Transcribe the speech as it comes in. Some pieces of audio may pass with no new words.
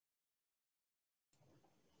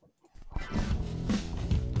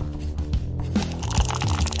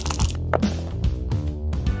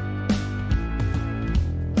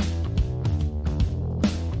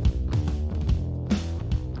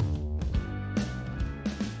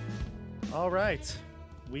All right,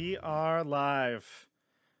 we are live,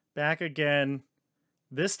 back again.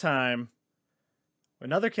 This time,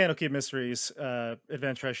 another Candlekeep Mysteries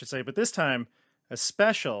adventure, I should say, but this time a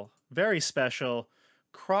special, very special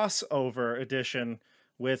crossover edition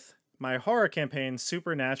with my horror campaign,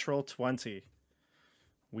 Supernatural 20.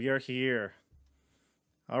 We are here.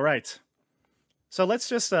 All right, so let's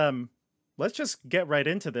just get right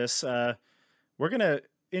into this. We're gonna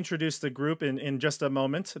introduce the group in just a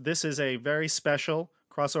moment. This is a very special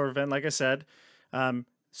crossover event, like I said.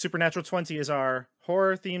 Supernatural 20 is our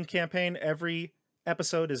horror themed campaign. Every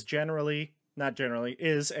episode is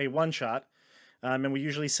is a one shot. And we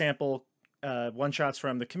usually sample one shots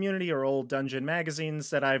from the community or old dungeon magazines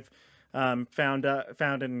that I've found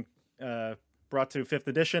and brought to 5th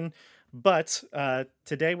edition. But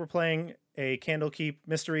today we're playing a Candlekeep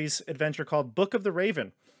Mysteries adventure called Book of the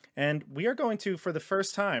Raven. And we are going to, for the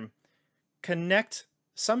first time, connect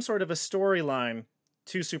some sort of a storyline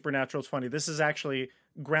to Supernatural 20. This is actually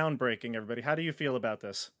groundbreaking, everybody. How do you feel about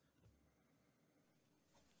this?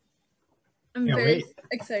 I'm very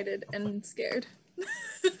excited and scared.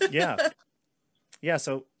 Yeah. Yeah,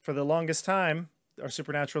 so for the longest time, our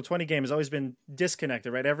Supernatural 20 game has always been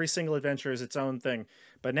disconnected, right? Every single adventure is its own thing.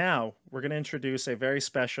 But now we're going to introduce a very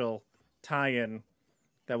special tie-in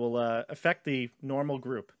that will affect the normal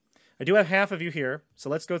group. I do have half of you here, so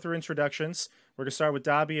let's go through introductions. We're going to start with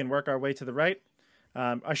Dobby and work our way to the right.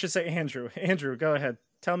 I should say Andrew. Andrew, go ahead.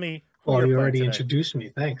 Tell me who you're you playing already today. introduced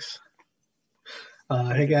me. Thanks.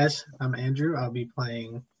 Hey, guys. I'm Andrew. I'll be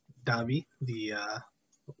playing Dobby, the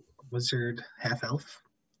wizard half-elf.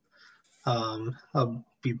 I'll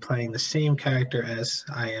be playing the same character as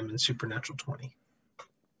I am in Supernatural 20.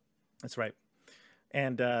 That's right.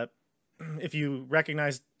 And if you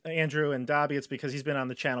recognize Andrew and Dobby, it's because he's been on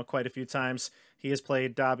the channel quite a few times. He has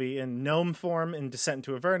played Dobby in Gnome form in Descent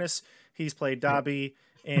into Avernus. He's played Dobby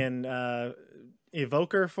in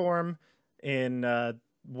Evoker form in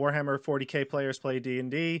Warhammer 40k players play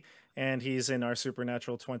D&D, and he's in our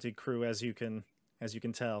Supernatural 20 crew, as you can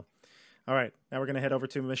tell. All right, now we're going to head over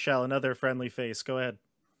to Michelle, another friendly face. Go ahead.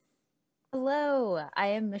 Hello, I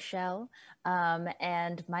am Michelle,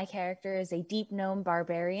 and my character is a deep gnome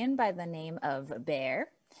barbarian by the name of Bear.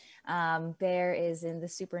 Bear is in the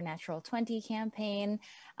Supernatural 20 campaign,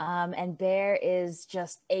 and Bear is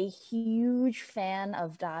just a huge fan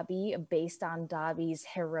of Dobby based on Dobby's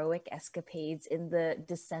heroic escapades in the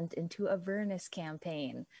Descent into Avernus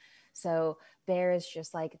campaign. So Bear is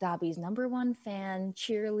just like Dobby's #1 fan,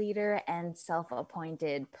 cheerleader, and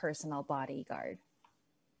self-appointed personal bodyguard.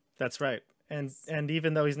 That's right. And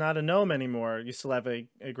even though he's not a gnome anymore, you still have a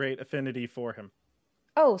great affinity for him.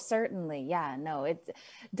 Oh, certainly. Yeah, no,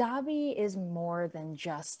 Dobby is more than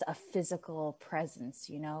just a physical presence,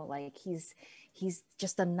 you know, like he's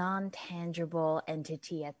just a non-tangible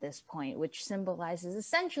entity at this point, which symbolizes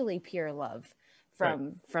essentially pure love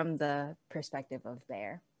from the perspective of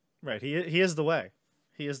Bear. Right. He is the way.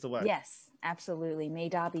 He is the way. Yes, absolutely. May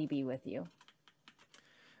Dobby be with you.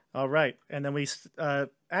 All right. And then we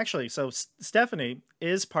actually, so Stephanie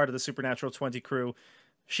is part of the Supernatural 20 crew.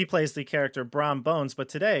 She plays the character Brom Bones, but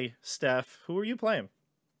today, Steph, who are you playing?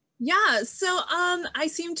 Yeah, so I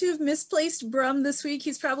seem to have misplaced Brum this week.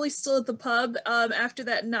 He's probably still at the pub after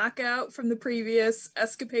that knockout from the previous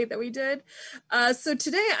escapade that we did. So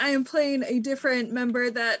today I am playing a different member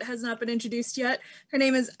that has not been introduced yet. Her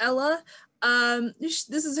name is Ella. This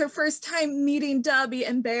is her first time meeting Dobby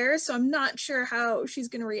and Bear, so I'm not sure how she's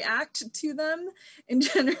going to react to them in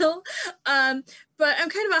general. But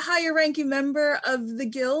I'm kind of a higher ranking member of the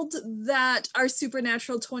guild that our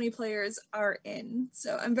Supernatural 20 players are in.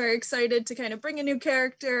 So I'm very excited to kind of bring a new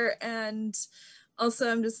character, and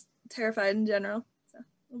also I'm just terrified in general. So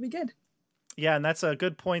it'll be good. Yeah, and that's a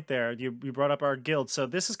good point there. You brought up our guild. So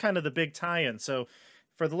this is kind of the big tie-in. So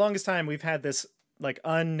for the longest time, we've had this like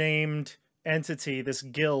unnamed entity, this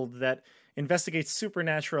guild that investigates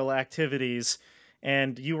supernatural activities,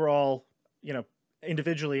 and you were all, you know,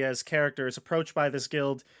 individually as characters approached by this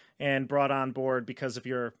guild and brought on board because of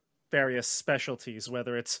your various specialties,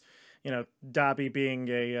 whether it's, you know, Dobby being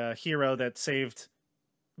a hero that saved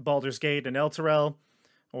Baldur's Gate and Elturel,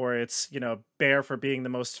 or it's, you know, Bear for being the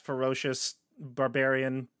most ferocious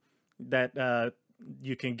barbarian that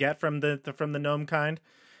you can get from the gnome kind.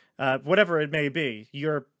 Whatever it may be,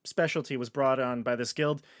 your specialty was brought on by this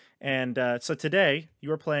guild. And so today,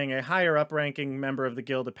 you are playing a higher up-ranking member of the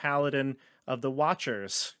guild, a Paladin of the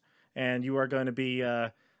Watchers. And you are going to be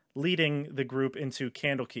leading the group into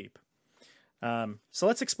Candlekeep. So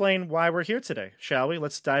let's explain why we're here today, shall we?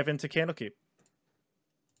 Let's dive into Candlekeep.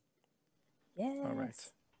 Yes. All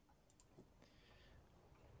right.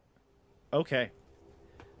 Okay.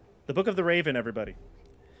 The Book of the Raven, everybody.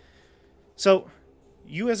 So,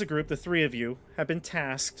 you as a group, the three of you, have been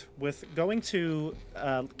tasked with going to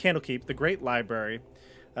Candlekeep, the Great Library,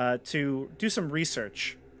 to do some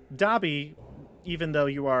research. Dobby, even though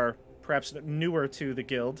you are perhaps newer to the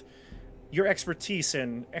guild, your expertise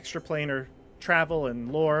in extraplanar travel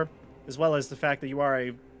and lore, as well as the fact that you are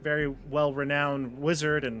a very well-renowned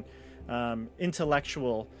wizard and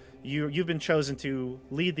intellectual, you've been chosen to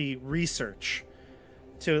lead the research,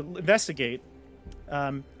 to investigate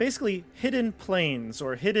basically hidden planes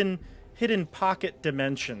or hidden pocket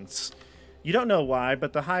dimensions. You don't know why,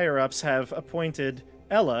 but the higher-ups have appointed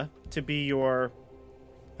Ella to be your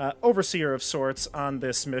overseer of sorts on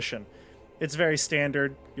this mission. It's very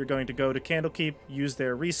standard. You're going to go to Candlekeep, use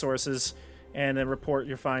their resources, and then report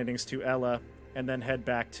your findings to Ella, and then head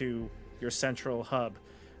back to your central hub.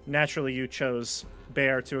 Naturally, you chose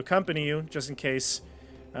Bear to accompany you, just in case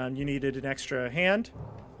you needed an extra hand.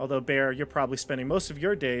 Although, Bear, you're probably spending most of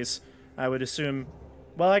your days, I would assume...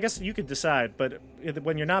 Well, I guess you could decide, but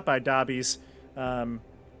when you're not by Dobby's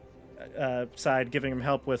side, giving him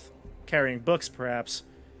help with carrying books, perhaps,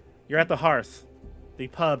 you're at the Hearth, the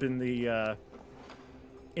pub in the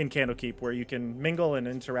in Candlekeep, where you can mingle and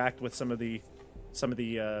interact with some of the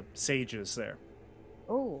sages there.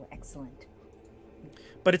 Oh, excellent.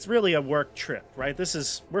 But it's really a work trip, right?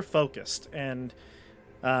 We're focused, and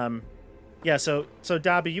yeah. So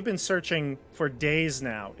Dobby, you've been searching for days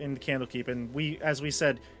now in Candlekeep, and as we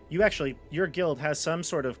said, your guild has some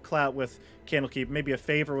sort of clout with Candlekeep. Maybe a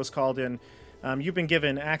favor was called in. You've been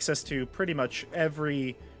given access to pretty much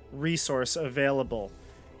every resource available.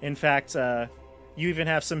 In fact, you even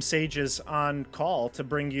have some sages on call to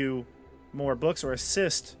bring you more books or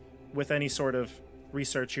assist with any sort of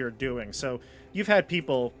research you're doing. So you've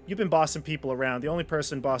been bossing people around. The only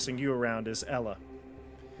person bossing you around is Ella.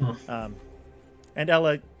 And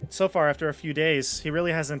Ella, so far after a few days, he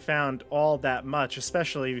really hasn't found all that much,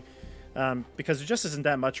 especially because there just isn't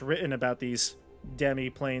that much written about these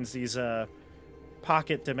demi-planes, these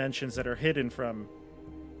pocket dimensions that are hidden from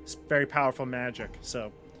very powerful magic.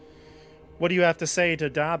 So what do you have to say to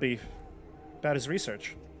Dobby about his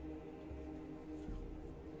research?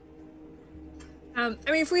 I mean,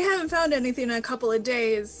 if we haven't found anything in a couple of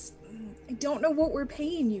days, I don't know what we're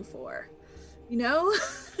paying you for, you know?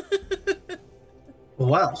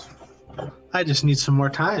 Well, I just need some more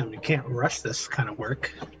time. You can't rush this kind of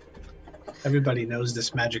work. Everybody knows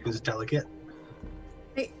this magic is delicate.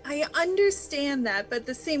 I understand that, but at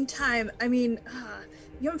the same time, I mean,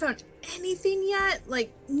 you haven't found anything yet?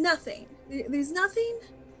 Like, nothing. There's nothing?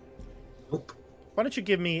 Nope. Why don't you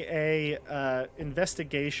give me a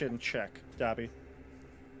investigation check, Dobby?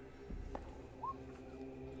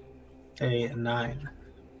 A 9.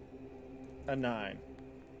 A 9.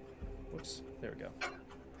 Whoops. There we go.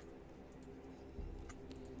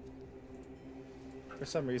 For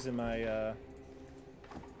some reason, my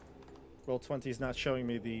Roll20 is not showing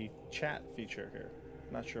me the chat feature here.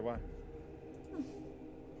 Not sure why.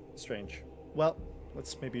 Strange. Well,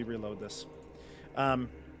 let's maybe reload this. What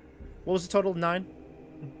was the total? 9?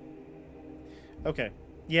 Okay.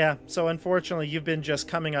 Yeah, so unfortunately, you've been just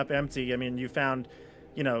coming up empty. I mean, you found,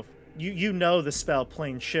 you know the spell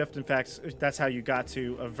Plane Shift. In fact, that's how you got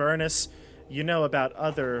to Avernus. You know about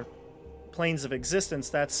other planes of existence.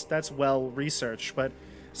 That's well researched, but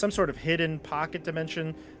some sort of hidden pocket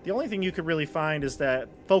dimension, the only thing you could really find is that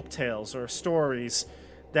folk tales or stories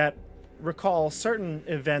that recall certain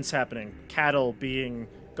events happening, cattle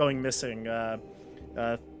going missing,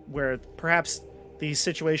 where perhaps the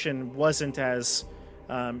situation wasn't as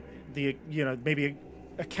maybe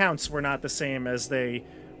accounts were not the same as they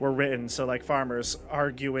were written. So like farmers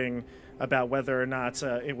arguing about whether or not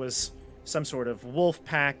it was some sort of wolf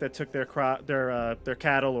pack that took their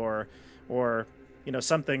cattle, or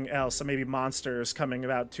something else. So maybe monsters coming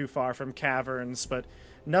about too far from caverns, but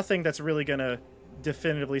nothing that's really going to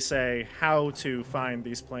definitively say how to find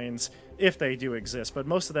these planes if they do exist. But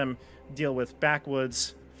most of them deal with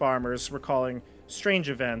backwoods farmers recalling strange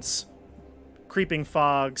events, creeping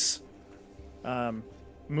fogs,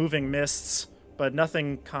 moving mists, but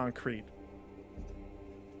nothing concrete.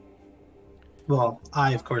 Well,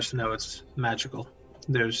 I, of course, know it's magical.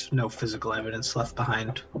 There's no physical evidence left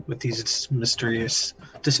behind with these mysterious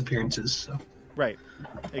disappearances. So. Right,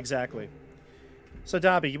 exactly. So,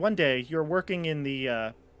 Dobby, one day you're working in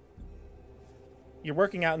you're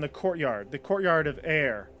working out in the courtyard of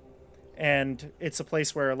Air, and it's a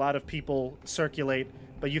place where a lot of people circulate.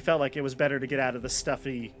 But you felt like it was better to get out of the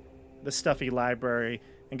stuffy library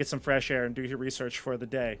and get some fresh air and do your research for the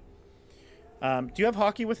day. Do you have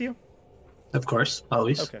hockey with you? Of course,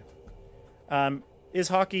 always. Okay. Is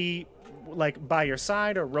Hockey like by your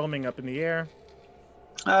side or roaming up in the air?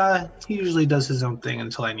 He usually does his own thing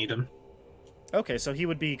until I need him. Okay, so he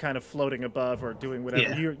would be kind of floating above or doing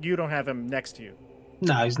whatever. Yeah. You don't have him next to you.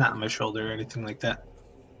 No, he's not on my shoulder or anything like that.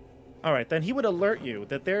 All right, then he would alert you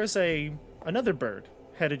that there's another bird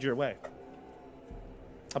headed your way.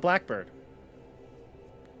 A blackbird.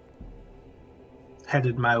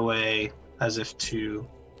 Headed my way as if to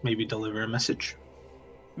maybe deliver a message.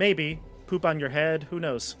 Maybe poop on your head. Who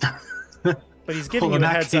knows? But he's giving Well, you in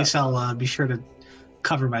a that heads case, up. I'll be sure to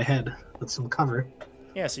cover my head with some cover.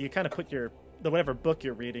 Yeah, so you kind of put the whatever book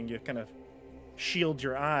you're reading, you kind of shield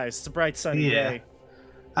your eyes. It's a bright sunny day.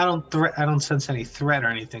 I don't sense any threat or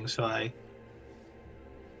anything, so I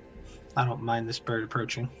don't mind this bird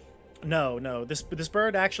approaching. No. This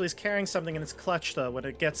bird actually is carrying something in its clutch, though. When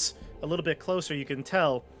it gets a little bit closer, you can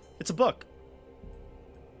tell it's a book.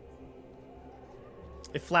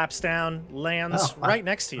 It flaps down, lands right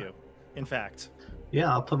next to you, in fact.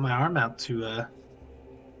 Yeah, I'll put my arm out to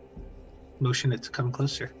motion it to come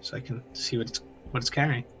closer so I can see what it's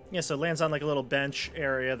carrying. Yeah, so it lands on like a little bench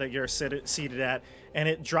area that you're seated at, and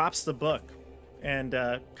it drops the book and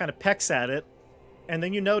kind of pecks at it. And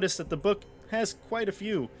then you notice that the book has quite a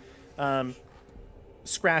few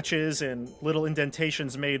scratches and little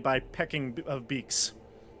indentations made by pecking of beaks.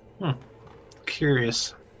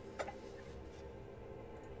 Curious.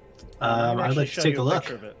 I'm gonna I'd like to show take you a look.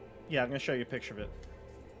 picture of it. Yeah, I'm going to show you a picture of it.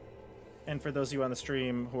 And for those of you on the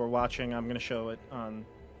stream who are watching, I'm going to show it on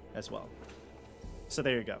as well. So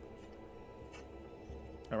there you go.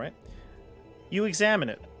 All right. You examine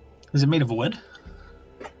it. Is it made of wood?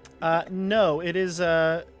 No, it is.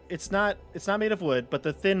 It's not made of wood, but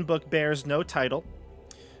the thin book bears no title.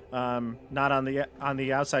 Not on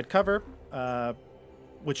the outside cover,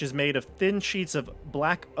 which is made of thin sheets of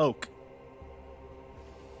black oak.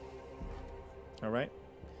 All right.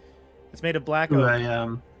 It's made of black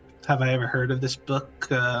oak. Have I ever heard of this book?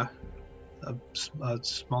 A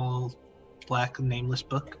small black nameless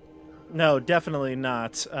book? No, definitely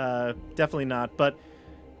not. Definitely not. But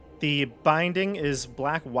the binding is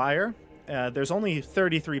black wire. There's only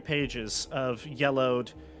 33 pages of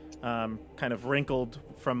yellowed, kind of wrinkled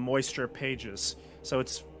from moisture pages. So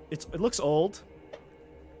it looks old.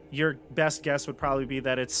 Your best guess would probably be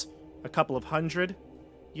that it's a couple of 100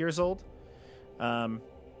 years old.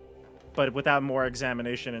 But without more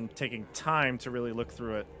examination and taking time to really look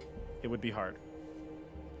through it, it would be hard.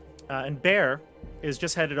 And Bear is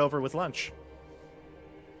just headed over with lunch.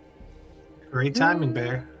 Great timing,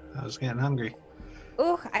 Bear. I was getting hungry.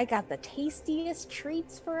 Oh, I got the tastiest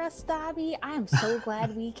treats for us, Dobby. I am so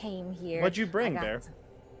glad we came here. What'd you bring, Bear?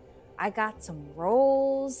 I got some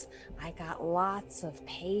rolls. I got lots of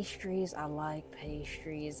pastries. I like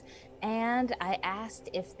pastries. And I asked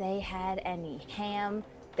if they had any ham.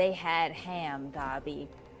 They had ham, Dobby.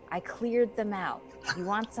 I cleared them out. You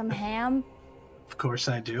want some ham? Of course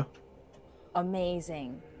I do.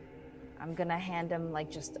 Amazing. I'm gonna hand him like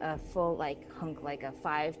just a full hunk, like a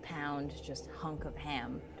 5-pound just hunk of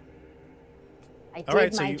ham. I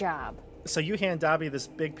did my job. So you hand Dobby this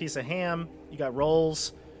big piece of ham. You got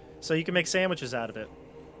rolls, so you can make sandwiches out of it.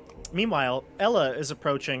 Meanwhile, Ella is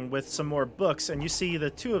approaching with some more books, and you see the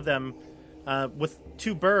two of them with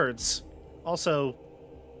two birds. Also,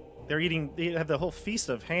 they have the whole feast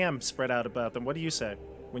of ham spread out about them. What do you say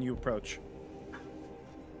when you approach?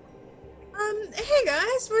 Hey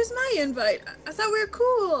guys, where's my invite? I thought we were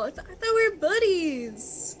cool. I thought we were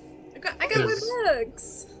buddies. I got my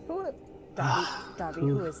books. Dobby,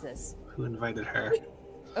 who is this? Who invited her?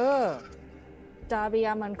 Oh, Dobby,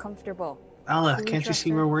 I'm uncomfortable. Ella, can't you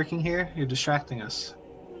see we're working here? You're distracting us.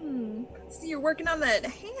 So you're working on that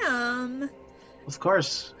ham. Of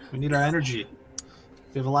course. We need our energy.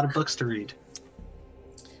 We have a lot of books to read.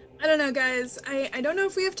 I don't know, guys. I don't know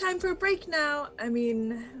if we have time for a break now. I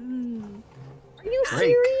mean, Are you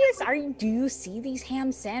serious? Do you see these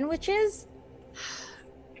ham sandwiches?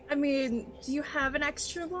 I mean, do you have an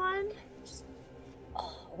extra one?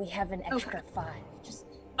 Oh, we have an extra 5.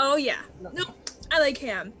 Oh yeah. No, I like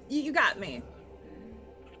ham. You got me.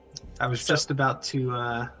 I was just about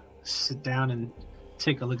to sit down and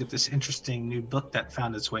take a look at this interesting new book that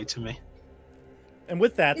found its way to me. And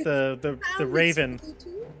with that, the raven,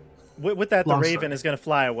 the raven is going to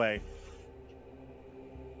fly away.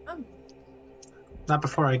 Not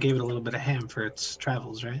before I gave it a little bit of ham for its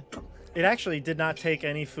travels, right? It actually did not take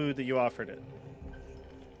any food that you offered it.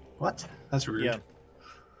 What? That's rude. Yeah.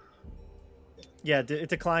 Yeah, it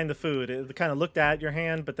declined the food. It kind of looked at your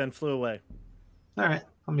hand, but then flew away. All right.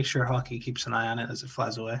 I'll make sure Hawkeye keeps an eye on it as it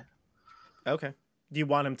flies away. Okay. Do you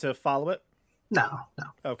want him to follow it? No.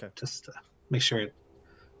 Okay. Just make sure it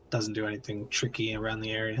doesn't do anything tricky around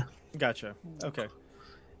the area. Gotcha. Okay.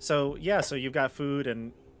 So yeah, so you've got food,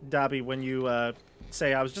 and Dobby, when you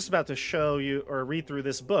say I was just about to show you or read through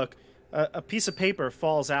this book, a piece of paper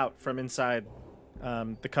falls out from inside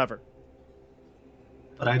the cover.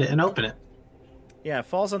 But I didn't open it. Yeah, it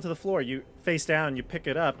falls onto the floor. You face down, you pick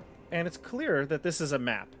it up, and it's clear that this is a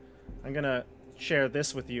map. I'm gonna share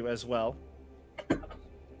this with you as well.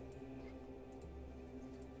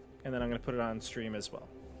 And then I'm gonna put it on stream as well.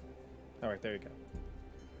 All right, there you go.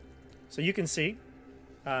 So you can see,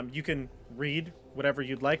 you can read whatever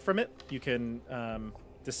you'd like from it. You can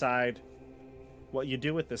decide what you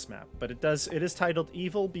do with this map, but it is titled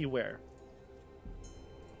Evil Beware.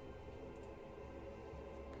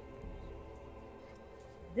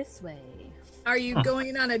 This way. Are you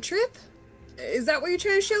going on a trip? Is that what you're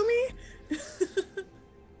trying to show me?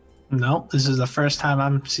 No, this is the first time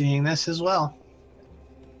I'm seeing this as well.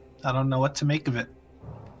 I don't know what to make of it.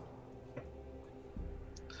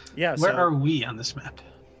 Yeah, Where are we on this map?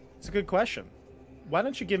 It's a good question. Why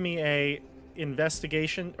don't you give me a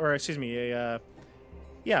investigation, or excuse me,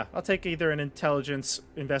 yeah, I'll take either an intelligence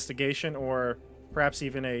investigation or perhaps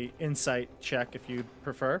even a insight check if you'd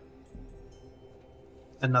prefer.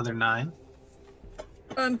 Another 9.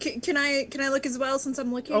 Can I look as well since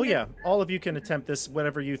I'm looking? Oh yeah, all of you can attempt this,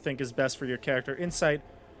 whatever you think is best for your character, insight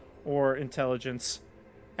or intelligence.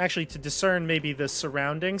 Actually, to discern maybe the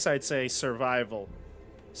surroundings, I'd say survival.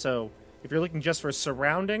 So if you're looking just for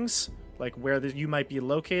surroundings, like where you might be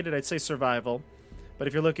located, I'd say survival. But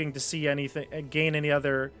if you're looking to see anything, gain any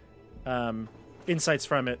other insights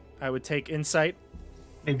from it, I would take insight.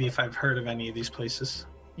 Maybe if I've heard of any of these places.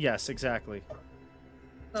 Yes, exactly.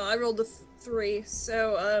 Oh, I rolled a 3,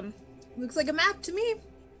 so looks like a map to me.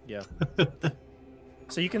 Yeah.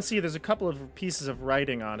 So you can see there's a couple of pieces of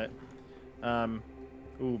writing on it.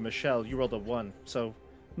 Ooh, Michelle, you rolled a 1. So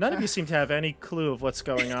none of you seem to have any clue of what's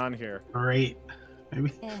going on here. Great.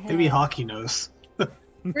 Maybe Hockey knows.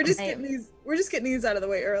 We're just getting these out of the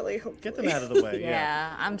way early. Hopefully. Get them out of the way.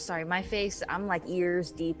 Yeah, I'm sorry. My face, I'm like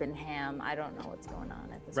ears deep in ham. I don't know what's going on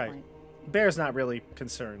at this Right. point. Bear's not really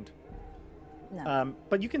concerned. No.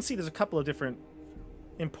 But you can see there's a couple of different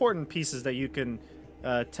important pieces that you can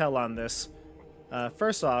tell on this.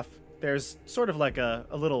 First off, there's sort of like a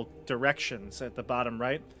little directions at the bottom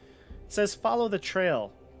right. It says, follow the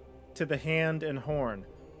trail to the Hand and Horn,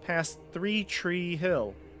 past 3 Tree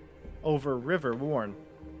Hill, over River Worn,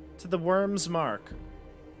 to the Worm's Mark.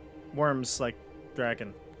 Worms like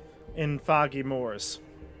dragon. In Foggy Moors.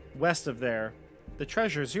 West of there, the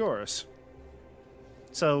treasure's yours.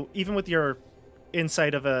 So even with your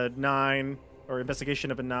insight of a 9, or investigation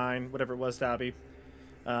of a 9, whatever it was, Dobby,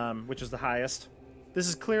 which is the highest, this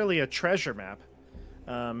is clearly a treasure map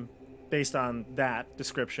based on that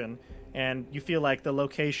description, and you feel like the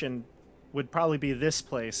location would probably be this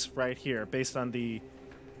place right here, based on the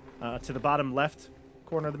to the bottom left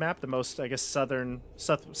corner of the map, the most, I guess,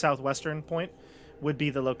 southwestern point would be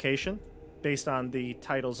the location, based on the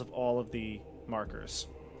titles of all of the markers.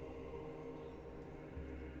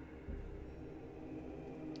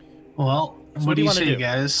 Well, So what do you wanna say, do?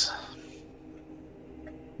 guys?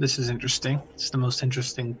 This is interesting. It's the most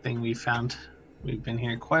interesting thing we found. We've been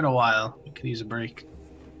here quite a while. We could use a break.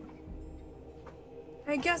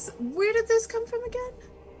 I guess, where did this come from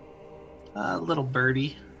again? Little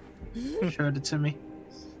birdie showed it to me.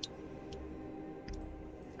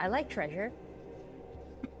 I like treasure.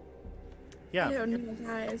 Yeah. I don't know,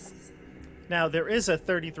 guys. Now, there is a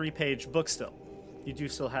 33-page book still. You do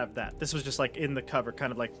still have that. This was just like in the cover,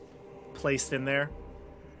 kind of like placed in there.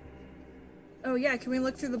 Oh yeah, can we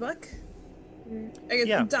look through the book? I guess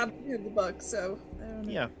Yeah. Dobby read the book, so I don't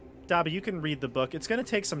know. Yeah. Dobby, you can read the book. It's going to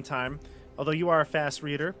take some time, although you are a fast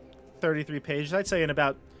reader. 33 pages. I'd say in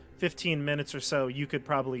about 15 minutes or so, you could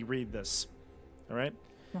probably read this. All right?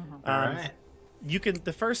 All right.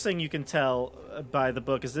 The first thing you can tell by the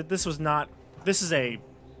book is that this is a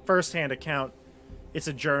first-hand account. It's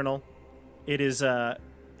a journal. It is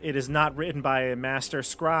not written by a master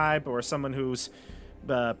scribe or someone who's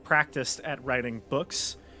practiced at writing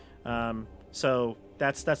books. So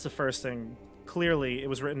that's the first thing. Clearly, it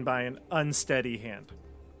was written by an unsteady hand.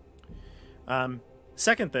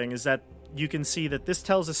 Second thing is that you can see that this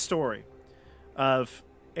tells a story of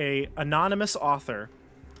a anonymous author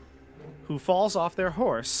who falls off their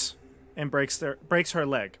horse and breaks her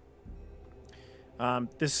leg.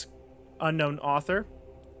 This unknown author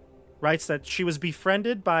writes that she was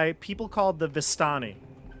befriended by people called the Vistani.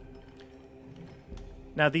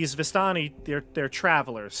 Now, these Vistani, they're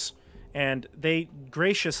travelers, and they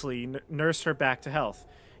graciously nursed her back to health.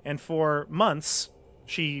 And for months,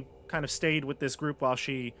 she kind of stayed with this group while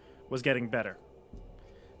she was getting better.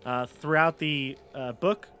 Throughout the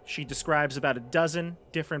book, she describes about a dozen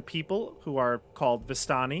different people who are called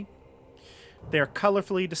Vistani. They are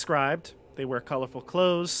colorfully described. They wear colorful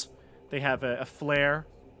clothes. They have a flair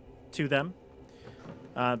to them.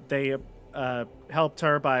 They helped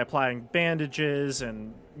her by applying bandages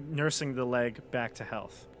and nursing the leg back to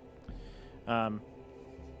health.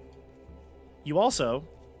 You also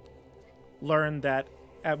learn that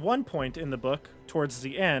at one point in the book, towards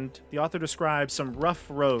the end, the author describes some rough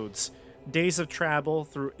roads, days of travel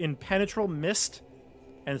through impenetrable mist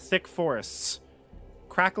and thick forests,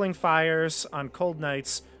 crackling fires on cold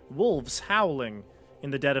nights, wolves howling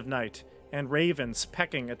in the dead of night, and ravens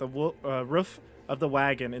pecking at the roof of the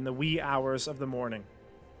wagon in the wee hours of the morning.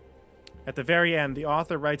 At the very end, the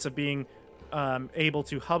author writes of being able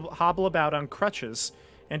to hobble about on crutches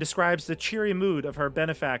and describes the cheery mood of her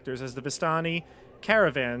benefactors as the Vistani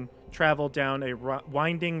caravan traveled down a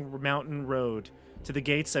winding mountain road to the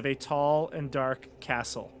gates of a tall and dark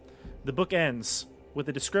castle. The book ends with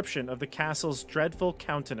a description of the castle's dreadful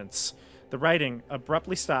countenance. The writing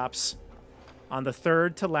abruptly stops on the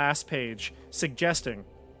third to last page, suggesting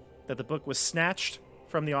that the book was snatched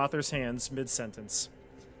from the author's hands mid-sentence.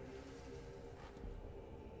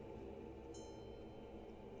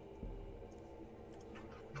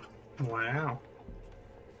 Wow.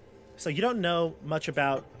 So you don't know much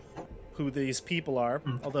about who these people are,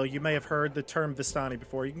 although you may have heard the term Vistani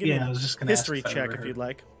before. You can give me a history check if you'd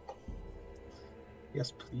like.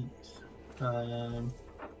 Yes, please. A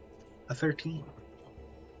 13.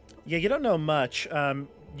 Yeah, you don't know much.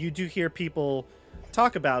 You do hear people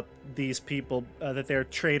talk about these people, that they're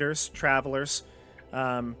traders, travelers.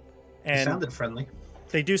 And They sounded friendly.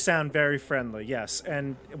 They do sound very friendly, yes.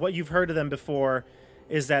 And what you've heard of them before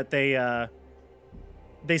is that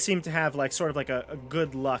they seem to have like sort of like a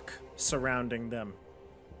good luck surrounding them.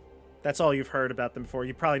 That's all you've heard about them before.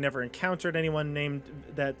 You probably never encountered anyone named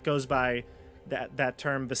that goes by that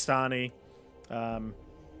term Vistani,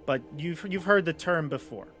 but you've heard the term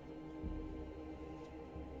before.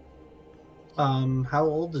 How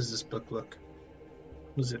old does this book look?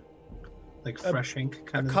 Was it like fresh ink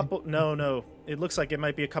kind of couple? No. It looks like it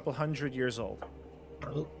might be a couple 100 years old.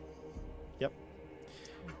 Oh. Yep.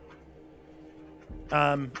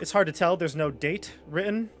 It's hard to tell. There's no date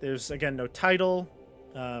written. There's, again, no title.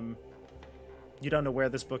 You don't know where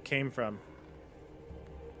this book came from.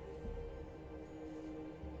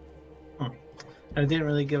 And it didn't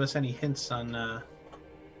really give us any hints on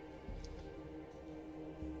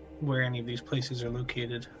where any of these places are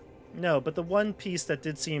located. No, but the one piece that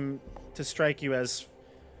did seem to strike you as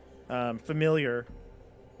familiar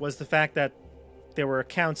was the fact that there were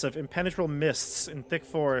accounts of impenetrable mists in thick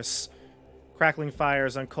forests, crackling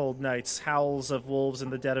fires on cold nights, howls of wolves in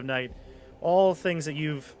the dead of night, all things that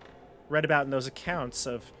you've read about in those accounts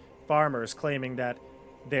of farmers claiming that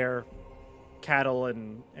their cattle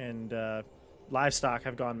and livestock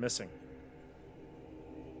have gone missing.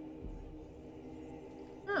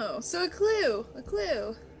 Oh, so a clue.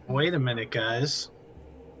 Wait a minute, guys.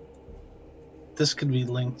 This could be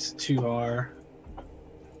linked to our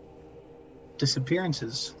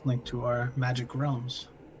disappearances, linked to our magic realms.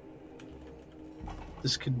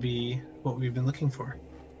 This could be what we've been looking for.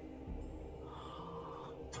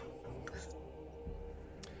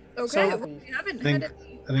 Okay, So, well, we haven't I had think,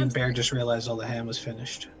 any. I think Bear just realized all the ham was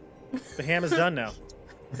finished. The ham is done now.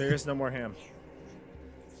 There is no more ham.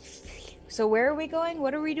 So where are we going?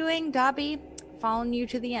 What are we doing? Dobby, following you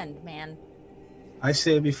to the end, man. I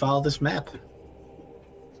say we follow this map.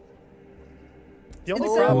 The only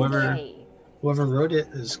It's problem, Whoever wrote it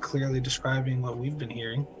is clearly describing what we've been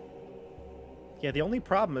hearing. yeah, the only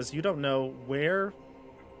problem is you don't know where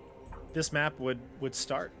this map would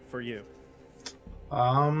start for you.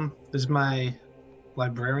 Is my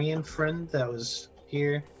librarian friend that was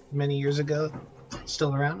here many years ago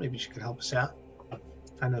still around? Maybe she could help us out.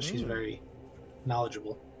 I know she's very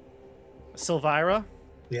knowledgeable. Silvira?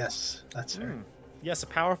 Yes, that's her. Yes, a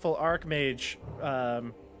powerful archmage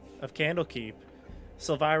of Candlekeep.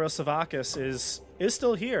 Silvira Savakis is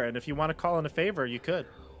still here, and if you want to call in a favor, you could.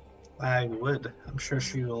 I would. I'm sure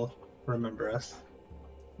she will remember us.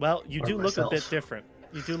 Well, you Or do look a bit myself. different.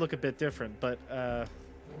 You do look a bit different, but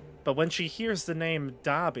when she hears the name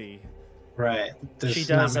Dobby, Right. There's She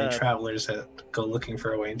not does, many travelers that go looking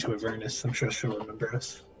for a way into Avernus. I'm sure she'll remember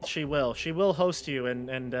us. she will. She will host you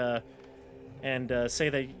and say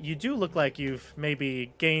that you do look like you've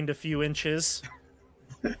maybe gained a few inches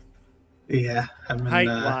Yeah,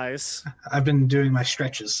 height-wise. I've been doing my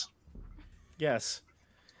stretches. Yes.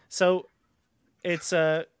 So it's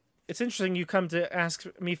it's interesting you come to ask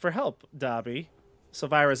me for help, Dobby.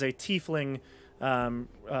 Silvira's a tiefling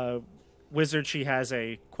wizard. She has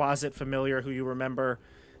a Quasit familiar who you remember,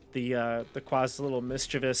 the Qua's a little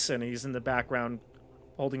mischievous, and he's in the background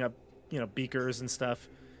holding up, beakers and stuff,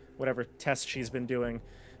 whatever tests she's been doing.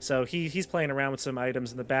 So he's playing around with some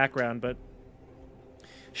items in the background, but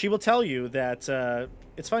she will tell you that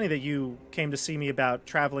it's funny that you came to see me about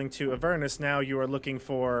traveling to Avernus. Now you are looking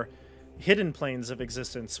for hidden planes of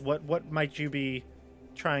existence. What might you be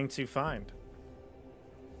trying to find?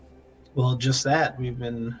 Well, just that. We've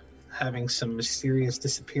been having some mysterious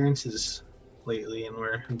disappearances lately, and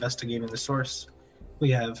we're investigating the source.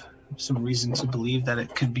 We have some reason to believe that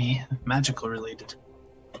it could be magical related.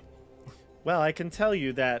 Well, I can tell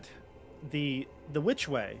you that the Witch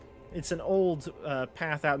Way, it's an old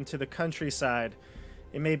path out into the countryside.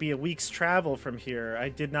 It may be a week's travel from here. I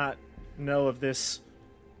did not know of this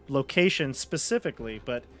location specifically,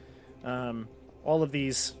 but all of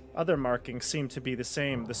these other markings seem to be the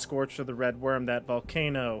same. The Scorch of the Red Worm, that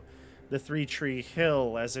volcano, the Three Tree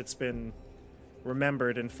Hill, as it's been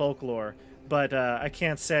remembered in folklore. But I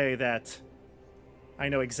can't say that I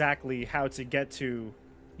know exactly how to get to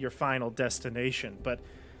your final destination. But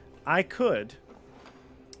I could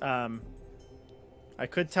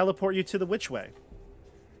teleport you to the Witch Way.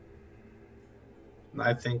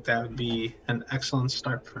 I think that would be an excellent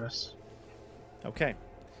start for us. Okay.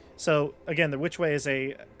 So, again, the Witch Way is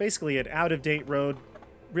basically an out-of-date road.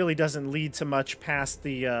 Really doesn't lead to much past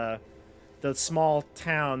the small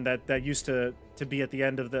town that used to be at the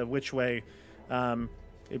end of the Witch Way.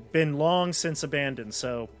 It's been long since abandoned,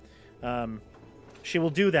 so she will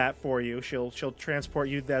do that for you. She'll transport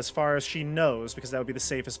you as far as she knows, because that would be the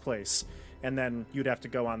safest place. And then you'd have to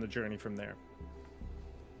go on the journey from there.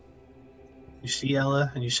 You see,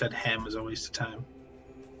 Ella, and you said ham was a waste of time.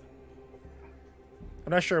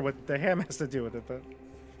 I'm not sure what the ham has to do with it, but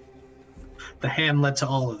The ham led to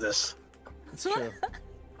all of this. it's true.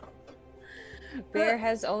 Bear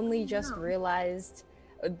has only just realized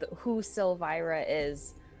who Silvira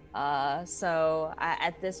is. So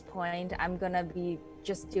at this point, I'm gonna be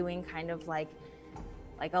just doing kind of like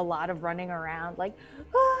a lot of running around, like,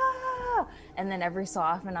 ah! And then every so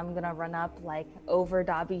often I'm gonna run up like over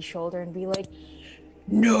Dobby's shoulder and be like,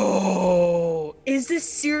 no, is this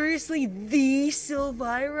seriously the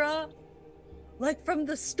Silvira? Like from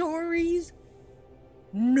the stories?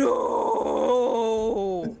 No!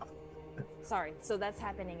 Sorry, so that's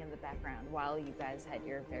happening in the background while you guys had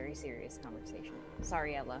your very serious conversation.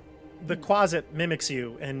 Sorry, Ella. The Quasit mimics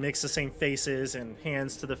you and makes the same faces and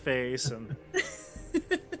hands to the face. And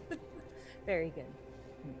Very good.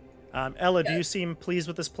 Ella, do you seem pleased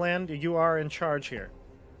with this plan? You are in charge here.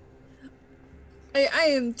 I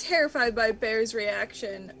am terrified by Bear's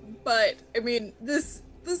reaction, but I mean, this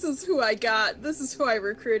is who I got. This is who I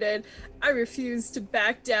recruited. I refuse to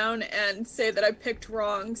back down and say that I picked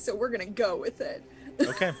wrong, so we're gonna go with it.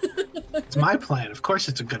 Okay. It's my plan. Of course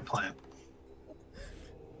it's a good plan.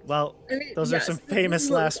 Well, I mean, those yes, are some this famous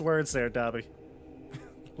is last words there, Dobby.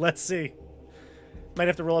 Let's see. Might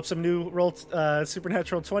have to roll up some new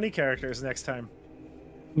Supernatural 20 characters next time.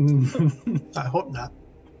 I hope not.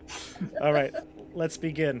 All right, let's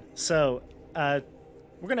begin. So, we're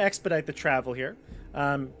going to expedite the travel here.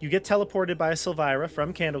 You get teleported by Silvira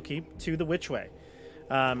from Candlekeep to the Witch Way.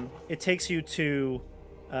 It takes you to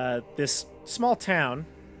this small town.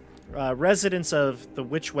 Residents of the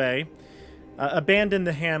Witch Way abandoned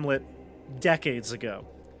the hamlet decades ago.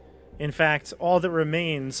 In fact, all that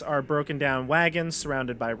remains are broken down wagons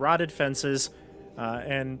surrounded by rotted fences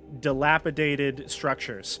and dilapidated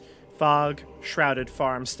structures. Fog-shrouded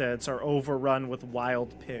farmsteads are overrun with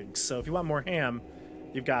wild pigs. So if you want more ham,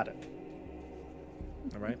 you've got it.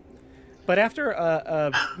 All right. But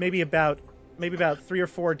after maybe about 3 or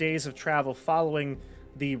 4 days of travel following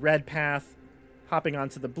the red path, hopping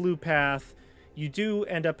onto the blue path, you do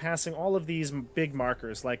end up passing all of these big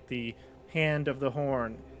markers like the Hand of the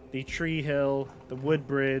Horn, the Tree Hill, the Wood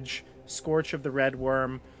Bridge, Scorch of the Red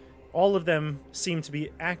Worm. All of them seem to be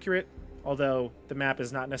accurate, although the map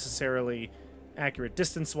is not necessarily accurate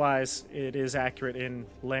distance-wise. It is accurate in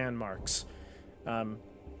landmarks.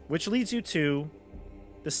 Which leads you to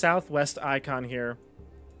the southwest icon here,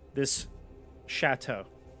 this chateau.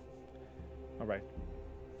 All right.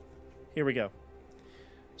 Here we go.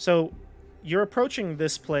 So you're approaching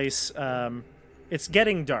this place. It's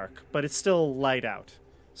getting dark, but it's still light out.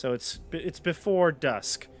 So it's before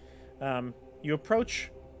dusk. You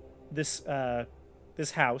approach this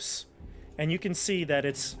this house, and you can see that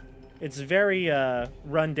it's very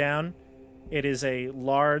run down. It is a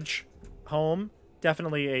large home.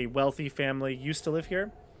 Definitely a wealthy family used to live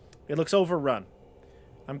here. It looks overrun.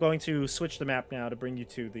 I'm going to switch the map now to bring you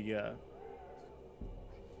to the...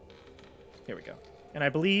 Here we go. And I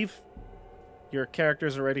believe your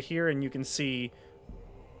characters are already here, and you can see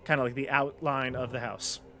kind of like the outline of the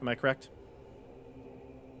house. Am I correct?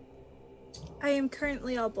 I am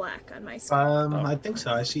currently all black on my screen. I think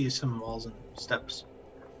so. I see some walls and steps.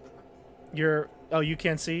 Oh, you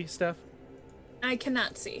can't see, Steph? I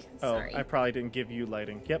cannot see. Sorry. Oh, I probably didn't give you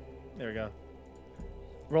lighting. Yep, there we go.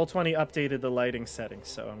 Roll20 updated the lighting settings,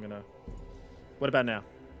 so I'm gonna... What about now?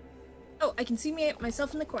 Oh, I can see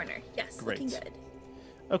myself in the corner. Yes, Great. looking good.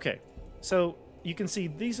 Okay, so you can see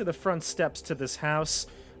these are the front steps to this house,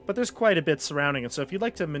 but there's quite a bit surrounding it. So if you'd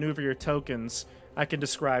like to maneuver your tokens, I can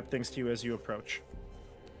describe things to you as you approach.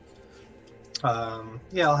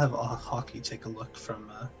 Yeah, I'll have Hockey take a look from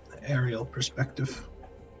an aerial perspective.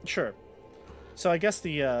 Sure. So I guess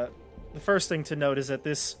the first thing to note is that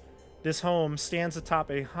this home stands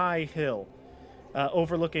atop a high hill,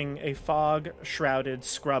 overlooking a fog-shrouded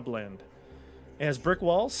scrubland. It has brick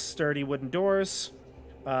walls, sturdy wooden doors,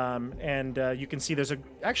 and you can see there's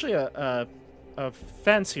actually a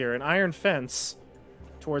fence here, an iron fence,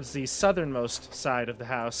 towards the southernmost side of the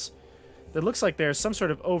house. That looks like there's some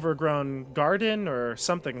sort of overgrown garden or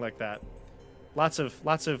something like that. Lots of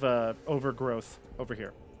overgrowth over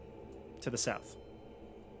here, to the south.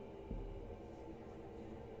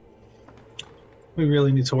 We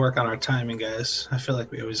really need to work on our timing, guys. I feel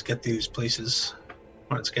like we always get these places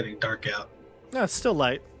when it's getting dark out. No, it's still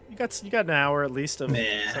light. You got an hour at least of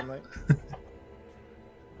sunlight.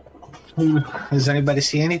 Does anybody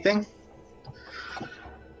see anything?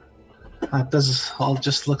 This all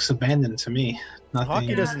just looks abandoned to me. Nothing.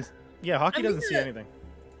 Hockey doesn't. Yeah, Hockey doesn't see anything.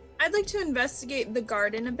 I'd like to investigate the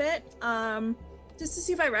garden a bit, just to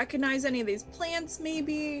see if I recognize any of these plants.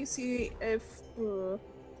 Maybe see if.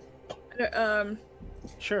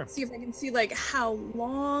 Sure. See if I can see like how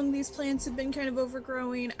long these plants have been kind of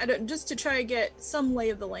overgrowing. Just to try to get some lay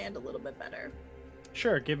of the land a little bit better.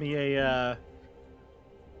 Sure. Give me a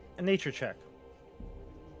nature check.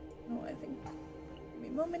 Oh, I think. Give me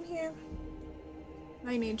a moment here.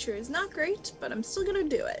 My nature is not great, but I'm still gonna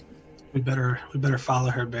do it. We better follow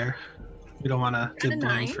her, Bear. We don't want to get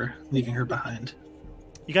blamed for leaving her behind.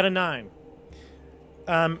 You got a 9.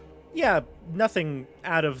 Yeah, nothing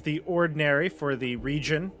out of the ordinary for the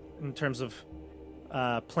region in terms of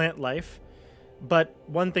plant life. But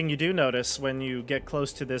one thing you do notice when you get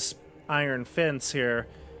close to this iron fence here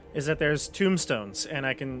is that there's tombstones, and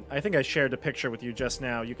I think I shared a picture with you just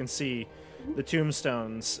now. You can see the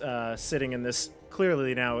tombstones sitting in this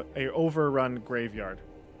clearly now a overrun graveyard.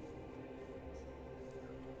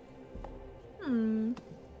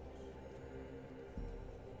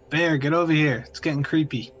 Bear, get over here. It's getting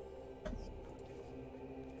creepy.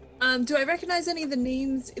 Do I recognize any of the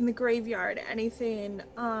names in the graveyard? Anything?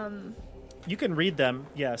 You can read them,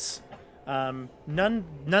 yes. None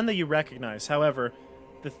that you recognize. However,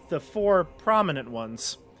 the 4 prominent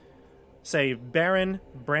ones say Baron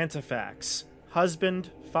Brantifax,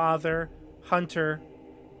 husband, father, hunter,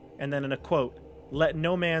 and then in a quote, "Let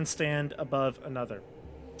no man stand above another."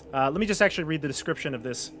 Let me just actually read the description of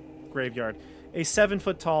this graveyard. A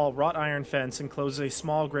 7-foot-tall wrought iron fence encloses a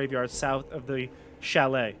small graveyard south of the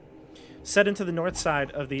chalet. Set into the north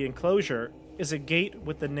side of the enclosure is a gate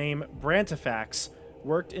with the name Brantifax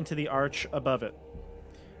worked into the arch above it.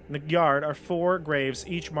 In the yard are 4 graves,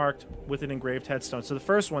 each marked with an engraved headstone. So the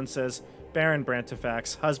first one says, Baron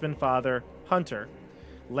Brantifax, husband, father, hunter.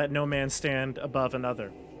 Let no man stand above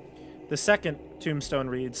another. The second tombstone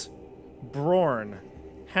reads, Brorn,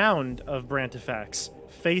 hound of Brantifax,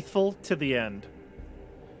 faithful to the end.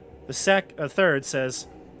 The third says,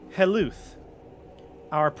 Heluth,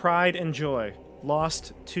 our pride and joy,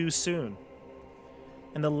 lost too soon.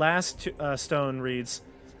 And the last stone reads,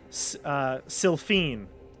 Sylphine,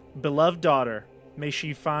 beloved daughter, may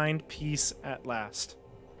she find peace at last.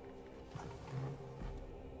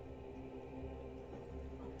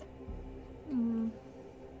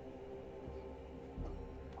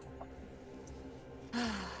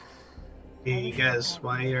 Hey, you guys,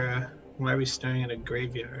 why are we staring at a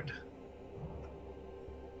graveyard?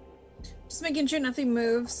 Just making sure nothing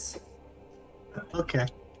moves. Okay.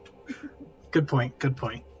 Good point. Good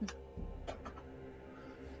point.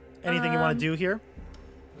 Anything you want to do here?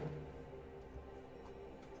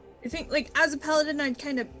 I think, like, as a paladin, I'd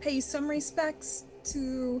kind of pay some respects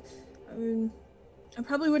to. I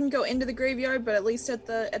probably wouldn't go into the graveyard, but at least at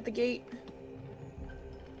the gate.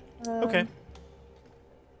 Okay.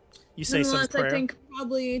 You say some prayer. I think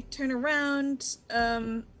probably turn around.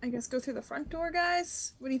 I guess go through the front door,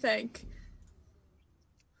 guys. What do you think?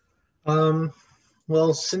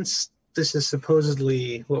 Well, since this is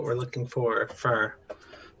supposedly what we're looking for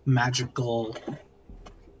magical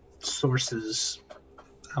sources,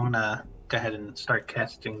 I want to go ahead and start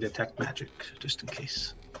casting Detect Magic, just in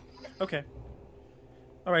case. Okay.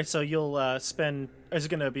 All right, so you'll spend... Is it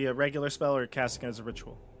going to be a regular spell or casting it as a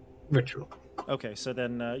ritual? Ritual. Okay, so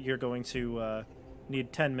then you're going to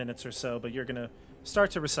need 10 minutes or so, but you're going to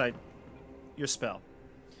start to recite your spell.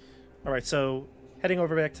 All right, so heading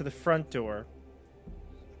over back to the front door,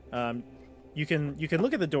 you can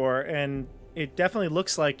look at the door, and it definitely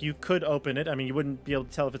looks like you could open it. I mean, you wouldn't be able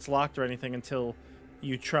to tell if it's locked or anything until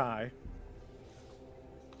you try.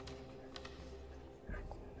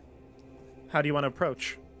 How do you want to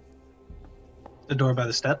approach? The door by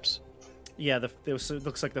the steps? Yeah, it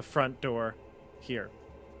looks like the front door here.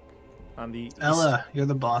 On the Ella, you're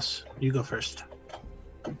the boss. You go first.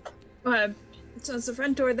 So it's the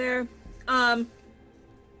front door there. I'm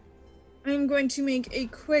going to make a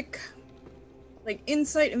quick,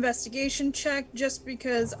 insight investigation check, just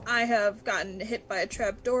because I have gotten hit by a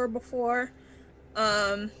trap door before.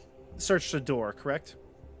 Search the door, correct?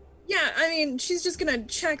 Yeah, I mean, she's just gonna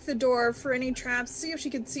check the door for any traps, see if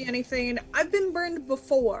she can see anything. I've been burned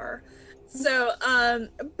before, so,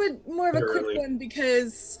 but more of a quick one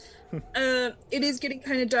because it is getting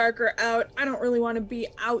kind of darker out. I don't really want to be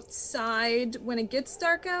outside when it gets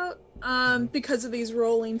dark out, because of these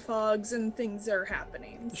rolling fogs and things that are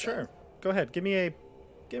happening. So. Sure. Go ahead. Give me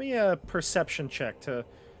a perception check to,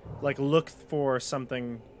 look for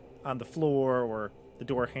something on the floor or the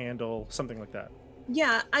door handle, something like that.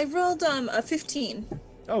 Yeah, I rolled a 15.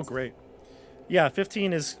 Oh, great. Yeah,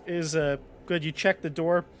 15 is good. You check the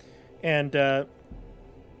door, and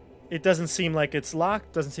it doesn't seem like it's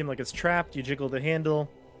locked, doesn't seem like it's trapped. You jiggle the handle.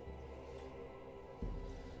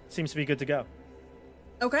 Seems to be good to go.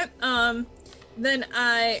 Okay, then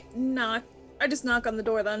I just knock on the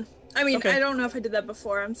door then. I mean, okay. I don't know if I did that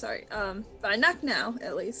before, I'm sorry. But I knock now,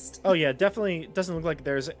 at least. Oh, yeah, definitely doesn't look like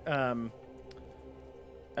there's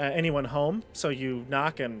anyone home, so you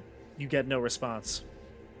knock and you get no response.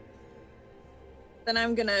 Then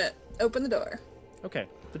I'm gonna open the door. Okay,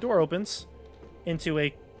 the door opens into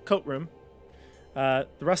a coat room. The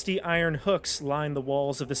rusty iron hooks line the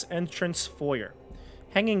walls of this entrance foyer.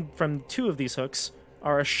 Hanging from two of these hooks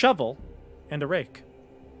are a shovel and a rake.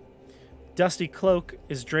 Dusty cloak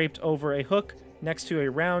is draped over a hook next to a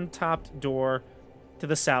round-topped door to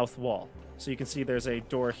the south wall. So you can see there's a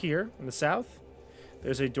door here in the south.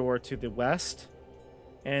 There's a door to the west.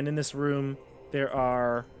 And in this room, there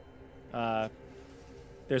are...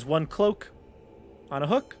 there's one cloak on a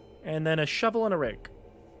hook, and then a shovel and a rake.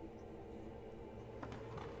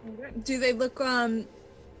 Do they look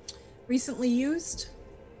recently used?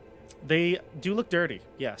 They do look dirty,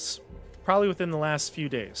 yes. Probably within the last few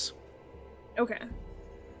days. Okay.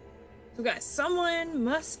 So guys, someone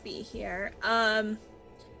must be here. And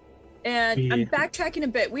I'm backtracking a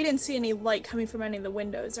bit. We didn't see any light coming from any of the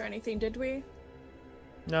windows or anything, did we?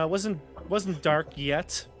 No, it wasn't dark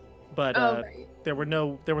yet, but right. there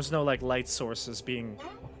was no light sources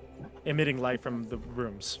emitting light from the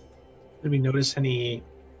rooms. Did we notice any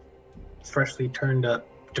freshly turned up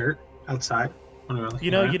dirt outside when we were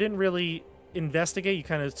looking around? You didn't really investigate. You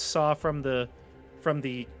kind of saw from the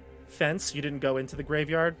fence. You didn't go into the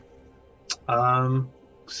graveyard.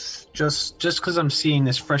 Just because I'm seeing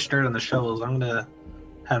this fresh dirt on the shovels, I'm gonna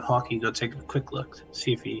have Hawkeye go take a quick look,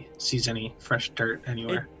 see if he sees any fresh dirt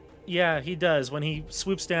anywhere. Yeah, he does. When he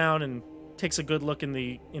swoops down and takes a good look in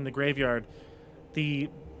the graveyard, the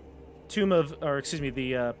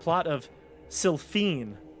plot of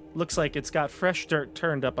Sylphine looks like it's got fresh dirt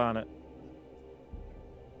turned up on it.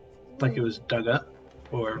 Like it was dug up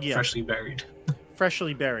or freshly buried.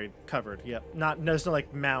 Freshly buried, covered. Yep. There's no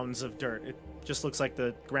mounds of dirt. It just looks like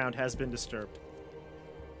the ground has been disturbed.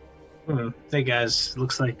 Hey guys,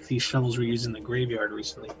 looks like these shovels were used in the graveyard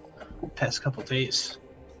recently. Past couple days.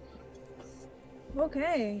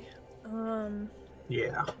 Okay.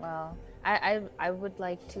 Yeah. Well, I would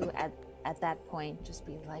like to at that point just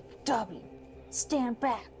be like, Dobby, stand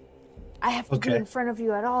back. I have to be in front of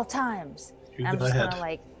you at all times. I'm just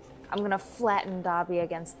I'm gonna flatten Dobby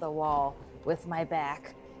against the wall with my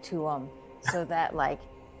back to him, so that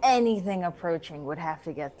anything approaching would have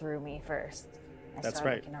to get through me first. That's start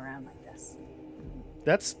right. Looking around like this.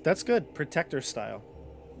 That's good, protector style.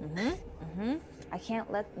 I can't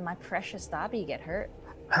let my precious Dobby get hurt.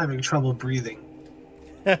 Having trouble breathing.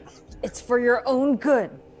 It's for your own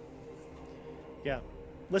good. Yeah.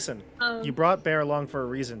 Listen, you brought Bear along for a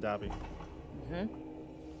reason, Dobby.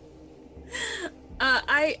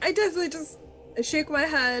 I definitely just shake my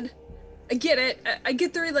head I get it. I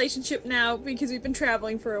get the relationship now because we've been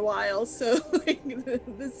traveling for a while, so like,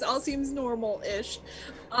 this all seems normal-ish.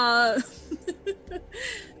 But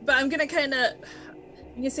I'm gonna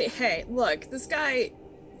say, hey, look, this guy,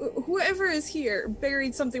 whoever is here,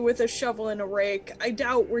 buried something with a shovel and a rake. I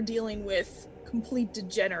doubt we're dealing with complete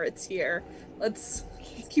degenerates here. Let's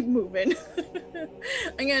keep moving.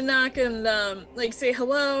 I'm gonna knock and like say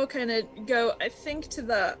hello, kind of go, I think, to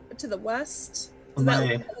the west. So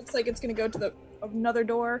that looks like it's gonna go to another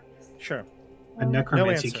door. Sure. A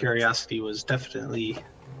necromancy curiosity was definitely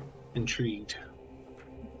intrigued.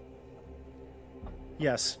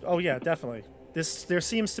 Yes. Oh yeah, definitely. There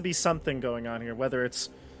seems to be something going on here, whether it's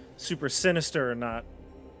super sinister or not,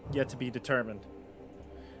 yet to be determined.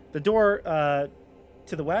 The door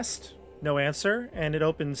to the west, no answer, and it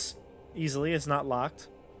opens easily. It's not locked.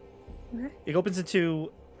 Okay. It opens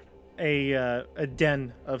into a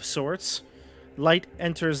den of sorts. Light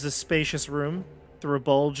enters the spacious room through a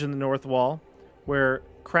bulge in the north wall, where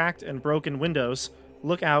cracked and broken windows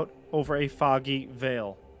look out over a foggy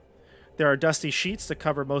veil. There are dusty sheets that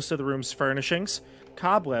cover most of the room's furnishings.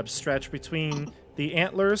 Cobwebs stretch between the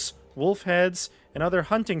antlers, wolf heads, and other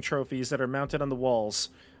hunting trophies that are mounted on the walls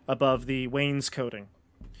above the wainscoting.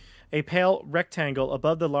 A pale rectangle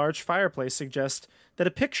above the large fireplace suggests that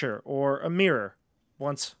a picture or a mirror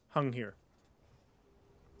once hung here.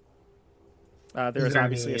 There is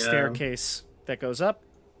obviously a staircase that goes up,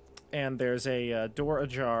 and there's a door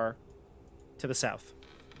ajar to the south.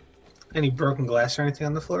 Any broken glass or anything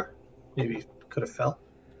on the floor? Maybe could have fell.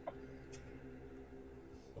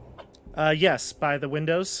 Yes, by the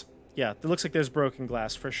windows. Yeah, it looks like there's broken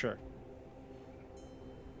glass for sure.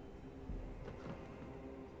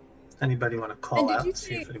 Anybody want to call out and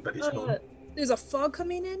see if anybody's home? There's a fog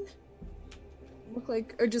coming in? Look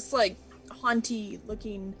like, or just like haunty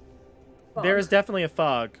looking fog? There is definitely a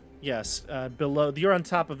fog, yes. Below, you're on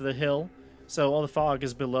top of the hill, so all the fog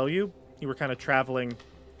is below you. You were kind of traveling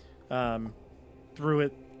through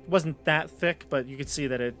it. It wasn't that thick, but you could see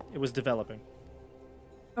that it was developing.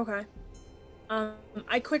 Okay.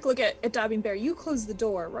 I quick look at Dobby and Bear. You closed the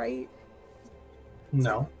door, right?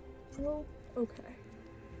 No. Oh, okay.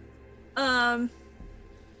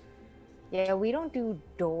 Yeah, we don't do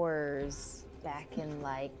doors back in,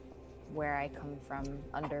 like, where I come from,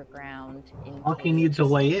 underground. Monkey needs a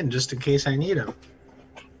way in, just in case I need him.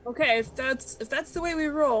 Okay, if that's the way we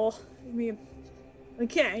roll, I mean,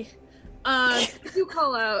 okay. I do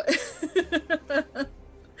call out.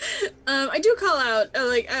 I do call out.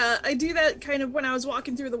 I do that kind of when I was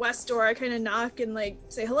walking through the west door. I kind of knock and like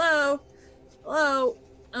say hello, hello.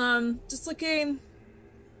 Just looking.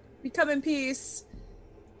 We come in peace.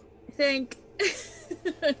 I think.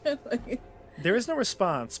 There is no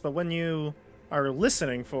response, but when you are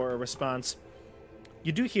listening for a response,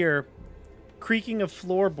 you do hear creaking of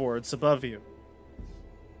floorboards above you.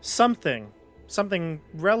 Something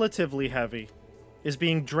relatively heavy is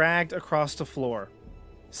being dragged across the floor.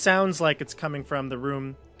 Sounds like it's coming from the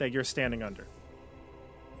room that you're standing under.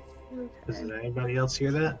 Okay. Does anybody else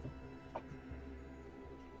hear that?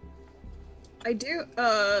 I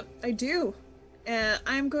do. And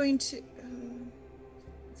I'm going to...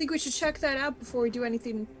 I think we should check that out before we do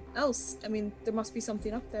anything else. I mean, there must be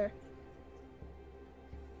something up there.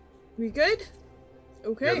 We good?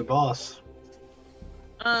 Okay. You're the boss.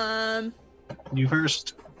 You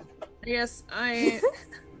first. Yes, I...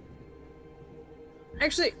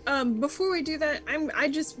 Actually, before we do that, I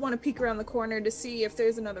just want to peek around the corner to see if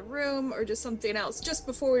there's another room or just something else, just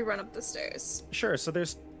before we run up the stairs. Sure, so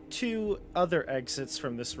there's two other exits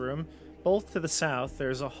from this room, both to the south.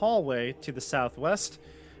 There's a hallway to the southwest,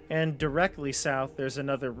 and directly south there's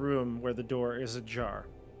another room where the door is ajar.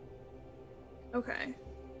 Okay.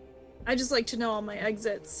 I just like to know all my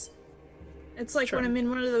exits. It's like Sure. when I'm in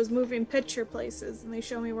one of those moving picture places and they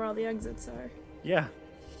show me where all the exits are. Yeah.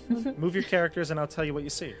 Move your characters and I'll tell you what you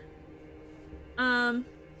see. I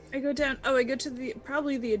go down. Oh, I go to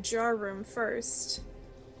probably the ajar room first.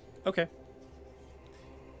 Okay.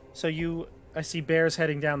 So I see bears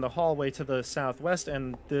heading down the hallway to the southwest,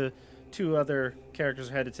 and the two other characters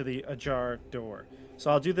are headed to the ajar door.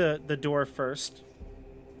 So I'll do the door first.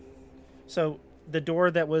 So the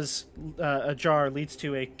door that was ajar leads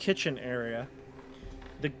to a kitchen area.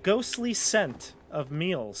 The ghostly scent of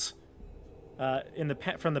meals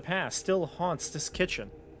from the past still haunts this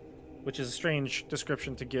kitchen, which is a strange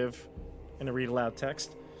description to give in a read-aloud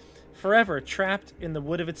text. Forever trapped in the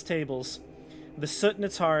wood of its tables, the soot in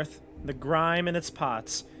its hearth, the grime in its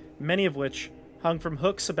pots, many of which hung from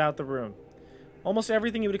hooks about the room. Almost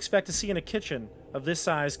everything you would expect to see in a kitchen of this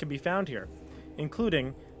size can be found here,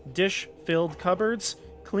 including dish-filled cupboards,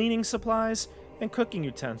 cleaning supplies, and cooking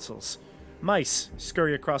utensils. Mice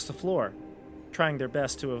scurry across the floor, trying their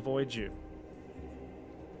best to avoid you.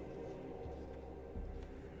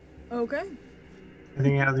 Okay.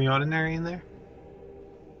 Anything out of the ordinary in there?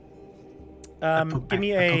 I poke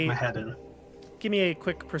my head in. Give me a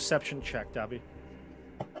quick perception check, Dobby.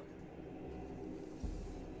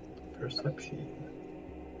 Perception.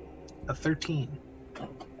 A 13.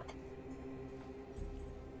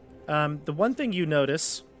 The one thing you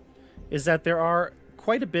notice is that there are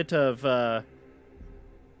quite a bit of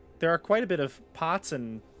pots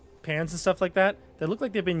and pans and stuff like that look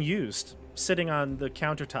like they've been used, sitting on the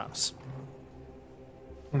countertops.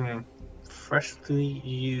 Freshly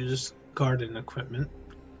used garden equipment.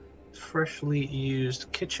 Freshly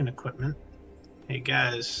used kitchen equipment. Hey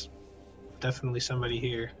guys, definitely somebody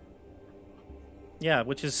here. Yeah,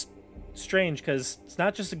 which is strange because it's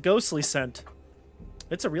not just a ghostly scent.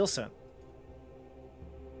 It's a real scent.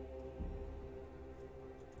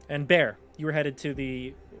 And Bear, you were headed to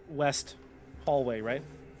the west hallway, right?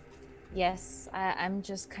 Yes, I'm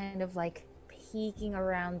just kind of like peeking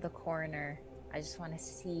around the corner. I just want to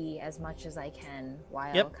see as much as I can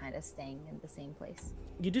while kind of staying in the same place.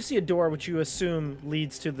 You do see a door which you assume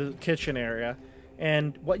leads to the kitchen area.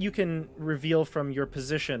 And what you can reveal from your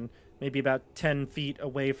position, maybe about 10 feet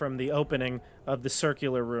away from the opening of the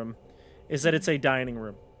circular room, is that it's a dining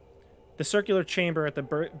room. The circular chamber at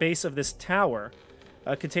the base of this tower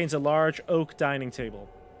contains a large oak dining table.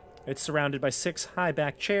 It's surrounded by 6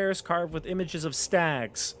 high-backed chairs carved with images of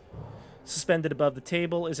stags. Suspended above the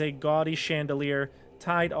table is a gaudy chandelier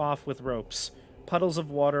tied off with ropes. Puddles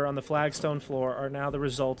of water on the flagstone floor are now the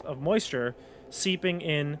result of moisture seeping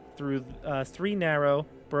in through 3 narrow,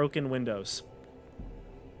 broken windows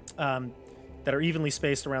that are evenly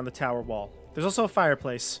spaced around the tower wall. There's also a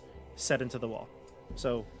fireplace set into the wall.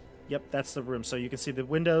 So, yep, that's the room. So you can see the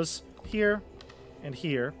windows here and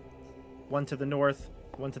here, one to the north,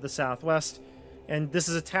 one to the southwest, and this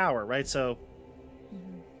is a tower, right? So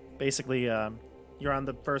basically, you're on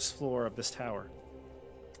the first floor of this tower.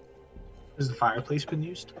 Has the fireplace been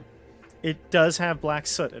used? It does have black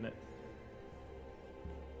soot in it.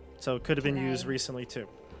 So it could have been used recently, too.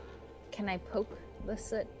 Can I poke the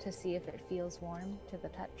soot to see if it feels warm to the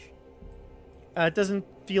touch? It doesn't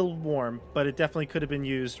feel warm, but it definitely could have been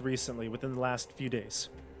used recently, within the last few days.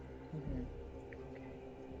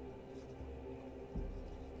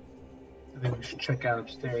 I think we should check out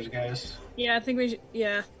upstairs, guys. Yeah, I think we should.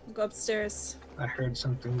 Yeah, go upstairs. I heard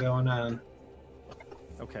something going on.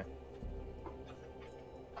 Okay.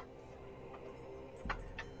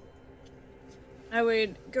 I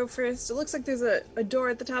would go first. It looks like there's a door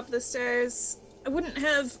at the top of the stairs. I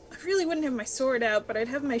really wouldn't have my sword out, but I'd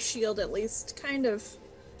have my shield at least, kind of.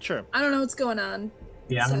 Sure. I don't know what's going on.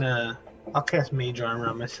 Yeah, I'll cast Mage Armor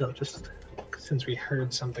on myself, just since we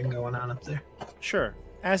heard something going on up there. Sure.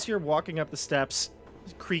 As you're walking up the steps,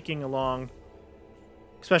 creaking along,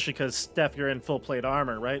 especially because, Steph, you're in full plate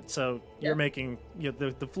armor, right? So you're making,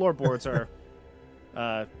 the floorboards are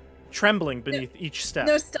trembling beneath each step.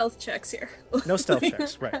 No stealth checks here. No stealth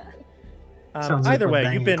checks, right. Sounds either like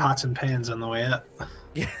way, you've been pots and pans on the way up.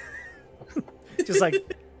 Yeah. Just like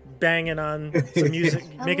banging on some music,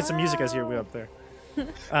 making some music as you go up there.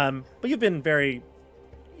 But you've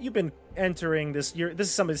been entering this. This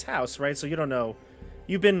is somebody's house, right? So you don't know.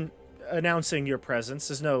 You've been announcing your presence.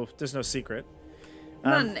 There's no secret.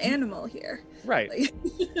 I'm not an animal here. Right.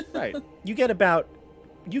 Right. You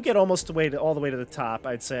get almost all the way to the top,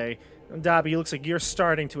 I'd say. And Dobby, it looks like you're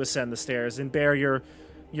starting to ascend the stairs, and Bear,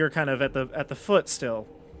 you're kind of at the foot still.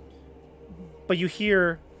 But you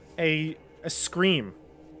hear a scream.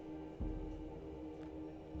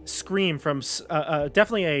 Scream from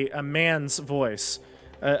definitely a man's voice.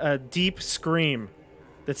 A deep scream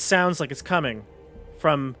that sounds like it's coming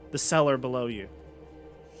from the cellar below you.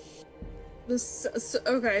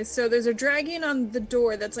 Okay, so there's a dragon on the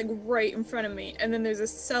door that's like right in front of me, and then there's a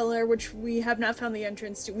cellar which we have not found the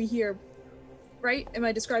entrance to. We hear, right? Am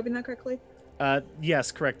I describing that correctly?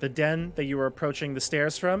 Yes, correct. The den that you were approaching the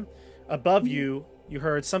stairs from, above you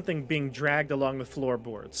heard something being dragged along the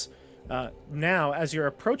floorboards. Now, as you're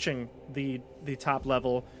approaching the top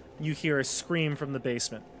level, you hear a scream from the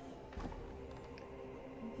basement.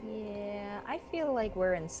 Yeah, I feel like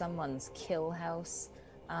we're in someone's kill house.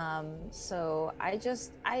 So at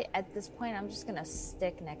this point, I'm just gonna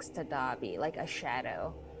stick next to Dobby, like a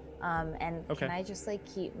shadow. And okay. Can I just like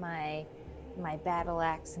keep my battle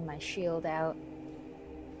axe and my shield out?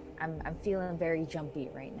 I'm feeling very jumpy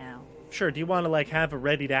right now. Sure. Do you want to like have a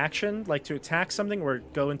readied action, like to attack something, or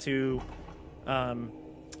go into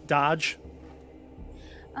dodge?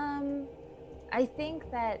 I think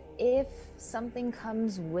that if something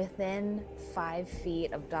comes within 5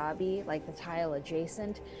 feet of Dobby, like the tile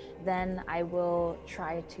adjacent, then I will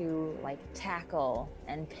try to like tackle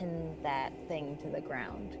and pin that thing to the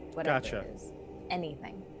ground. Whatever Gotcha. it is.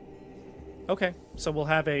 Anything. Okay, so we'll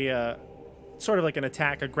have a sort of like an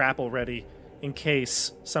attack, a grapple ready in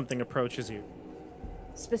case something approaches you.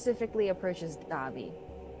 Specifically approaches Dobby.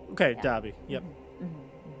 Okay, Yeah. Dobby. Yep.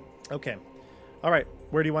 Mm-hmm. Okay. All right.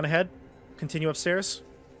 Where do you want to head? Continue upstairs?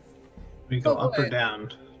 We go Oh, up or boy.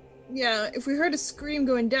 down? Yeah, if we heard a scream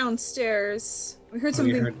going downstairs, we heard Oh,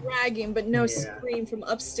 something you heard- dragging, but no Yeah. scream from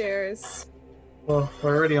upstairs. Well,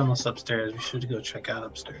 we're already almost upstairs. We should go check out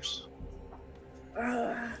upstairs.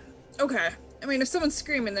 Okay. I mean, if someone's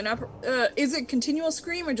screaming, then is it continual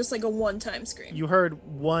scream or just like a one-time scream? You heard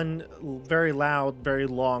one very loud, very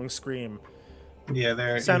long scream. Yeah,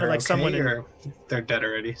 they're Sounded either like okay someone in- or they're dead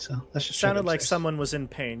already. So let's It just sounded check like upstairs. someone was in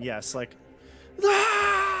pain. Yes, like...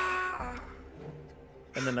 "Ah!"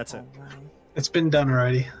 And then that's it. Oh, wow. It's been done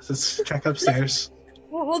already. Let's check upstairs.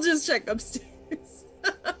 Well, we'll just check upstairs.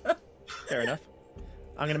 Fair enough.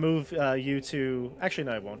 I'm going to move you to... Actually,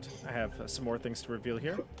 no, I won't. I have some more things to reveal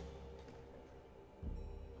here.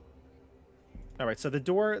 All right, so the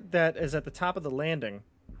door that is at the top of the landing,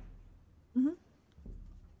 Mhm.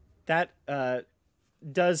 that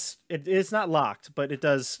does... It's not locked, but it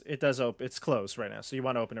does open. It's closed right now, so you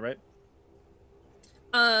want to open it, right?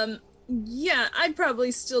 Yeah, I'd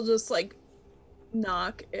probably still just like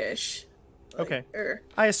knock-ish. Like, Okay. Or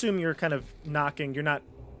I assume you're kind of knocking. You're not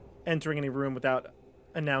entering any room without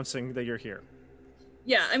announcing that you're here.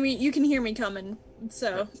 yeah, I mean, you can hear me coming,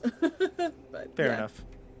 so. But, Fair yeah. enough.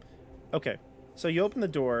 Okay, so you open the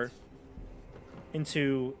door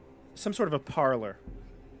into some sort of a parlor.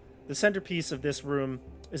 The centerpiece of this room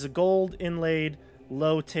is a gold inlaid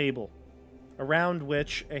low table, around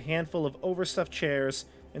which a handful of overstuffed chairs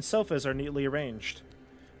and sofas are neatly arranged.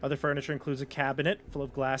 Other furniture includes a cabinet full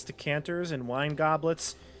of glass decanters and wine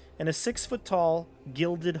goblets, and a 6-foot-tall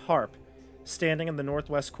gilded harp standing in the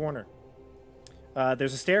northwest corner.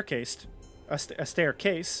 There's a staircase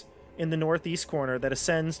in the northeast corner that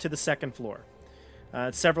ascends to the second floor.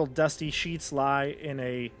 Several dusty sheets lie in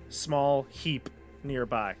a small heap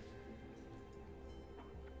nearby.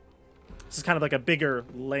 This is kind of like a bigger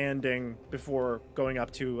landing before going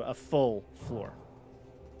up to a full floor.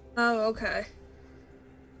 Oh, okay.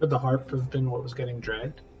 Could the harp have been what was getting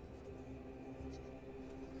dragged?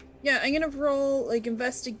 Yeah, I'm gonna roll like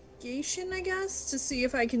investigation, I guess, to see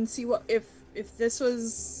if I can see what if this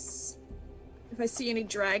was if I see any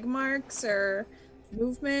drag marks or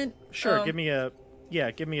movement. Sure, give me a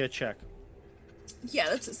check. Yeah,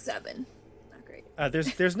 that's a 7. Not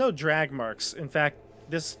great. There's no drag marks. In fact,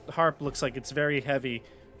 this harp looks like it's very heavy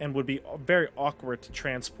and would be very awkward to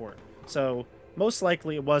transport. So most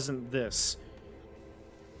likely it wasn't this.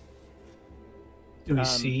 Do we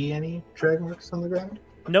see any drag marks on the ground?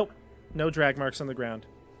 Nope, no drag marks on the ground.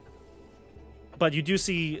 But you do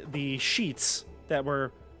see the sheets that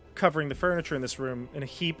were covering the furniture in this room in a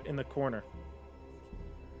heap in the corner.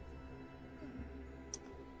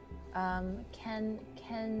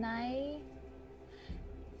 Can I...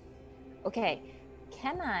 Okay,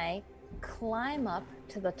 can I climb up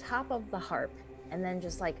to the top of the harp and then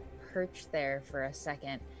just like perch there for a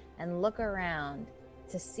second and look around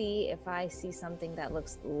to see if I see something that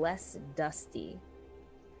looks less dusty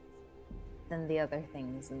than the other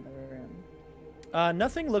things in the room?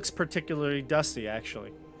 Nothing looks particularly dusty,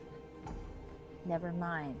 actually. Never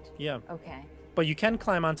mind. Yeah. Okay. But you can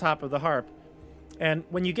climb on top of the harp. And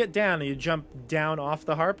when you get down and you jump down off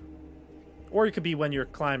the harp, or it could be when you're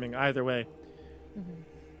climbing, either way,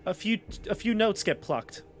 a few notes get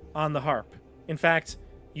plucked on the harp. In fact,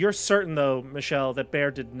 you're certain, though, Michelle, that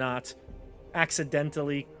Bear did not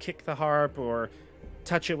accidentally kick the harp or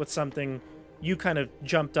touch it with something. You kind of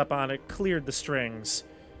jumped up on it, cleared the strings,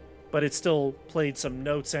 but it still played some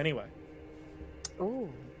notes anyway. Ooh.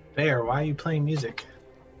 Bear, why are you playing music?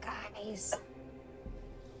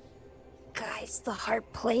 Guys, the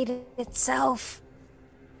harp played it itself.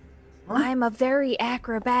 Huh? I'm a very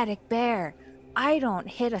acrobatic bear. I don't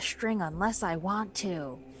hit a string unless I want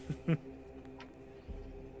to.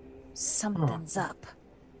 Something's up.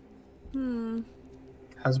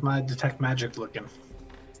 How's my detect magic looking?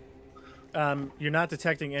 You're not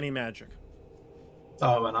detecting any magic.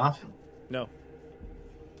 Oh, it went off? No.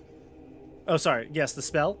 Oh, sorry. Yes, the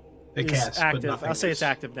spell It is casts, but active. nothing I'll say is- it's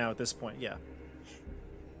active now at this point, yeah.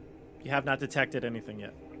 You have not detected anything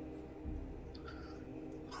yet.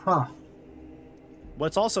 Huh.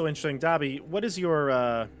 What's also interesting, Dobby, what is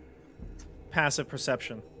your passive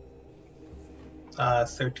perception?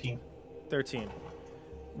 13. 13.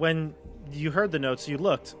 When you heard the notes, you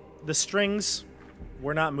looked. The strings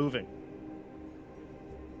were not moving.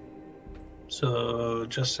 So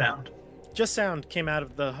just sound. Just sound came out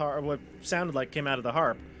of the harp, what sounded like came out of the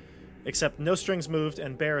harp, except no strings moved,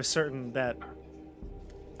 and Bear is certain that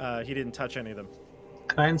he didn't touch any of them.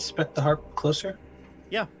 Can I inspect the harp closer?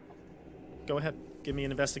 Yeah. Go ahead. Give me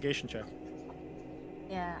an investigation check.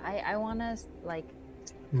 Yeah, I want to, like,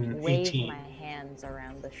 18. wave my hands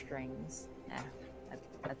around the strings. Yeah,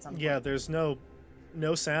 that's something. Yeah, there's no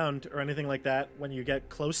sound or anything like that when you get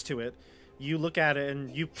close to it. You look at it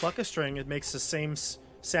and you pluck a string, it makes the same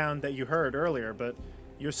sound that you heard earlier, but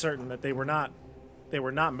you're certain that they were not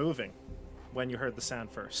moving when you heard the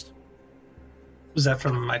sound first. Was that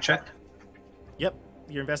from my check? Yep.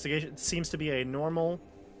 Your investigation seems to be a normal,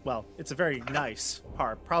 well, it's a very nice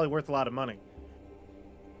harp, probably worth a lot of money.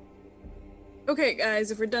 Okay,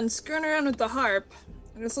 guys, if we're done screwing around with the harp,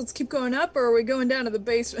 I guess let's keep going up, or are we going down to the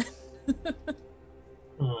basement?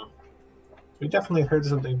 We definitely heard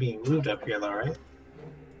something being moved up here, though, right?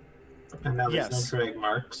 And now there's Yes. no drag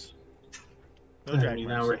marks. No drag And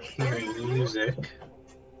now marks. we're hearing music.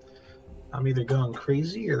 I'm either going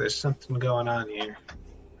crazy or there's something going on here.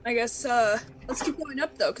 I guess, let's keep going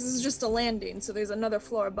up, though, because this is just a landing, so there's another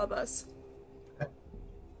floor above us.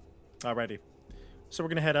 Alrighty. So we're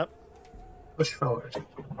going to head up. Push forward.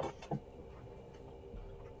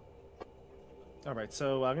 Alright,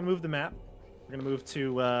 so I'm going to move the map. We're going to move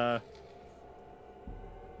to,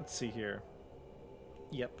 let's see here.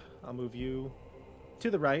 Yep, I'll move you to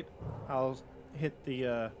the right. I'll hit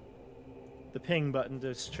the ping button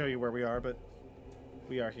to show you where we are, but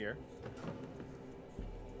we are here.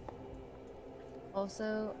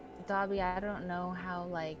 Also, Dobby, I don't know how,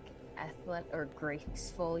 like, athletic or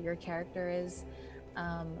graceful your character is,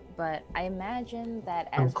 but I imagine that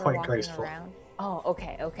I'm as we're quite walking graceful. around... Oh,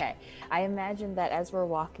 okay. I imagine that as we're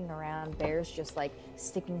walking around, Bear's just, like,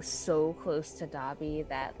 sticking so close to Dobby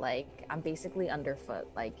that, like, I'm basically underfoot.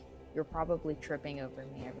 Like, you're probably tripping over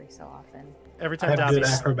me every so often. Every I time have good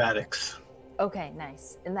Dobby's... acrobatics. Okay,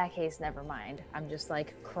 nice. In that case, never mind. I'm just,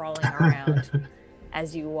 like, crawling around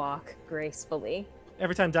as you walk gracefully.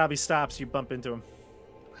 Every time Dobby stops, you bump into him.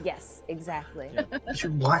 Yes, exactly. Yeah. You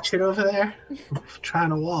should watch it over there. I'm trying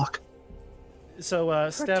to walk. So,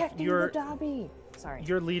 Steph, Protecting the Dobby. Sorry.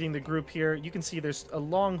 you're leading the group here. You can see there's a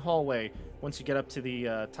long hallway once you get up to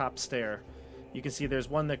the top stair. You can see there's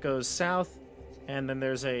one that goes south, and then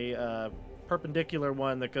there's a perpendicular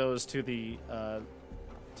one that goes to the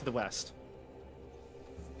west.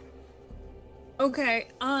 Okay,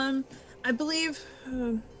 I believe,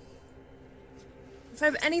 if I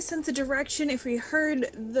have any sense of direction, if we heard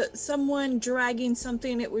someone dragging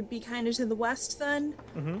something, it would be kind of to the west then?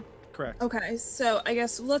 Mm-hmm. Correct. Okay, so I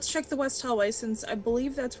guess let's check the west hallway, since I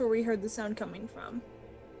believe that's where we heard the sound coming from.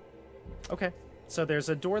 Okay. So there's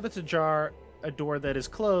a door that's ajar, a door that is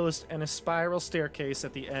closed, and a spiral staircase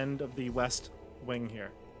at the end of the west wing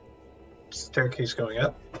here. Staircase going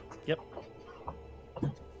up. Yep.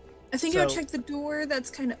 I think I would So- check the door that's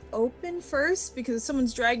kind of open first, because if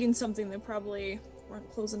someone's dragging something, they probably weren't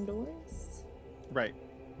closing doors. Right.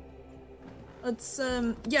 Let's,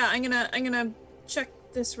 yeah, I'm gonna check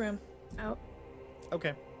this room out.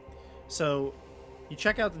 Okay. So you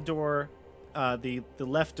check out the door, the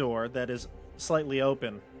left door that is slightly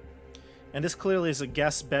open. And this clearly is a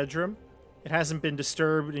guest bedroom. It hasn't been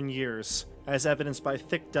disturbed in years, as evidenced by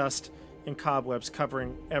thick dust and cobwebs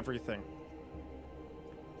covering everything.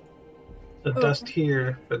 The dust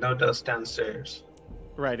here, but no dust downstairs.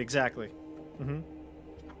 Right, exactly. hmm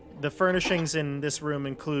The furnishings in this room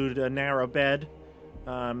include a narrow bed.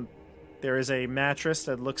 There is a mattress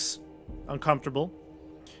that looks uncomfortable.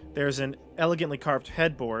 There's an elegantly carved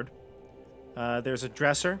headboard. There's a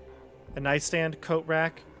dresser, a nightstand, coat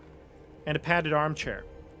rack, and a padded armchair.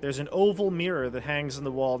 There's an oval mirror that hangs on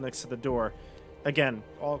the wall next to the door. Again,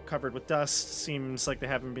 all covered with dust. Seems like they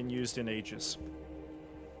haven't been used in ages.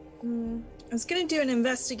 I was gonna do an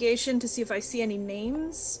investigation to see if I see any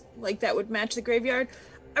names, like that would match the graveyard.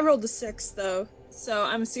 I rolled a 6, though, so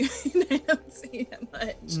I'm assuming I don't see that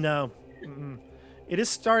much. No. Mm-mm. It is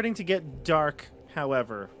starting to get dark,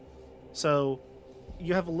 however. So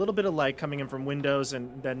you have a little bit of light coming in from windows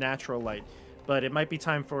and the natural light. But it might be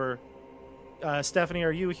time for... Stephanie,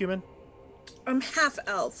 are you a human? I'm half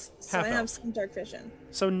elf, so I Half-elf. have some dark vision.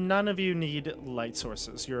 So none of you need light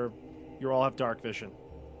sources. You all have dark vision.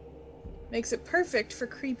 Makes it perfect for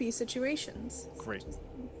creepy situations. Great.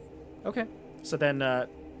 Okay. So then,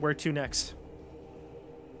 where to next?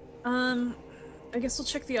 I guess we'll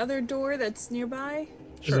check the other door that's nearby.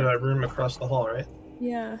 Is there a room across the hall, right?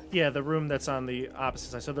 Yeah. Yeah, the room that's on the opposite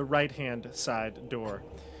side. So the right-hand side door.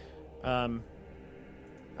 I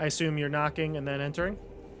assume you're knocking and then entering?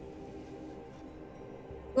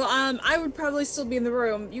 Well, I would probably still be in the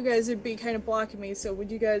room. You guys would be kind of blocking me, so would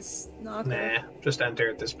you guys knock? Nah, just enter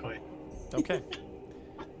at this point. Okay.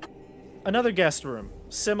 Another guest room,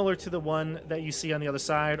 similar to the one that you see on the other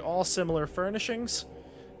side. All similar furnishings.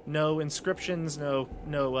 No inscriptions,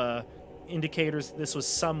 no indicators this was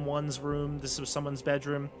someone's room, this was someone's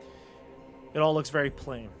bedroom. It all looks very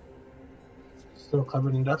plain. Still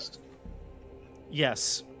covered in dust?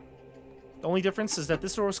 Yes. The only difference is that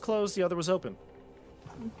this door was closed, the other was open.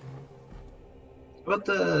 What about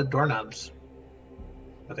the doorknobs?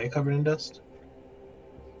 Are they covered in dust?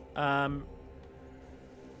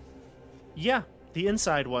 Yeah, the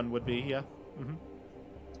inside one would be, yeah. Mm-hmm.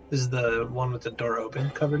 Is the one with the door open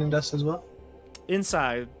covered in dust as well?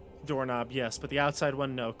 Inside doorknob, yes, but the outside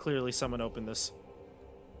one, no. Clearly someone opened this.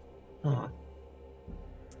 Huh.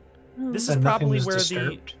 This is And nothing probably was where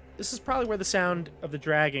disturbed? this is probably where the sound of the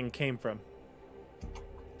dragging came from.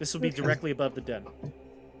 This would be Okay. directly above the den.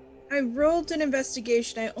 I rolled an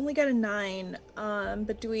investigation. I only got a 9.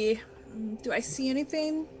 But do I see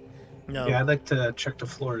anything? No. Yeah, I'd like to check the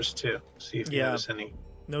floors too. See if you Yeah. notice any.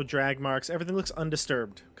 No drag marks. Everything looks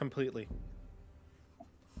undisturbed completely.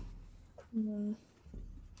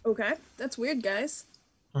 Okay, that's weird, guys.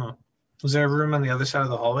 Huh. Was there a room on the other side of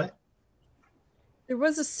the hallway? There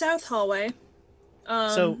was a south hallway.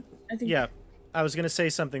 So, I think. yeah, I was going to say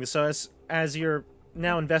something. So as you're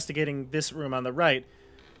now investigating this room on the right,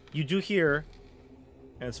 you do hear,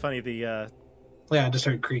 and it's funny, the Yeah, I just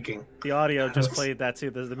heard creaking. audio just played that too.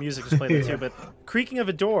 The music just played that too. Yeah. But creaking of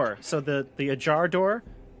a door. So the ajar door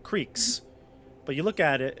creaks, but you look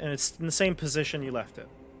at it and it's in the same position you left it.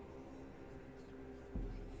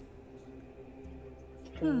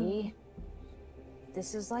 Okay.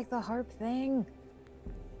 This is like the harp thing.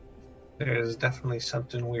 There's definitely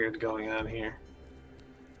something weird going on here.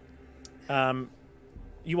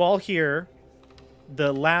 You all hear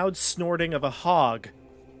the loud snorting of a hog,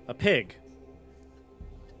 a pig.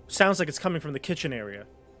 Sounds like it's coming from the kitchen area,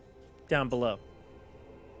 down below.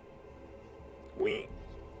 Wee.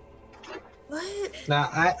 What? Now,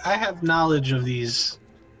 I have knowledge of these.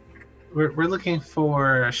 We're looking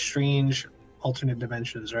for strange alternate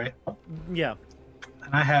dimensions, right? Yeah.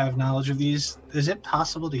 And I have knowledge of these. Is it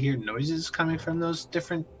possible to hear noises coming from those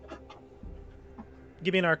different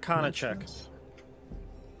Give me an Arcana check. dimensions?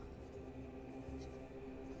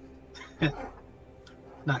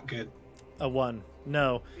 Not good. A 1.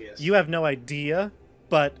 No. Yes. You have no idea,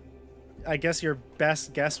 but I guess your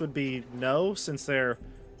best guess would be no, since they're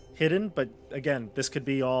hidden. But again, this could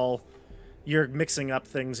be all... You're mixing up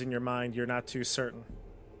things in your mind. You're not too certain.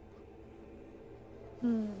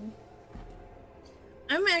 I'm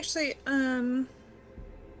actually I'm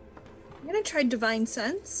gonna try Divine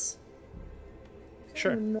Sense.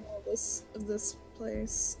 Sure. In the middle of this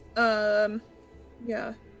place.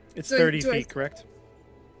 Yeah. It's So 30 do I- feet, correct?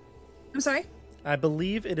 I'm sorry. I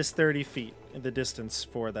believe it is 30 feet in the distance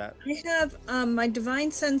for that. I have my Divine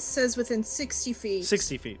Sense says within 60 feet.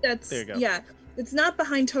 60 feet. That's There you go. Yeah. It's not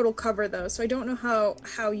behind total cover though, so I don't know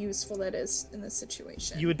how useful that is in this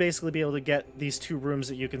situation. You would basically be able to get these two rooms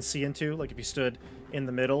that you can see into. Like if you stood in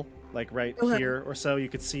the middle, like right Okay. here or so, you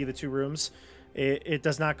could see the two rooms. It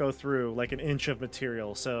does not go through like an inch of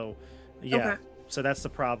material. So, yeah. Okay. So that's the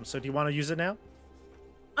problem. So do you want to use it now?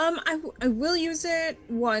 I will use it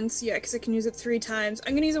once, yeah, because I can use it 3 times.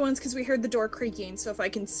 I'm gonna use it once because we heard the door creaking, so if I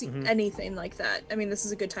can see anything like that, I mean, this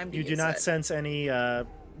is a good time to You use do not it. sense any,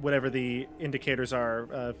 whatever the indicators are.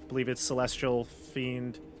 I believe it's celestial,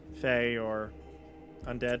 fiend, fae, or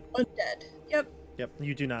undead. Undead. Yep. Yep,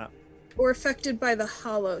 you do not. Or affected by the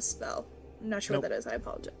hollow spell. I'm not sure Nope. what that is, I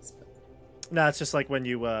apologize. No, it's just like when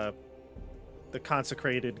you, the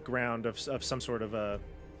consecrated ground of some sort of a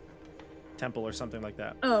temple or something like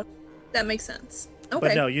that. Oh, that makes sense. Okay.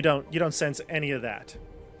 But no, you don't sense any of that.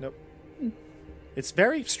 Nope. It's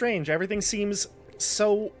very strange. Everything seems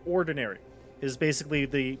so ordinary. Is basically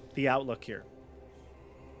the outlook here.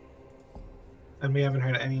 And we haven't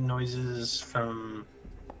heard any noises from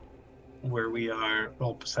where we are,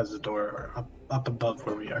 well, besides the door, or up above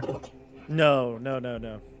where we are. No.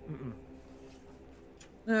 Mm-mm.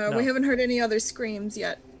 No. We haven't heard any other screams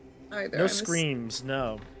yet either. No I'm screams.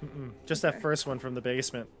 No. Mm-mm. Just that Okay. first one from the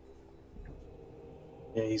basement.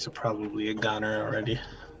 Yeah, he's probably a goner already.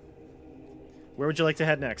 Where would you like to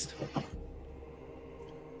head next?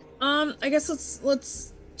 I guess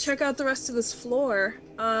let's check out the rest of this floor.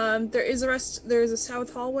 There is a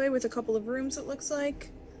south hallway with a couple of rooms, it looks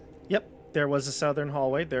like. Yep. there was a southern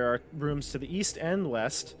hallway. There are rooms to the east and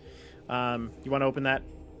west. You want to open that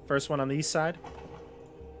first one on the east side?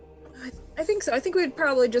 I think so. I think we're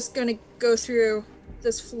probably just gonna go through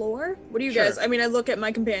this floor. What do you Sure. guys? I mean, I look at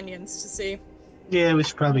my companions to see. Yeah, we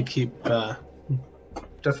should probably keep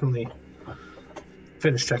definitely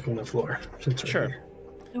finish checking the floor since we're Sure. here.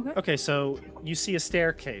 Okay. Okay, so you see a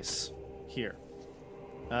staircase here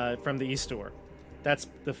from the east door. That's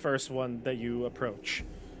the first one that you approach.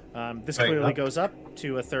 This Right, clearly up. goes up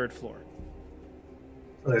to a third floor.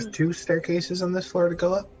 So there's 2 staircases on this floor to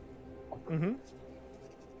go up. Mm-hmm.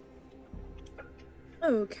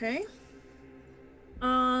 Okay.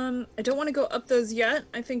 I don't want to go up those yet.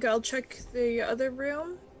 I think I'll check the other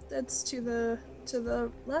room that's to the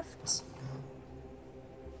left.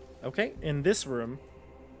 Okay, in this room,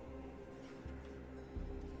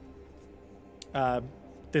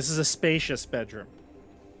 this is a spacious bedroom.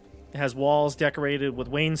 It has walls decorated with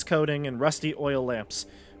wainscoting and rusty oil lamps.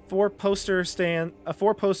 A four-poster stands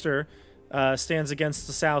against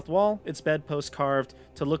the south wall, its bedpost carved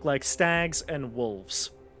to look like stags and wolves.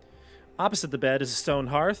 Opposite the bed is a stone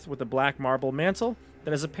hearth with a black marble mantle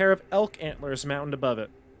that has a pair of elk antlers mounted above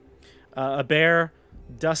it. A bare,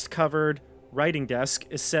 dust-covered writing desk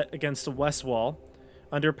is set against the west wall,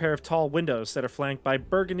 under a pair of tall windows that are flanked by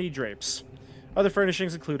burgundy drapes. Other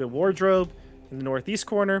furnishings include a wardrobe in the northeast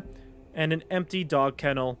corner and an empty dog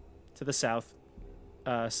kennel to the south,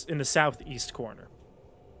 in the southeast corner.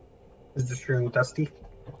 Is this room dusty?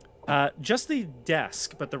 Just the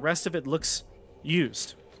desk, but the rest of it looks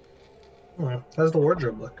used. How's the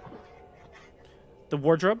wardrobe look? The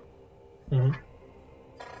wardrobe?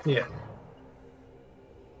 Mm-hmm. Yeah.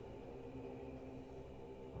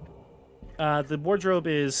 The wardrobe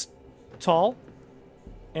is tall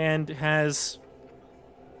and has...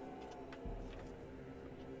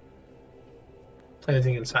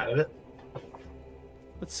 Anything inside of it?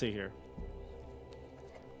 Let's see here.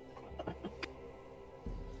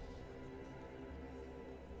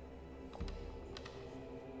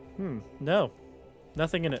 No.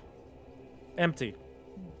 Nothing in it. Empty.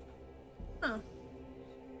 Oh.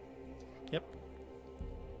 Yep.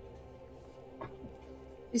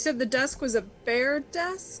 You said the desk was a bare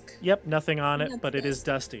desk? Yep, nothing on it, That's but it is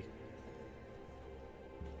good. dusty.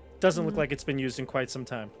 Doesn't look like it's been used in quite some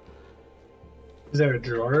time. Is there a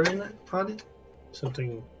drawer in it on it?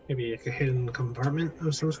 Something, maybe like a hidden compartment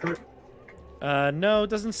of some sort? No, it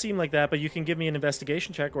doesn't seem like that, but you can give me an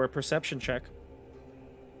investigation check or a perception check.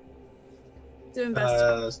 To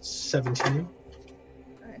invest. 17.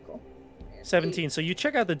 Alright, cool. 17. So you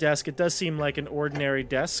check out the desk. It does seem like an ordinary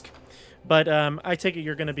desk, but I take it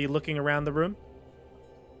you're going to be looking around the room?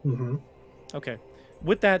 Mm-hmm. Okay.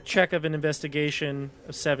 With that check of an investigation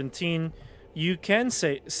of 17, you can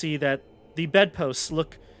see that the bedposts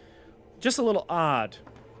look just a little odd.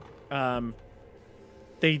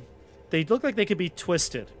 They look like they could be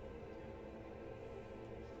twisted.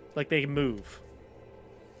 Like they move.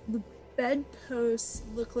 The bedposts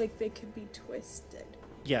look like they could be twisted.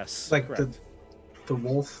 Yes, Like correct. the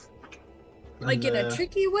wolf. Like in a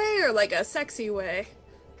tricky way or like a sexy way?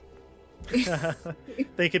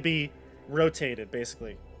 They could be rotated,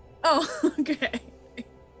 basically. Oh, okay.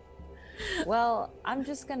 Well, I'm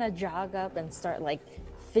just gonna jog up and start like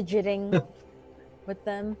fidgeting with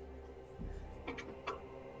them.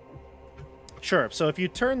 Sure. So if you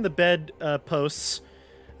turn the bed posts,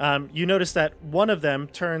 you notice that one of them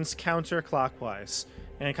turns counterclockwise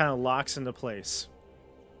and it kind of locks into place.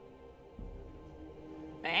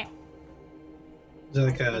 Eh. Is there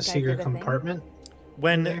like I think I a did secret a thing. compartment?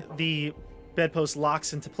 When there? the bedpost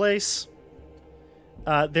locks into place,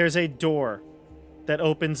 there's a door that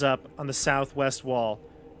opens up on the southwest wall.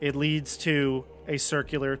 It leads to a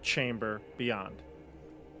circular chamber beyond.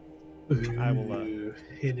 I will, Ooh,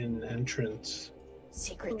 hidden entrance.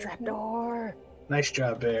 Secret trapdoor. Nice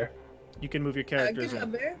job, Bear. You can move your characters Good job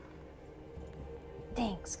in. there.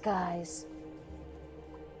 Thanks, guys.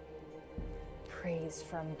 Praise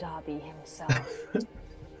from Dobby himself.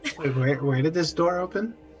 Wait, where did this door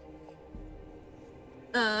open?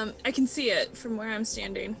 I can see it from where I'm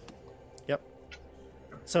standing. Yep.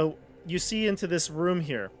 So you see into this room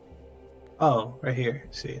here. Oh, right here.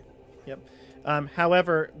 See it. Yep.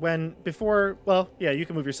 However, you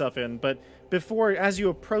can move yourself in, but as you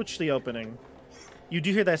approach the opening, you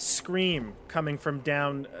do hear that scream coming from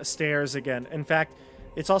downstairs again. In fact,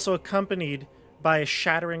 it's also accompanied by a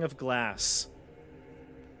shattering of glass.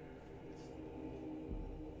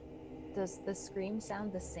 Does the scream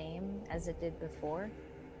sound the same as it did before?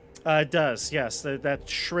 It does, yes. That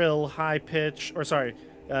shrill, high pitch,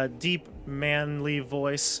 deep, manly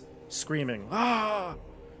voice screaming. Ah!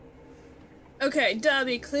 Okay,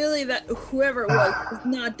 Dobby, clearly that whoever it was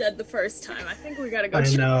not dead the first time. I think we gotta go I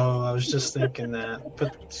check. know, I was just thinking that.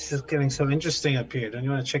 But it's just getting so interesting up here. Don't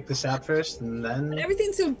you want to check this out first and then?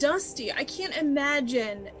 Everything's so dusty. I can't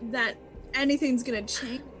imagine that anything's gonna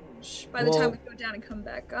change by the time we go down and come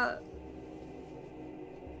back up.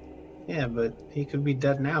 Yeah, but he could be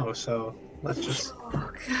dead now, so let's just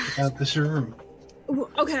check out this room.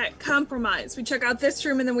 Okay, compromise. We check out this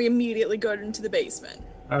room and then we immediately go into the basement.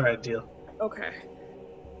 All right, deal. Okay.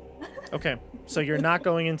 Okay, so you're not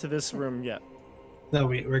going into this room yet. No,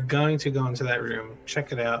 we're going to go into that room,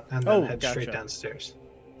 check it out, and then head gotcha. straight downstairs.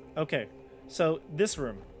 Okay, so this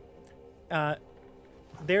room.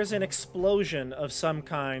 There's an explosion of some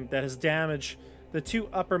kind that has damaged the two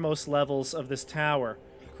uppermost levels of this tower,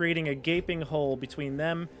 creating a gaping hole between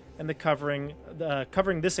them and the covering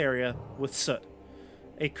this area with soot.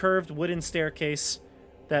 A curved wooden staircase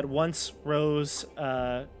that once rose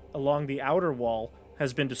along the outer wall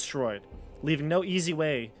has been destroyed, leaving no easy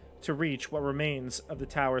way to reach what remains of the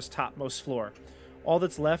tower's topmost floor. All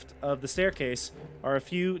that's left of the staircase are a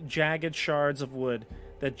few jagged shards of wood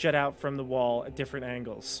that jut out from the wall at different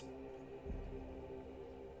angles.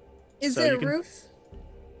 Is there a roof?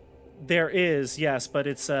 There is, yes, but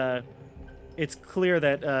it's clear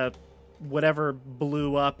that whatever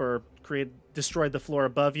blew up or destroyed the floor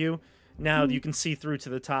above you, now you can see through to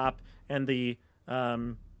the top and the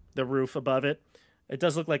roof above it. It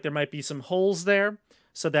does look like there might be some holes there,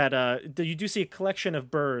 so that you do see a collection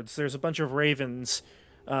of birds. There's a bunch of ravens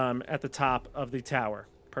at the top of the tower,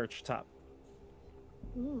 perched top.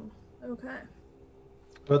 Ooh, okay.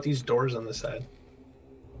 What about these doors on the side?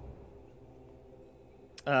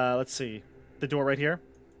 Let's see, the door right here.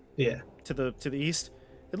 Yeah. To the east.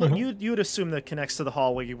 Look, you would assume that connects to the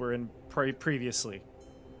hallway you were in previously.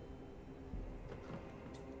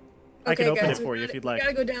 Okay, I can open guys, it for you if you'd like.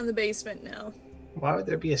 We gotta go down the basement now. Why would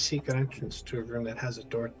there be a secret entrance to a room that has a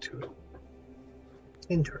door to it?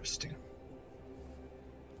 Interesting.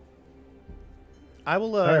 I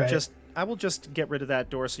will right. I will just get rid of that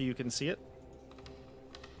door so you can see it.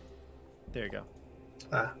 There you go.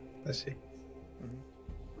 Ah, I see.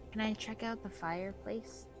 Can I check out the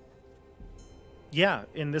fireplace? Yeah,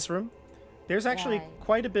 in this room. There's actually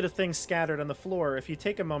quite a bit of things scattered on the floor. If you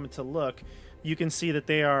take a moment to look, you can see that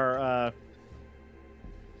they are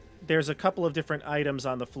there's a couple of different items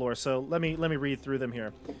on the floor. So let me read through them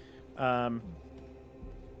here.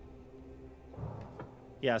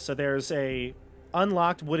 Yeah, so there's a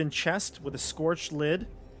unlocked wooden chest with a scorched lid,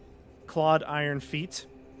 clawed iron feet.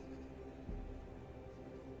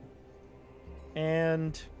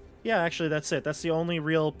 And yeah, actually that's it. That's the only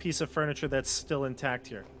real piece of furniture that's still intact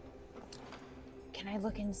here. Can I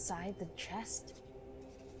look inside the chest?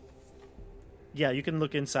 Yeah, you can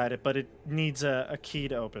look inside it, but it needs a key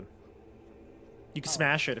to open. You can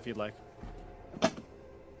smash it if you'd like.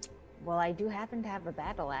 Well, I do happen to have a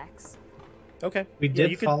battle axe. Okay. We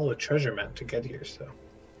did follow a treasure map to get here, so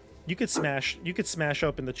you could smash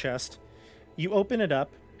open the chest. You open it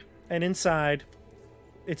up, and inside,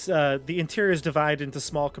 it's the interior is divided into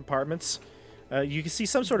small compartments. You can see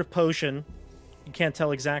some sort of potion. You can't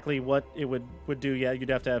tell exactly what it would do yet. You'd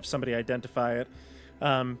have to have somebody identify it.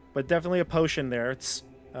 But definitely a potion there. It's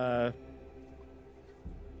there's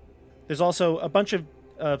also a bunch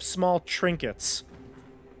of small trinkets,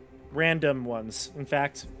 random ones. In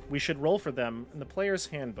fact, we should roll for them in the player's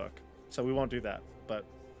handbook, so we won't do that. But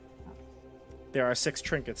there are 6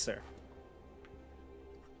 trinkets there.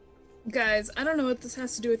 Guys, I don't know what this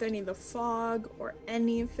has to do with any of the fog or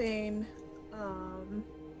anything.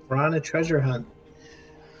 We're on a treasure hunt.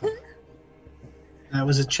 That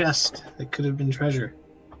was a chest. It could have been treasure.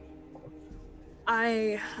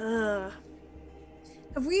 Have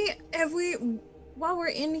we while we're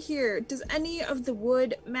in here, does any of the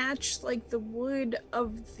wood match like the wood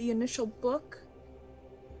of the initial book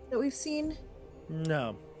that we've seen?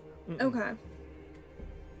 No. Okay.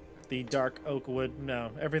 The dark oak wood,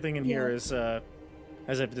 no. Everything in here is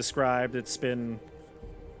as I've described. It's been...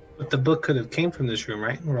 But the book could have came from this room,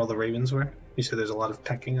 right? Where all the ravens were? You said there's a lot of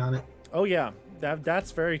pecking on it? Oh yeah,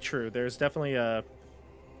 that's very true. There's definitely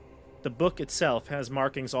the book itself has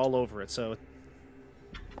markings all over it, so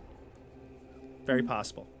very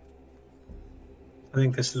possible. I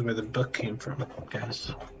think this is where the book came from,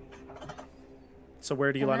 guys. So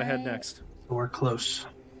where do you want to head next? We're close.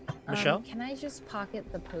 Michelle? Can I just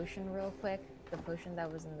pocket the potion real quick? The potion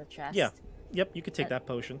that was in the chest? Yeah. Yep, you could take that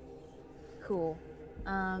potion. Cool.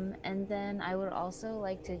 And then I would also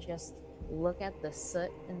like to just look at the soot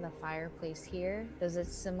in the fireplace here. Does it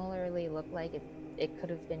similarly look like it could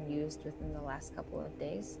have been used within the last couple of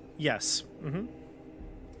days? Yes. Mm-hmm.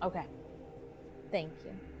 Okay. Thank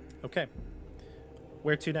you. Okay.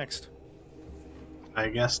 Where to next? I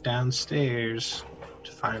guess downstairs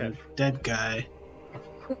to find Okay. a dead guy.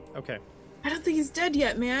 Okay. I don't think he's dead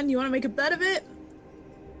yet, man. You want to make a bet of it?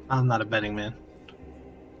 I'm not a betting man.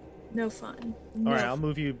 No fun. All right, I'll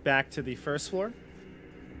move you back to the first floor.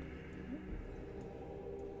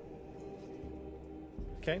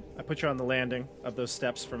 Okay, I put you on the landing of those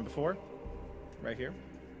steps from before. Right here.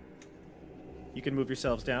 You can move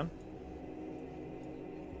yourselves down.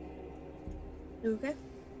 Okay.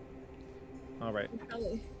 All right.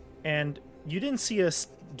 Probably. And you didn't see a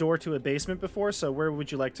door to a basement before, so where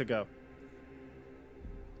would you like to go?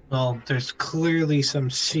 Well, there's clearly some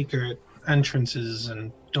secret entrances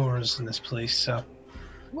and doors in this place, so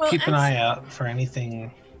Well, keep an eye out for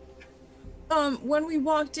anything. When we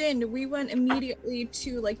walked in, we went immediately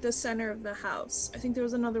to like the center of the house. I think there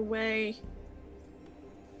was another way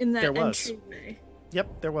in that There was. entryway.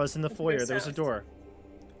 Yep, there was in the Okay, foyer. There's a south. door.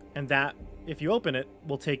 And that, if you open it,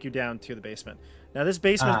 will take you down to the basement. Now, this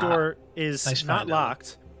basement door is nice not find out.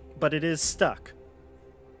 locked, but it is stuck.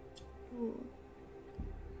 Ooh.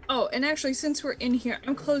 Oh, and actually, since we're in here,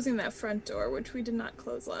 I'm closing that front door, which we did not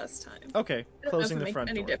close last time. Okay, I don't closing know the if it front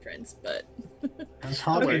makes any door. difference, but How's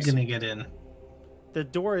Hallway Okay. gonna get in? The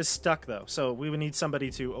door is stuck, though, so we would need somebody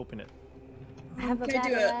to open it. I have a Okay,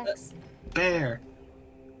 do battle it. axe. Bear.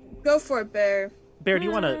 go for it, Bear. Bear, do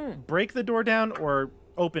you want to break the door down or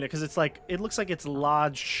open it? Because it's like, it looks like it's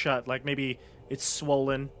lodged shut, like maybe it's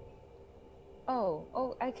swollen.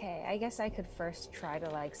 Oh, okay. I guess I could first try to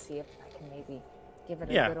like see if I can maybe give it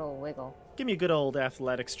a Yeah. good old wiggle. Give me a good old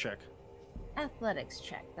athletics check. Athletics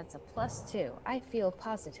check. That's a +2. I feel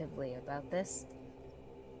positively about this.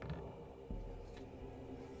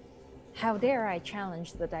 How dare I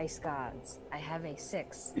challenge the dice gods? I have a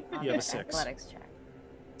 6 on You have a that 6. athletics check.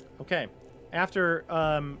 Okay. After,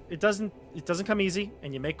 it doesn't come easy,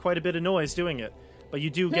 and you make quite a bit of noise doing it, but you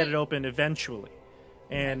do get it open eventually,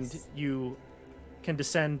 and Nice. you can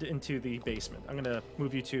descend into the basement. I'm gonna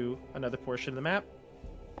move you to another portion of the map.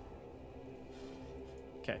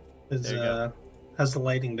 Okay. Is, There you go. how's the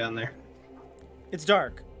lighting down there? It's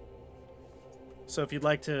dark. So if you'd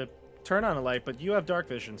like to turn on a light, but you have dark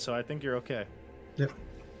vision, so I think you're okay. Yep.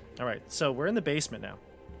 All right, so we're in the basement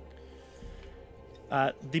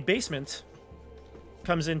now. The basement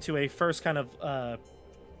comes into a first kind of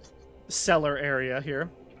cellar area here.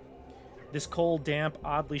 This cold, damp,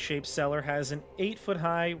 oddly shaped cellar has an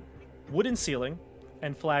 8-foot-high wooden ceiling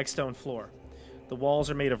and flagstone floor. The walls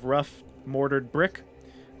are made of rough, mortared brick.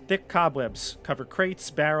 Thick cobwebs cover crates,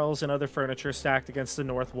 barrels, and other furniture stacked against the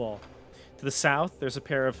north wall. To the south, there's a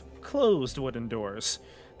pair of closed wooden doors.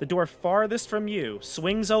 The door farthest from you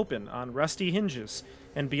swings open on rusty hinges,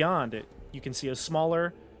 and beyond it, you can see a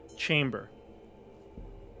smaller chamber.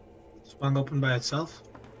 Swung open by itself?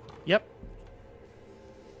 Yep.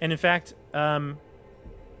 And in fact,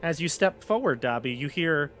 as you step forward, Dobby, you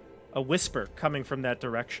hear a whisper coming from that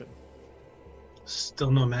direction. Still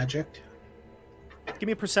no magic? Give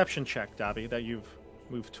me a perception check, Dobby, that you've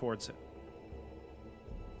moved towards it.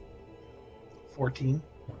 14.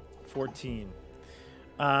 14.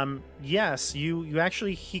 Yes, you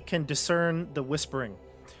actually he can discern the whispering.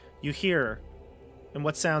 You hear, in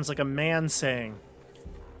what sounds like a man saying,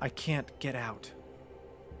 "I can't get out."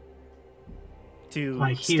 To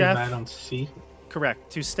I hear, Steph, but I don't see.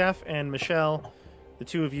 correct. To Steph and Michelle, the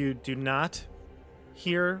two of you do not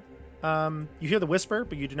hear. You hear the whisper,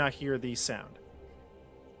 but you do not hear the sound.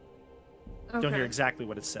 Okay. Don't hear exactly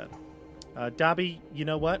what it said. Dobby, you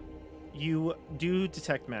know what? You do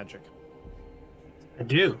detect magic. I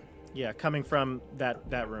do. Yeah, coming from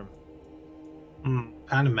that room.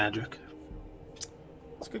 Kind of magic.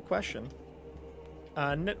 It's a good question.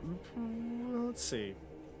 Let's see.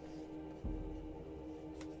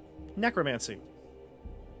 Necromancy.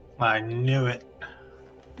 I knew it.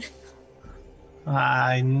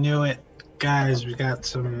 I knew it. Guys, we got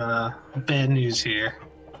some bad news here.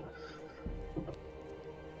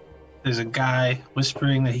 There's a guy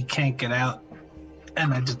whispering that he can't get out,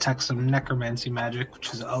 and I detect some necromancy magic,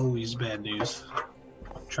 which is always bad news.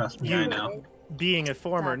 Trust me, I know. Being a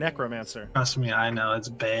former Stop it. necromancer. Trust me, I know. It's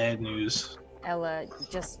bad news. Ella,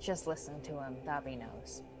 just listen to him. Dobby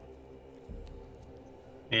knows.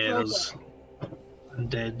 Yeah, those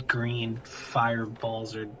undead green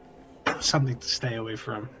fireballs are something to stay away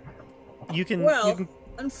from. You can. Well, you can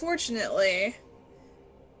unfortunately,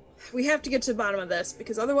 we have to get to the bottom of this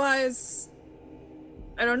because otherwise,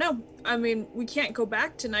 I don't know. I mean, we can't go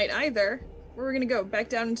back tonight either. Where are we gonna go? Back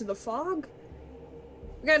down into the fog?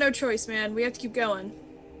 We got no choice, man. We have to keep going.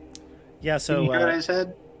 yeah. So, So you hear what I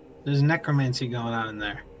said? There's necromancy going on in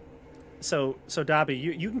there. So Dobby,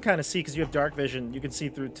 you can kind of see, because you have dark vision, you can see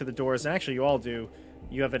through to the doors, and actually you all do.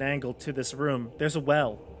 You have an angle to this room. There's a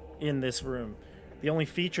well in this room. The only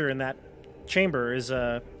feature in that chamber is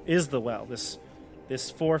the well. This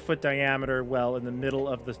 4-foot diameter well in the middle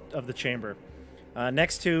of the chamber.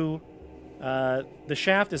 Next to the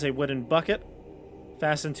shaft is a wooden bucket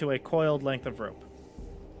fastened to a coiled length of rope.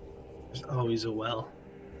 There's always a well.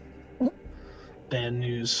 Bad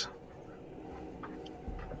news.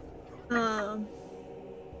 Okay,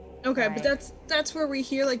 Right. but that's where we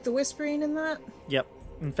hear like the whispering and that. Yep.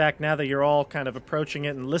 In fact, now that you're all kind of approaching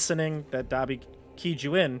it and listening, that Dobby keyed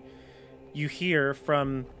you in, you hear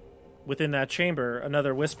from within that chamber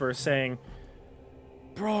another whisper saying,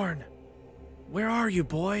 "Brorn, where are you,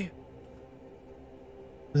 boy?"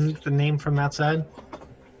 Isn't it the name from outside?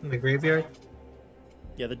 In the graveyard?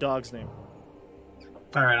 Yeah, the dog's name.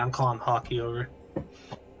 Alright, I'm calling Hockey over.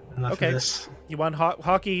 Enough Okay. of this. You want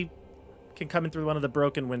Hockey can come in through one of the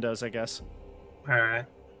broken windows, I guess. Alright.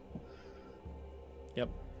 Yep.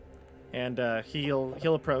 And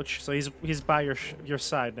he'll approach. So he's by your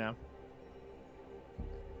side now.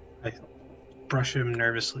 I brush him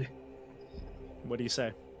nervously. What do you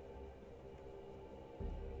say?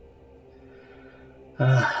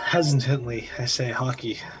 Hesitantly, I say,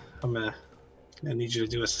 Hockey, I need you to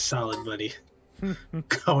do us a solid, buddy.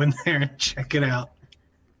 Go in there and check it out.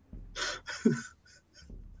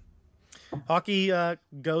 Hockey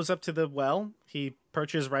goes up to the well. He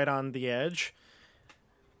perches right on the edge.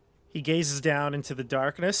 He gazes down into the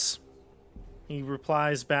darkness. He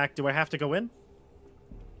replies back, "Do I have to go in?"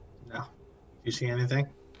 No. You see anything?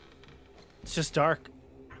 It's just dark.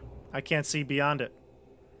 I can't see beyond it.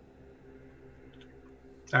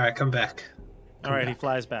 Alright, come back. All right, he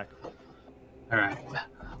flies back. Alright.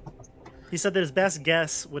 He said that his best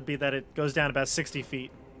guess would be that it goes down about 60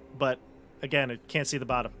 feet, but again, it can't see the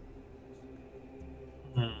bottom.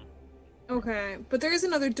 Okay, but there is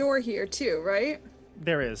another door here too, right?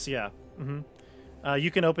 There is, yeah. You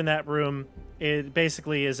can open that room. It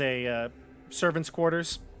basically is a servant's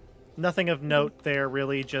quarters. Nothing of note there,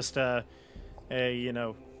 really. Just a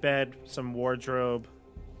bed, some wardrobe,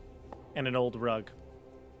 and an old rug.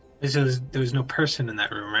 There was no person in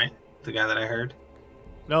that room, right? The guy that I heard?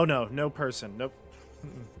 No person. Nope.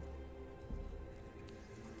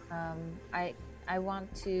 I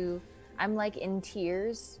want to. I'm like in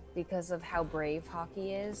tears because of how brave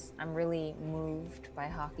Hockey is. I'm really moved by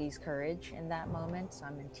Hockey's courage in that moment, so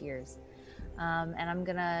I'm in tears. And I'm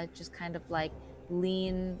gonna just kind of like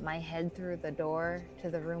lean my head through the door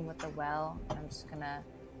to the room with the well. I'm just gonna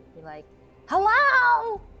be like,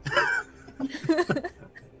 "Hello!"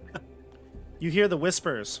 You hear the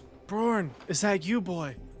whispers. "Brorn, is that you,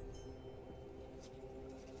 boy?"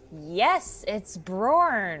 Yes, it's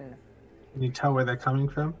Brorn. Can you tell where they're coming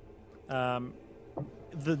from?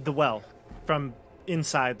 The well, from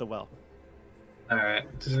inside the well.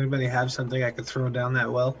 Alright. Does anybody have something I could throw down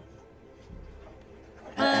that well?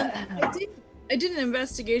 I did an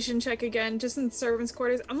investigation check again, just in the servants'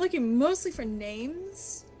 quarters. I'm looking mostly for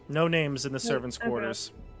names. No names in the servants' okay.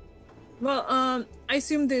 quarters. Well, I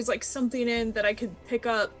assume there's like something in that I could pick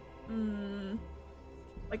up,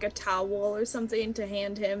 like a towel or something to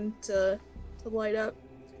hand him to light up.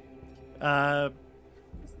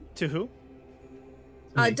 To who?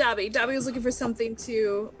 Dobby. Dobby was looking for something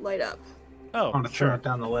to light up. Oh, I want to throw sure. it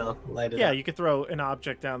down the well, light it Yeah, up. you could throw an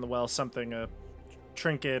object down the well, something, a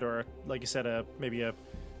trinket, or like you said, maybe a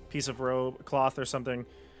piece of robe, cloth, or something.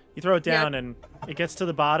 You throw it down, and it gets to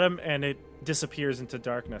the bottom, and it disappears into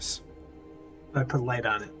darkness. I put light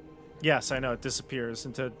on it. Yes, I know, it disappears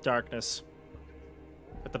into darkness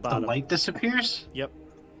at the The bottom. light disappears? Yep.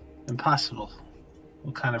 Impossible.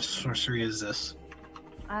 What kind of sorcery is this?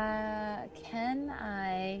 Can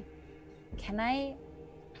I,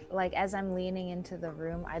 like, as I'm leaning into the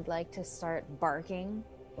room, I'd like to start barking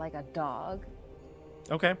like a dog.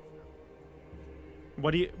 Okay.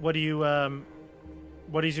 What is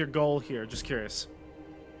your goal here? Just curious.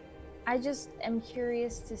 I just am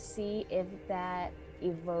curious to see if that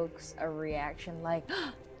evokes a reaction like,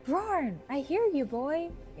 Brorn, I hear you, boy.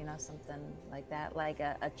 You know, something like that, like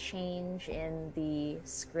a change in the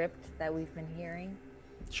script that we've been hearing.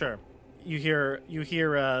 Sure. You hear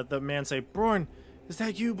the man say, "Brorn, is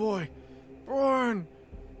that you, boy? Brorn!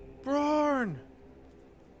 Brorn!"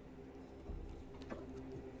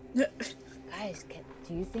 Guys,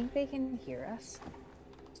 do you think they can hear us?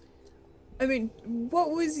 I mean,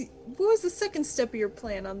 what was the second step of your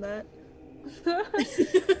plan on that?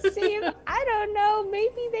 See, I don't know.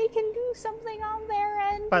 Maybe they can do something on their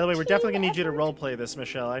end. By the way, we're definitely gonna need you to effort. roleplay this,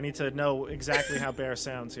 Michelle. I need to know exactly how Bear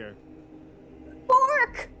sounds here.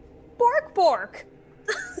 Bork! Bork Bork.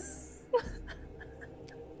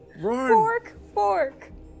 Rorn,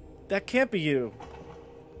 Bork. that can't be you.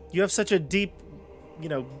 You have such a deep,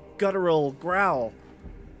 guttural growl.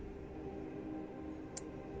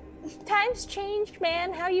 Times changed,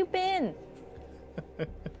 man. How you been?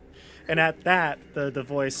 And at that, the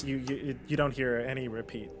voice, you don't hear any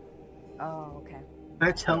repeat. Oh, okay. Can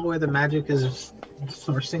I tell where the magic is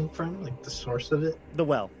sourcing from? Like the source of it? The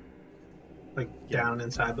well. Like down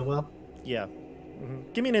inside the well? Yeah.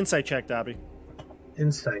 Give me an insight check, Dobby.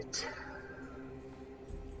 Insight.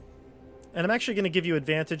 And I'm actually going to give you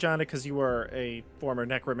advantage on it because you were a former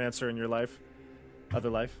necromancer in your life. Other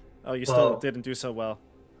life. Oh, you still didn't do so well.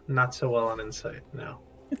 Not so well on insight, no.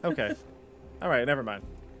 Okay. All right, never mind.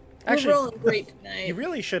 We're Actually, rolling great tonight. you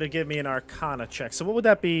really should have given me an Arcana check. So what would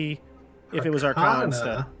that be if it was Arcana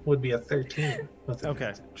instead? Would be a 13. With Okay.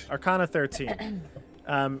 advantage. Arcana 13.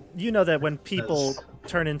 You know that when people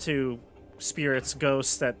turn into spirits,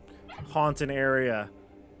 ghosts that haunt an area,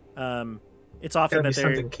 it's often Gotta that be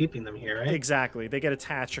they're something keeping them here, right? exactly they get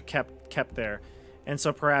attached or kept there, and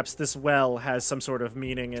so perhaps this well has some sort of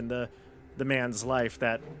meaning in the man's life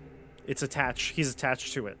that it's attached. He's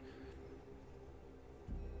attached to it.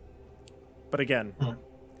 But again,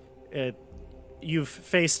 you've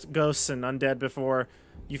faced ghosts and undead before.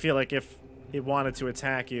 You feel like if it wanted to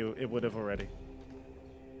attack you, it would have already.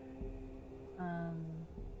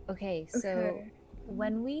 Okay, so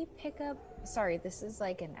when we pick up, sorry, this is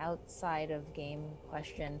like an outside of game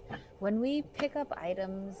question. When we pick up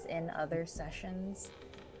items in other sessions,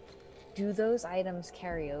 do those items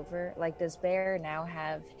carry over? Like, does Bear now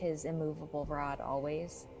have his immovable rod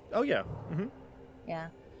always? Oh yeah. Yeah.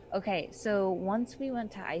 Okay, so once we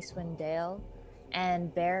went to Icewind Dale,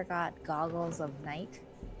 and Bear got Goggles of Night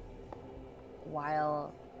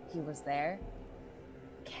while he was there,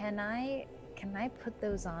 can I put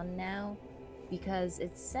those on now? Because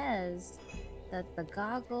it says that the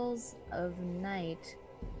Goggles of Night,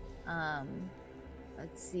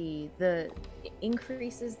 let's see,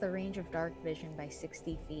 increases the range of dark vision by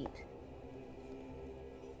 60 feet.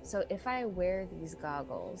 So if I wear these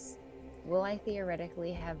goggles, will I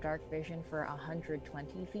theoretically have dark vision for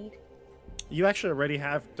 120 feet? You actually already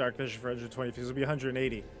have dark vision for 120 feet. It'll be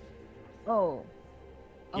 180. Oh.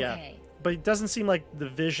 Yeah. Okay. But it doesn't seem like the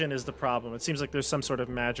vision is the problem. It seems like there's some sort of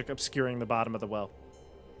magic obscuring the bottom of the well.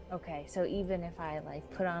 Okay, so even if I like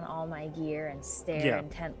put on all my gear and stare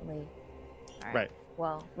intently. All Right.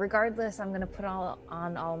 Well, regardless, I'm gonna put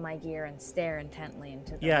on all my gear and stare intently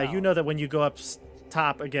into the Yeah, well. you know that when you go up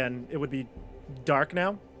top again, it would be dark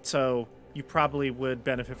now, so you probably would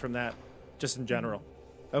benefit from that, just in general.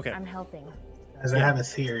 Okay. I'm helping. As I have a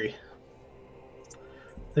theory.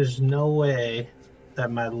 There's no way that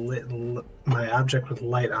my object with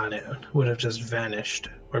light on it would have just vanished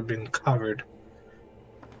or been covered.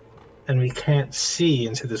 And we can't see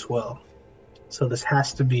into this well. So this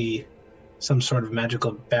has to be some sort of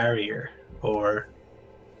magical barrier or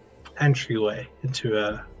entryway into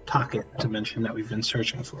a pocket dimension that we've been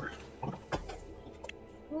searching for.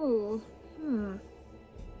 Ooh.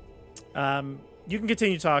 You can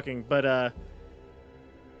continue talking, but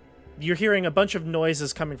you're hearing a bunch of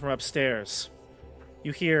noises coming from upstairs.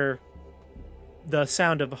 You hear the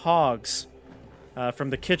sound of hogs from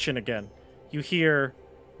the kitchen again. You hear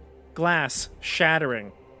glass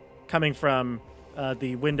shattering coming from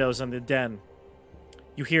the windows in the den.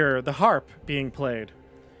 You hear the harp being played.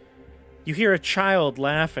 You hear a child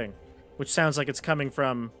laughing, which sounds like it's coming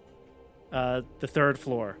from the third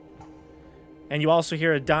floor. And you also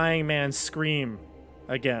hear a dying man scream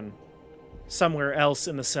again, somewhere else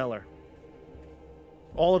in the cellar.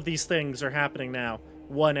 All of these things are happening now,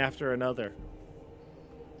 one after another.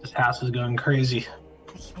 This house is going crazy.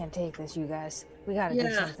 I can't take this, you guys. We gotta do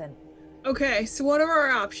something. Okay, so what are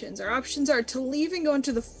our options? Our options are to leave and go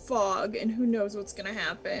into the fog, and who knows what's gonna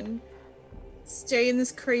happen. Stay in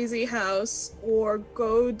this crazy house, or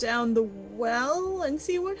go down the well and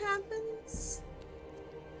see what happens.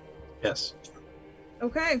 Yes.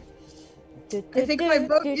 Okay. I think my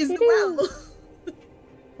vote is the well.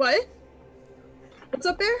 What? What's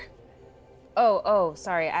up there? Oh,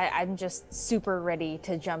 sorry. I'm just super ready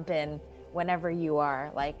to jump in whenever you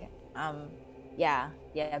are. Like, yeah.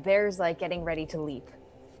 Bear's like getting ready to leap.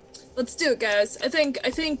 Let's do it, guys. I think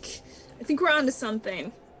we're onto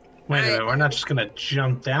something. Wait a minute, we're not just gonna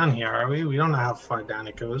jump down here, are we? We don't know how far down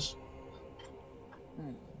it goes.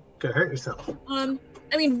 Could hurt yourself.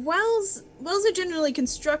 I mean, wells are generally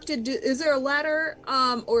constructed. Is there a ladder,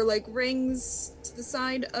 or like rings to the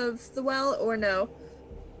side of the well, or no?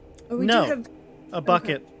 Oh, No, a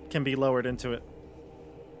bucket can be lowered into it.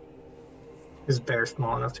 Is Bear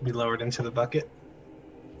small enough to be lowered into the bucket?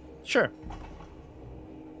 Sure.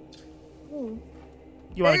 Ooh.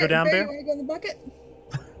 You want to go down, You Bear? want to go in the bucket?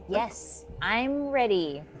 Yes, I'm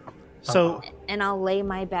ready. So, And I'll lay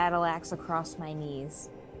my battle axe across my knees.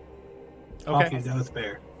 Off okay. you go with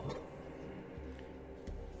Bear.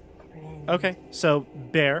 Okay. So,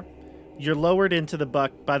 Bear, you're lowered into the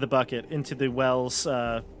by the bucket into the well's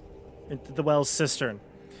cistern.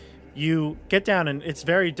 You get down, and it's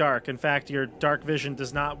very dark. In fact, your dark vision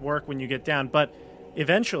does not work when you get down, but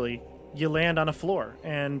eventually you land on a floor,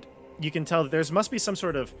 and you can tell that there must be some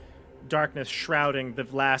sort of darkness shrouding the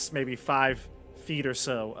last maybe 5 feet or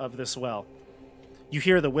so of this well. You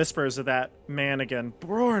hear the whispers of that man again.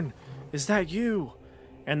 Brorn, is that you?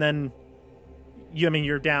 And then,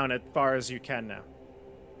 you're down as far as you can now.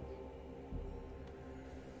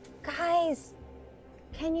 Guys,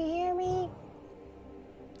 can you hear me?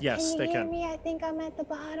 Yes, they Can you hear can. me? I think I'm at the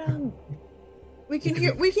bottom. We can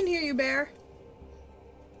hear you, Bear.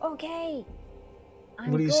 Okay.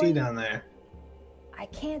 What do you see down there? I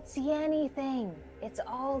can't see anything. It's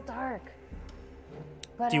all dark.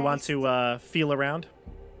 But Do you want to feel around?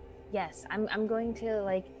 Yes, I'm going to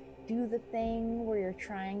like do the thing where you're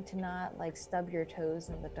trying to not like stub your toes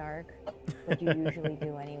in the dark, but you usually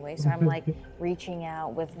do anyway. So I'm like reaching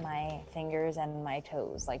out with my fingers and my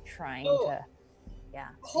toes, like trying to, yeah.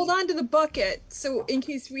 Hold on to the bucket, so in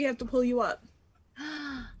case we have to pull you up.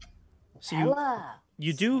 So Ella,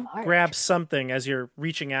 you do smart. grab something as you're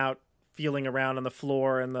reaching out, feeling around on the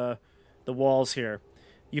floor and the walls here.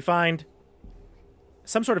 You find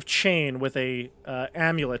some sort of chain with a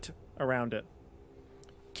amulet around it.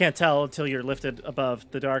 Can't tell until you're lifted above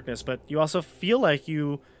the darkness, but you also feel like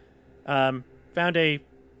you found a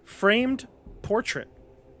framed portrait.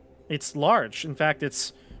 It's large. In fact,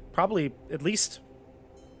 it's probably at least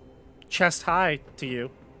chest high to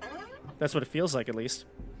you. That's what it feels like, at least.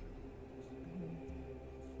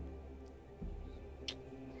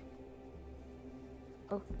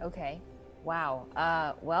 Oh, okay.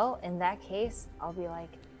 Wow. Well, in that case, I'll be like,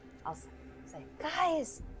 I'll say,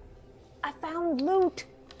 guys, I found loot.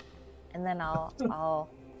 And then I'll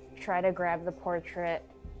try to grab the portrait.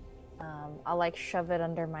 I'll like shove it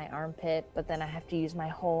under my armpit, but then I have to use my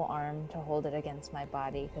whole arm to hold it against my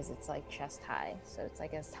body because it's like chest high. So it's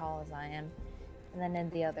like as tall as I am. And then in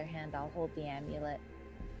the other hand, I'll hold the amulet.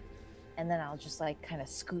 And then I'll just like kind of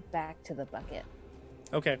scoot back to the bucket.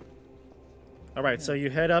 Okay. All right, so you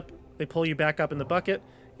head up, they pull you back up in the bucket,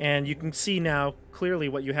 and you can see now clearly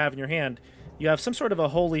what you have in your hand. You have some sort of a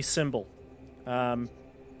holy symbol on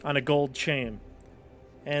a gold chain.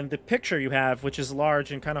 And the picture you have, which is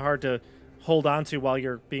large and kind of hard to hold on to while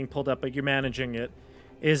you're being pulled up, but you're managing it,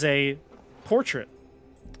 is a portrait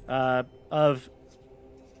of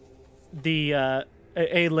a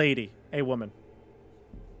lady, a woman.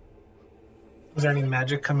 Is there any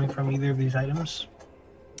magic coming from either of these items?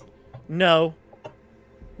 No.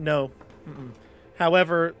 Mm-mm.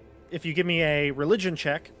 However, if you give me a religion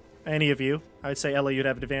check, any of you, I'd say Ella, you'd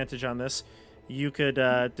have an advantage on this. You could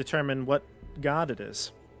determine what god it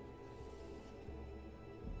is.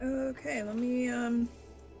 Okay, let me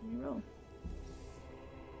roll.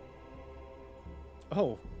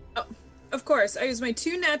 Oh, Of course, I used my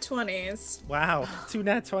 2 nat 20s. wow. 2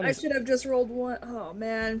 nat 20s. I should have just rolled 1. Oh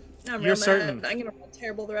man, I'm You're real certain. mad. I'm gonna roll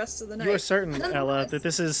terrible the rest of the night. You are certain, Ella, Nonetheless. that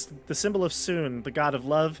this is the symbol of Soon, the god of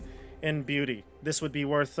love and beauty. This would be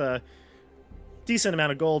worth a decent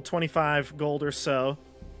amount of gold, 25 gold or so,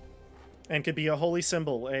 and could be a holy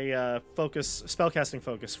symbol, a spellcasting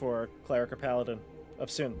focus for cleric or paladin of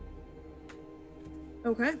Soon.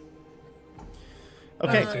 Okay.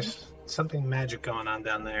 Okay. There's something magic going on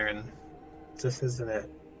down there, and this isn't it.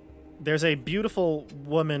 There's a beautiful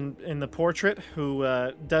woman in the portrait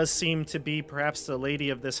who does seem to be perhaps the lady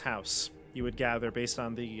of this house, you would gather based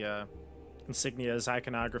on the insignia's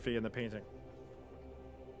iconography in the painting.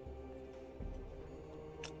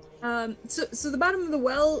 So the bottom of the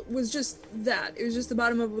well was just that. It was just the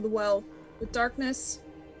bottom of the well with darkness.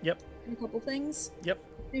 Yep. And a couple things. Yep.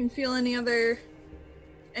 Didn't feel any other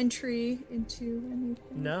entry into anything.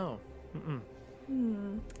 No. Mm-mm.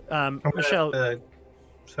 Hmm. Michelle.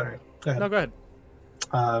 Sorry. Go ahead. No, go ahead.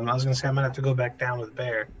 I was gonna say I'm gonna have to go back down with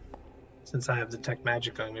Bear, since I have detect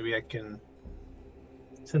magic going. Maybe I can.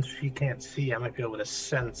 Since she can't see, I might be able to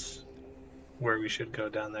sense where we should go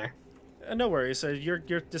down there. No worries. You're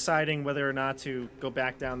deciding whether or not to go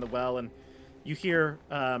back down the well, and you hear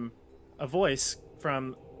a voice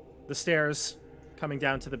from the stairs coming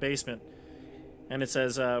down to the basement, and it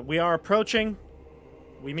says, "We are approaching.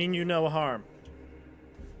 We mean you no harm.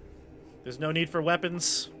 There's no need for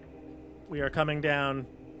weapons. We are coming down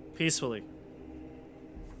peacefully."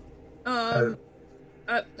 I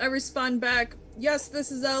respond back, yes,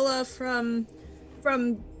 this is Ella from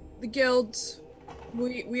the guild.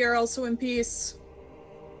 We are also in peace.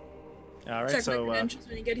 All right, Check so my credentials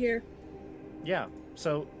when you get here. yeah,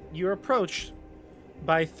 so you're approached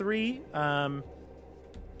by three.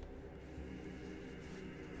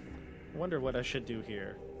 Wonder what I should do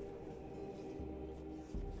here.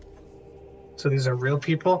 So these are real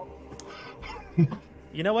people?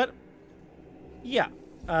 You know what? Yeah.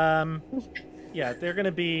 Yeah, they're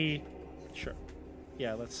gonna be. Sure.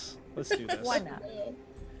 Yeah, let's do this. Why not?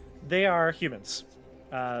 They are humans.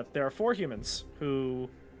 There are 4 humans who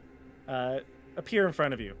appear in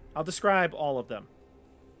front of you. I'll describe all of them.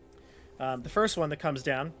 The first one that comes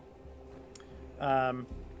down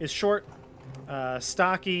is short,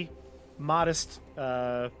 stocky,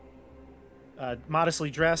 modestly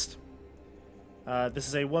dressed. This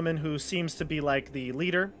is a woman who seems to be like the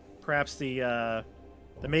leader, perhaps the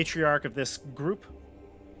matriarch of this group.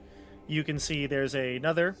 You can see there's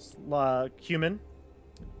another human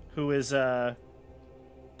who is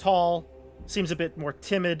tall, seems a bit more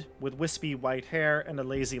timid, with wispy white hair and a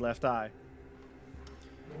lazy left eye.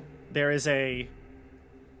 There is a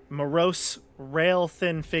morose,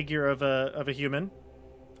 rail-thin figure of a human,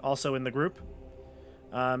 also in the group.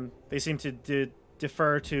 They seem to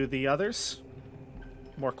defer to the others,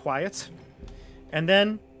 more quiet. And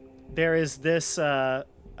then there is this, I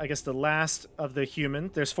guess the last of the human.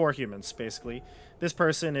 There's 4 humans, basically. This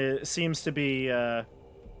person seems to be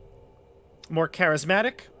more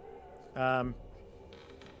charismatic.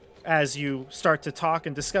 As you start to talk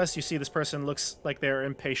and discuss, you see this person looks like they're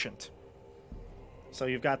impatient. So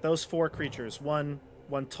you've got those 4 creatures. One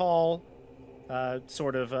tall,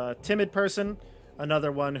 sort of timid person.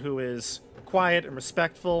 Another one who is quiet and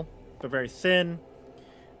respectful, but very thin.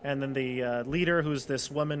 And then the leader, who's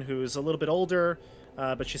this woman who's a little bit older,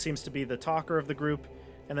 but she seems to be the talker of the group.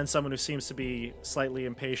 And then someone who seems to be slightly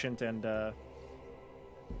impatient and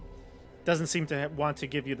doesn't seem to want to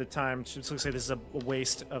give you the time. She looks like this is a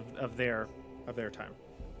waste of their time.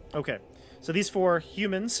 Okay, so these 4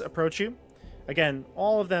 humans approach you. Again,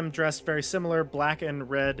 all of them dressed very similar, black and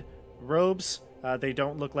red robes. They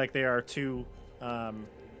don't look like they are too,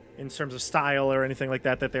 in terms of style or anything like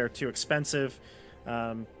that they're too expensive,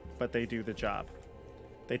 but they do the job.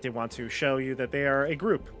 They want to show you that they are a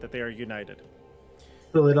group, that they are united.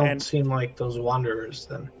 So they don't seem like those wanderers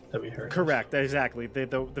then that we heard. Correct, exactly. The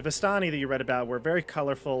Vistani that you read about were very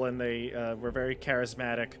colorful and they were very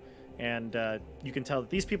charismatic, and you can tell that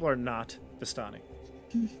these people are not Vistani.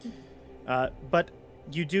 But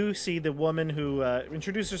you do see the woman who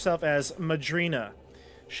introduced herself as Madrina.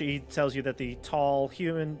 She tells you that the tall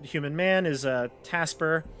human man is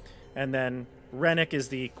Tasper, and then Rennick is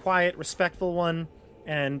the quiet, respectful one,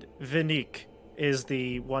 and Vinique is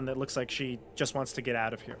the one that looks like she just wants to get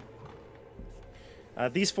out of here.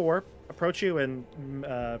 These 4 approach you, and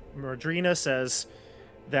Madrina says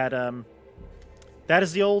that that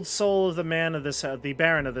is the old soul of the man of this, the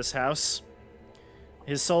Baron of this house.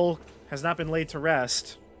 His soul has not been laid to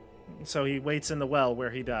rest, so he waits in the well where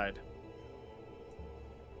he died.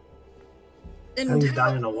 And how did he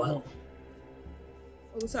die in a well?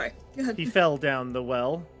 Oh, sorry. Go ahead. He fell down the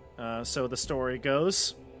well, so the story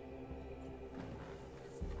goes.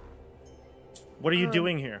 What are you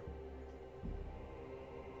doing here?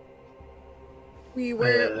 We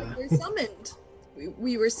were summoned.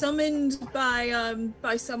 We were summoned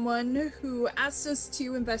by someone who asked us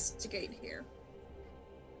to investigate here.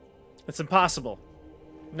 It's impossible.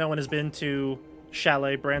 No one has been to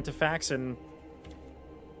Chalet Brantifax in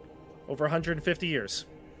over 150 years.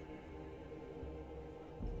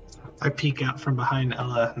 I peek out from behind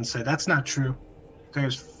Ella and say, that's not true.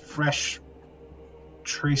 There's fresh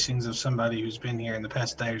tracings of somebody who's been here in the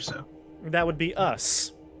past day or so. That would be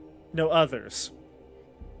us. No others.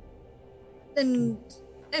 And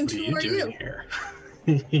what who are you? Here?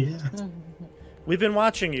 Yeah. We've been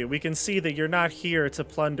watching you. We can see that you're not here to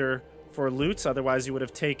plunder for loot. Otherwise, you would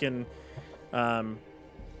have taken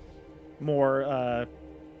more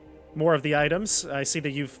of the items. I see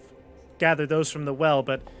that you've gathered those from the well,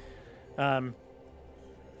 but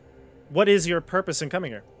what is your purpose in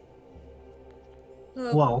coming here?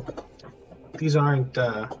 Well, these aren't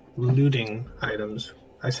looting items.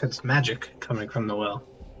 I sense magic coming from the well.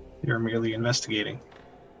 You're merely investigating.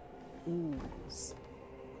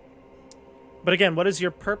 But again, what is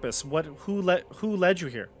your purpose? Who led you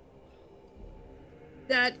here?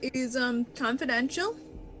 That is confidential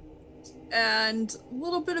and a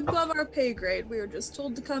little bit above our pay grade. We were just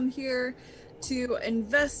told to come here to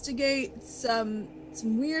investigate some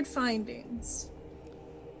weird findings.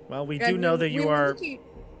 Well, we do know that you are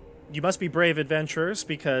You must be brave adventurers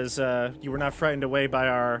because you were not frightened away by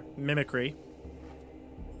our mimicry.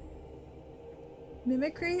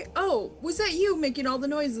 Mimicry? Oh, was that you making all the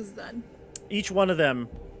noises then? Each one of them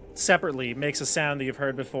separately makes a sound that you've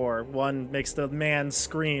heard before. One makes the man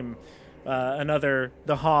scream, another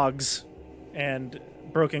the hogs and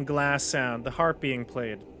broken glass sound, the harp being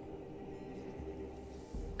played.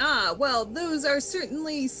 Ah, well, those are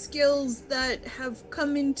certainly skills that have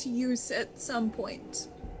come into use at some point.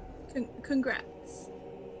 Congrats.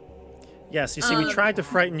 Yes, you see, we tried to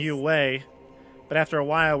frighten you away, but after a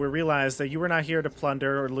while we realized that you were not here to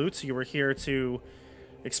plunder or loot. You were here to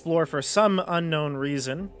explore for some unknown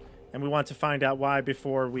reason, and we want to find out why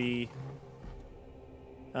before we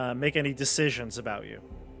make any decisions about you.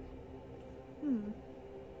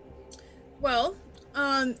 Well,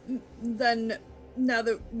 then now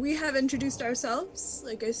that we have introduced ourselves,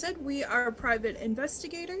 like I said, we are private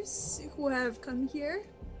investigators who have come here.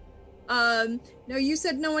 Now you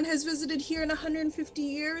said no one has visited here in 150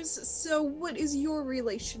 years, so what is your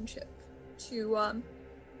relationship to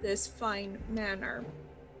this fine manor?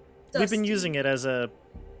 We've been Dusty. using it as a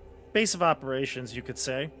base of operations, you could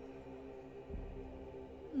say.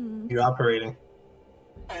 You operating?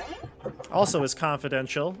 Also is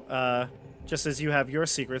confidential. Just as you have your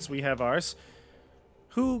secrets, we have ours.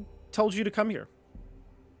 Who told you to come here?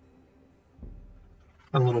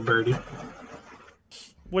 A little birdie.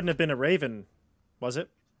 Wouldn't have been a raven, was it?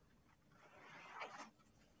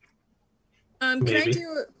 Maybe.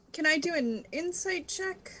 Can I do an insight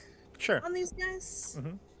check Sure. on these guys?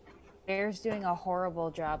 Bear's doing a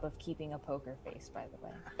horrible job of keeping a poker face, by the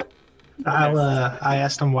way. I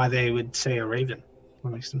asked them why they would say a raven.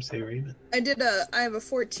 What makes them say raven? I have a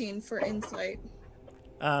 14 for insight.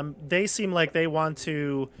 They seem like they want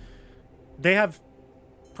to... They have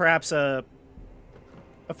perhaps a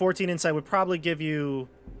 14 insight would probably give you...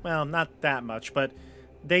 Well, not that much, but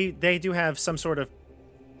they do have some sort of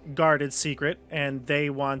guarded secret, and they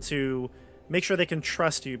want to make sure they can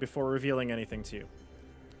trust you before revealing anything to you.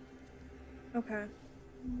 Okay.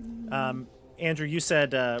 Andrew, you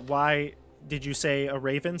said, why did you say a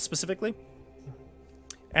raven specifically?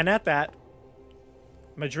 And at that,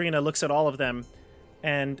 Madrina looks at all of them,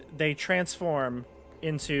 and they transform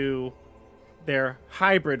into their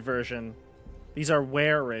hybrid version. These are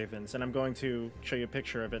were-ravens, and I'm going to show you a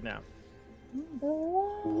picture of it now.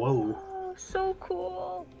 Whoa. So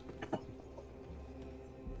cool.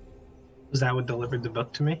 Was that what delivered the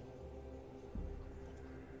book to me?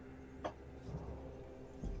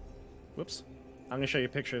 Whoops. I'm going to show you a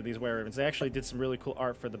picture of these were-ravens. They actually did some really cool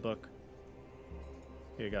art for the book.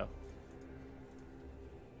 Here you go.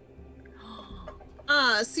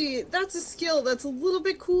 Ah, see, that's a skill that's a little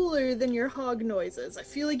bit cooler than your hog noises. I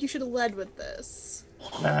feel like you should have led with this.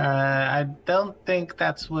 I don't think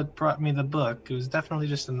that's what brought me the book. It was definitely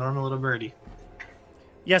just a normal little birdie.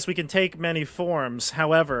 Yes, we can take many forms.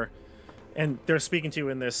 However, and they're speaking to you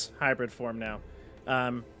in this hybrid form now,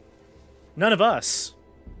 none of us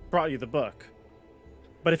brought you the book.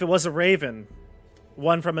 But if it was a raven,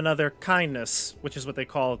 one from another kindness, which is what they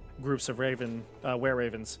call groups of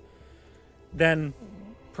were-ravens, then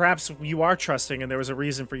perhaps you are trusting and there was a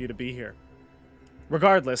reason for you to be here.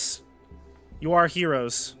 Regardless, you are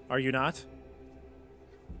heroes, are you not?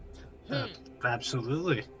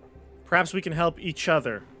 Absolutely. Perhaps we can help each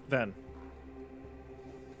other, then.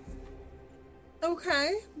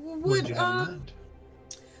 Okay. What'd you have in mind?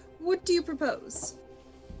 What do you propose?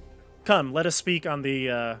 Come, let us speak on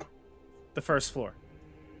the first floor.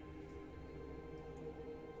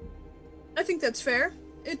 I think that's fair.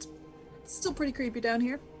 It's still pretty creepy down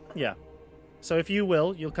here. Yeah. So if you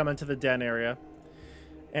will, you'll come into the den area.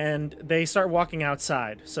 And they start walking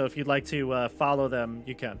outside. So if you'd like to follow them,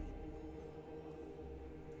 you can.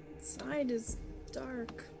 Outside is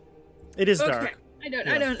dark. It is Okay. dark. I don't.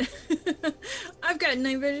 Yeah. I've got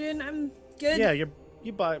night vision. I'm good. Yeah, you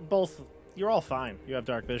both. You're all fine. You have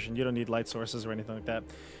dark vision. You don't need light sources or anything like that.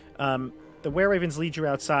 The were-ravens lead you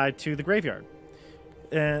outside to the graveyard.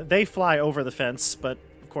 They fly over the fence, but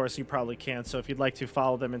of course you probably can't. So if you'd like to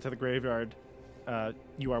follow them into the graveyard,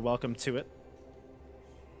 you are welcome to it.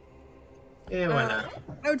 Yeah, why not?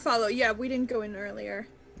 I would follow. Yeah, we didn't go in earlier.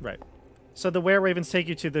 Right. So the were-ravens take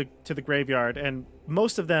you to the graveyard, and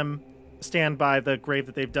most of them stand by the grave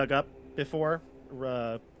that they've dug up before,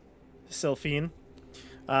 Sylphine.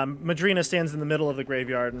 Madrina stands in the middle of the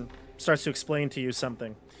graveyard and starts to explain to you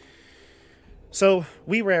something. So,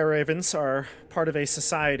 we were-ravens are part of a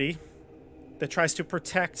society that tries to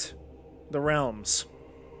protect the realms.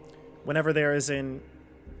 Whenever there is an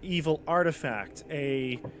evil artifact,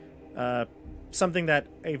 something that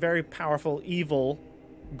a very powerful evil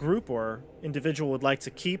group or individual would like to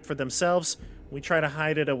keep for themselves, we try to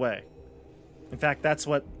hide it away. In fact, that's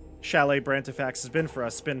what Chalet Brantifax has been for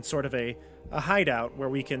us. It's been sort of a hideout where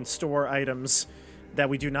we can store items that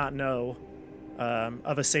we do not know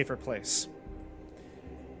of a safer place.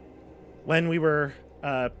 When we were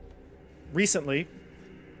recently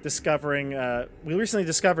discovered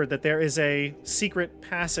that there is a secret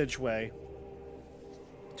passageway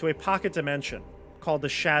to a pocket dimension called the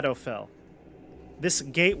Shadowfell. This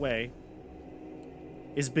gateway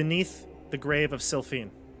is beneath the grave of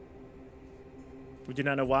Sylphine. We do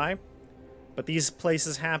not know why, but these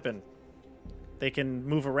places happen. They can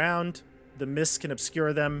move around, the mist can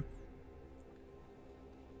obscure them,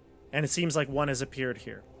 and it seems like one has appeared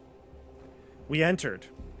here. We entered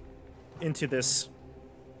into this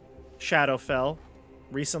Shadowfell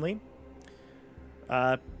recently,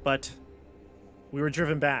 but we were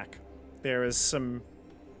driven back. There is some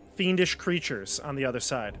fiendish creatures on the other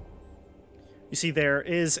side. You see, there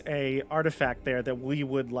is a artifact there that we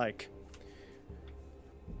would like.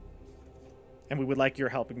 And we would like your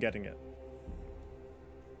help in getting it.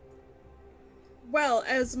 Well,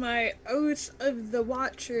 as my Oath of the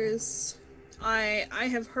Watchers, I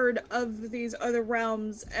have heard of these other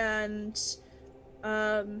realms, and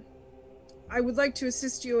I would like to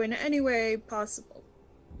assist you in any way possible.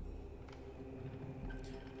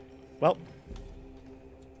 Well,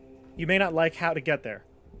 you may not like how to get there,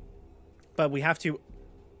 but we have to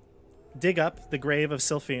dig up the grave of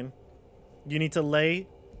Sylphine. You need to lay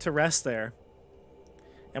to rest there.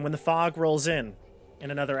 And when the fog rolls in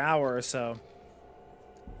another hour or so,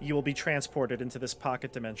 you will be transported into this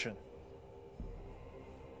pocket dimension.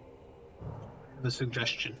 The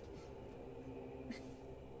suggestion.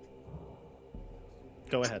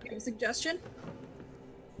 Go ahead. A suggestion?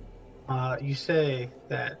 You say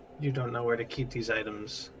that you don't know where to keep these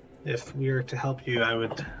items. If we were to help you, I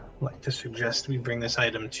would like to suggest we bring this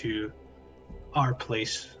item to our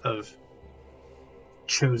place of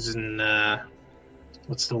chosen,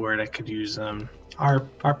 what's the word I could use? Our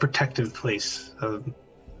protective place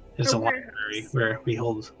is a library where we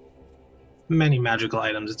hold many magical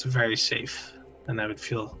items. It's very safe, and I would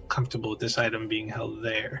feel comfortable with this item being held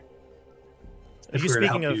there. If we were to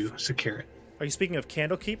help you secure it. Are you speaking of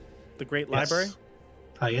Candlekeep, the great library?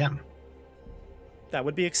 I am. That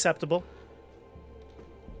would be acceptable.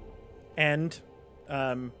 And,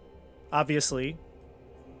 obviously,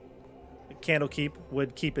 Candlekeep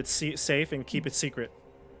would keep it safe and keep it secret.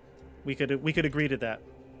 We could agree to that.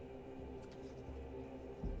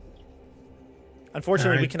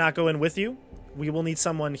 Unfortunately, we cannot go in with you. We will need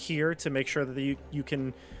someone here to make sure that you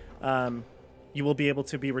can, you will be able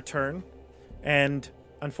to be returned. And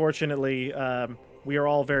unfortunately, we are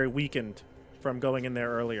all very weakened from going in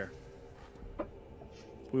there earlier.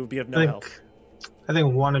 We would be of no help. I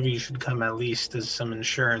think one of you should come at least as some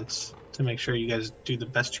insurance to make sure you guys do the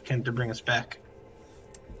best you can to bring us back.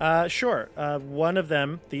 Sure. One of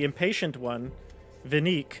them, the impatient one,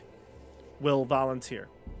 Vinique, will volunteer.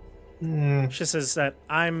 She says that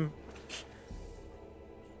I'm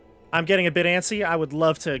getting a bit antsy. I would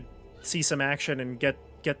love to see some action and get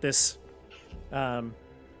this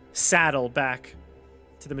saddle back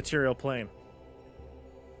to the material plane.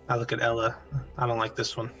 I look at Ella. I don't like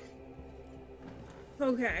this one.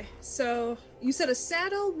 Okay, so you said a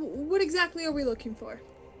saddle? What exactly are we looking for?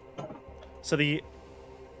 So the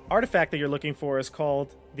artifact that you're looking for is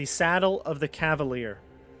called the Saddle of the Cavalier.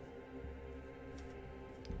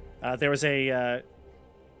 There was a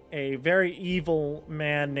very evil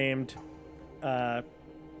man named Harn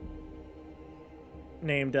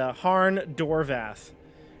Dorvath.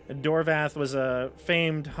 And Dorvath was a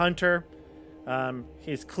famed hunter.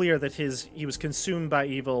 It's clear that he was consumed by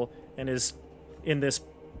evil and is in this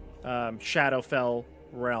Shadowfell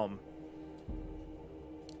realm.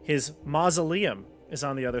 His mausoleum is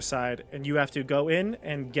on the other side, and you have to go in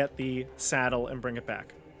and get the saddle and bring it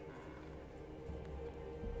back.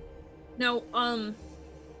 Now,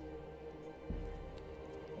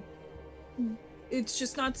 it's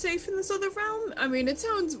just not safe in this other realm? I mean, it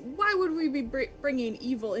sounds... Why would we be bringing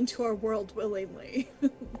evil into our world willingly?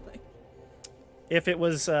 If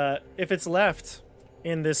it's left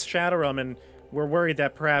in this shadow realm, and we're worried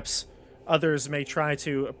that perhaps others may try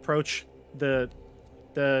to approach the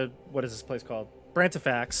what is this place called?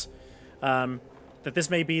 Brantifax, that this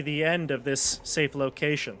may be the end of this safe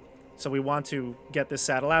location. So we want to get this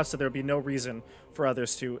saddle out so there would be no reason for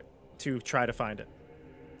others to try to find it.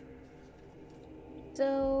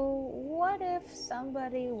 So what if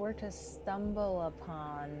somebody were to stumble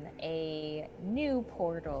upon a new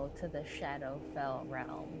portal to the Shadowfell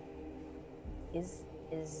realm?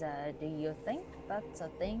 Do you think that's a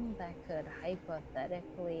thing that could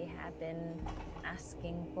hypothetically happen,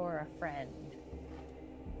 asking for a friend?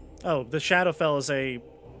 Oh, the Shadowfell is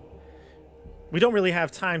we don't really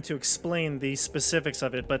have time to explain the specifics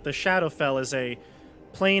of it, but the Shadowfell is a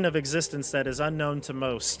plane of existence that is unknown to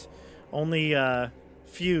most. Only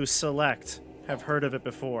few select have heard of it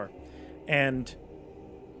before. And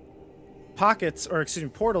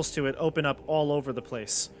portals to it open up all over the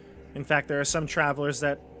place. In fact, there are some travelers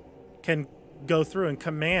that can go through and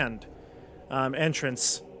command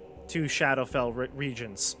entrance to Shadowfell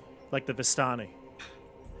regions, like the Vistani.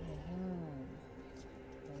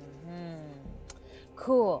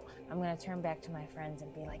 Cool. I'm going to turn back to my friends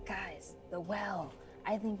and be like, guys, the well.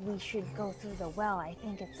 I think we should go through the well. I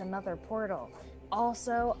think it's another portal.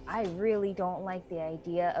 Also, I really don't like the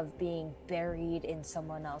idea of being buried in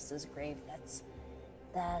someone else's grave.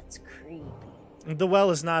 That's creepy. The well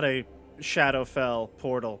is not a Shadowfell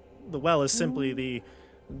portal. The well is simply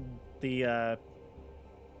the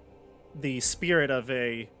spirit of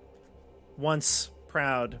a once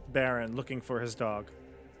proud baron looking for his dog.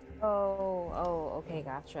 Oh, okay,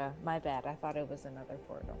 gotcha. My bad. I thought it was another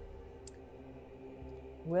portal.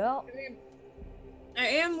 Well, I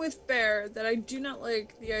am with Bear that I do not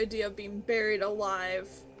like the idea of being buried alive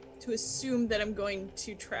to assume that I'm going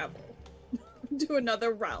to travel to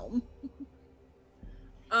another realm.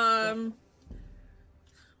 I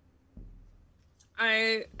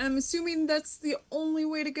am assuming that's the only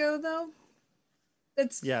way to go, though.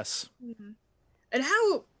 That's yes. And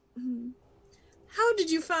how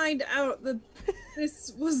did you find out that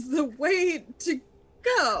this was the way to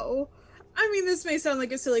go? I mean, this may sound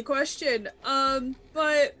like a silly question,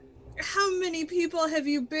 but how many people have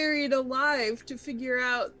you buried alive to figure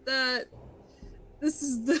out that this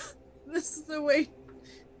is the way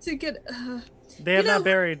to get? They have not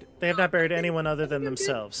buried anyone other than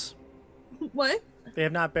themselves. What? They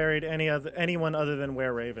have not buried anyone other than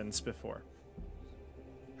were-ravens before.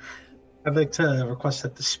 I'd like to request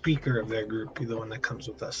that the speaker of their group be the one that comes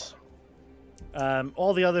with us.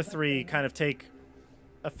 All the other three kind of take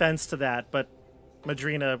offense to that, but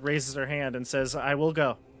Madrina raises her hand and says, I will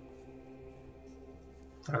go.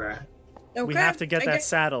 All right. Okay. We have to get that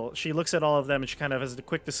saddle. She looks at all of them and she kind of has a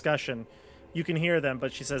quick discussion. You can hear them,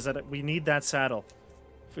 but she says that we need that saddle.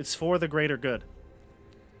 It's for the greater good.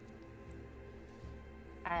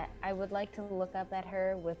 I would like to look up at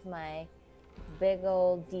her with my big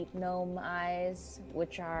old deep gnome eyes,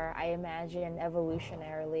 which are, I imagine,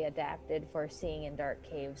 evolutionarily adapted for seeing in dark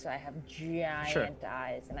caves. So I have giant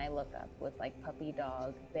eyes, and I look up with like puppy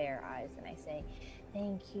dog bear eyes, and I say,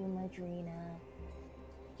 "Thank you, Madrina."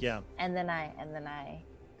 Yeah. And then I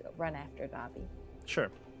run after Dobby. Sure.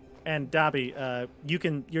 And Dobby,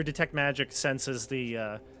 your detect magic senses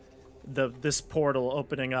this portal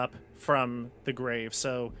opening up from the grave,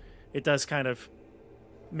 so it does kind of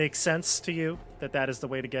make sense to you that is the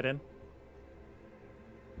way to get in.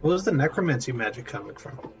 What was the necromancy magic coming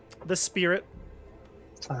from? The spirit.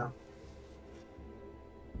 All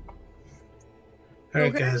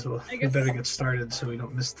right, guys. Well, we better get started so we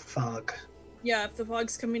don't miss the fog. Yeah, if the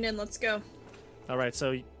fog's coming in, let's go. All right,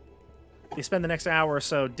 so you spend the next hour or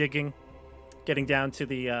so digging, getting down to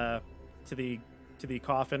the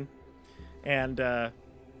coffin, and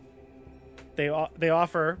they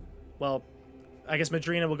offer. Well, I guess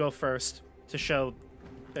Madrina will go first to show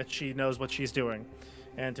that she knows what she's doing,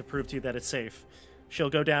 and to prove to you that it's safe. She'll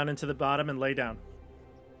go down into the bottom and lay down.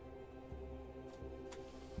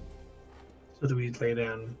 So do we lay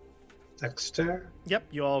down next to her? Yep,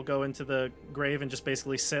 you all go into the grave and just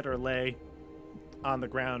basically sit or lay on the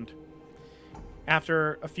ground.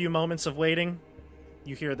 After a few moments of waiting,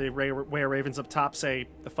 you hear the were-ravens up top say,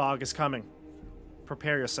 "The fog is coming.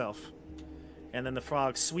 Prepare yourself." And then the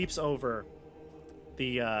fog sweeps over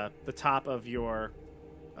the top of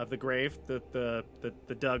the grave, the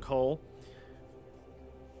dug hole,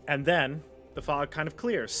 and then the fog kind of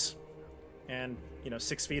clears, and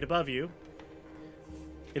 6 feet above you,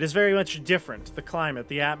 it is very much different. The climate,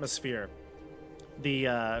 the atmosphere,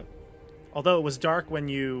 although it was dark when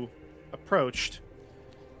you approached,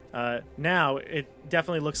 now it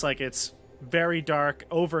definitely looks like it's very dark,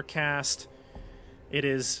 overcast. It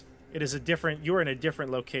is a different. You're in a different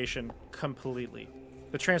location completely.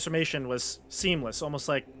 The transformation was seamless, almost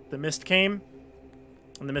like the mist came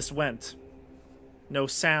and the mist went. No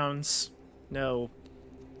sounds, no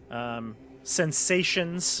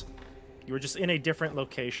sensations. You were just in a different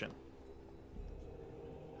location.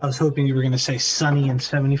 I was hoping you were going to say sunny and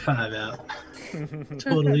 75 out.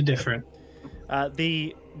 Totally different.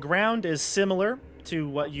 The ground is similar to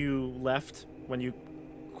what you left when you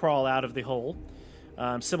crawl out of the hole.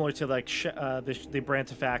 similar to like the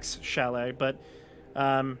Brantifax chalet. But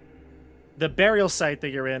the burial site that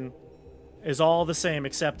you're in is all the same,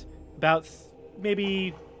 except about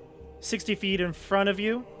maybe 60 feet in front of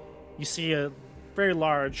you, you see a very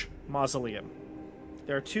large mausoleum.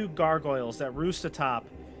 There are 2 gargoyles that roost atop,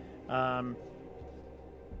 and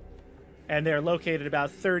they're located about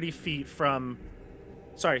 60 feet from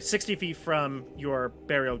your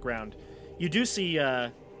burial ground. You do see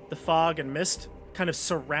the fog and mist kind of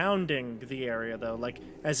surrounding the area, though, like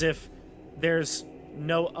as if there's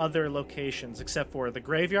no other locations except for the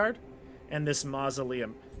graveyard and this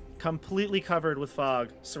mausoleum, completely covered with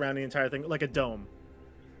fog surrounding the entire thing, like a dome.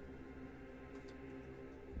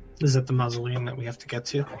 Is it the mausoleum that we have to get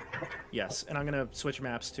to? Yes, and I'm going to switch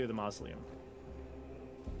maps to the mausoleum.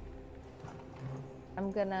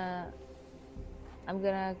 I'm gonna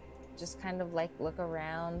just kind of like look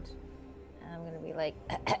around, and I'm gonna be like,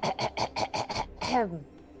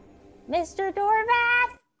 Mr.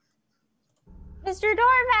 Dorvath! Mr.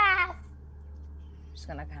 Dorvath! Just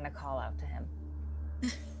gonna kind of call out to him.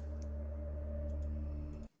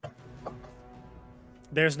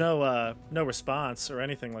 There's no response or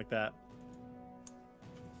anything like that.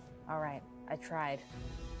 All right, I tried.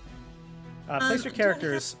 Place your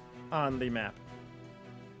characters on the map.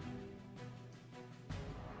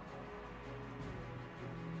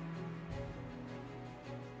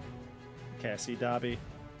 Okay, I see Dobby.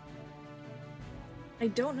 I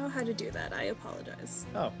don't know how to do that. I apologize.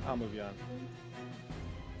 Oh, I'll move you on.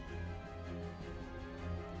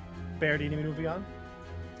 Bear, do you need me to move you on?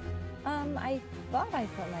 I thought I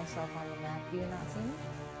put myself on the map. Do you not see me?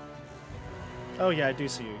 Oh, yeah, I do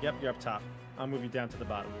see you. Yep, you're up top. I'll move you down to the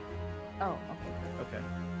bottom. Oh, okay. Okay.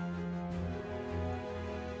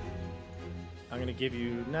 I'm going to give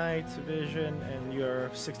you night vision and your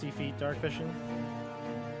 60 feet dark vision.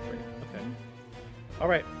 Great, okay. All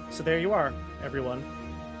right, so there you are, everyone.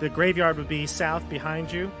 The graveyard would be south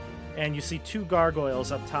behind you, and you see 2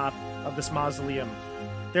 gargoyles up top of this mausoleum.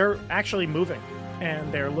 They're actually moving,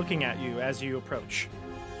 and they're looking at you as you approach.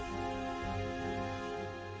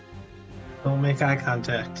 Don't make eye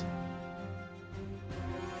contact.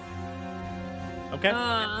 Okay.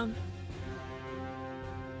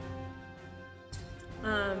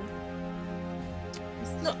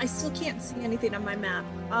 I still can't see anything on my map.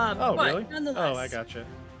 Oh, but really? Nonetheless, Oh, I gotcha.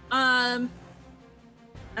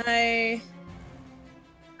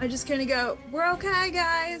 I just kind of go, we're okay,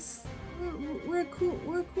 guys. We're cool.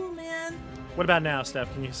 We're cool, man. What about now,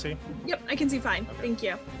 Steph? Can you see? Yep, I can see fine. Okay. Thank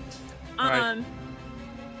you. right.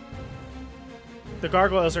 The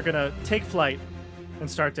gargoyles are going to take flight and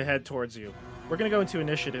start to head towards you. We're going to go into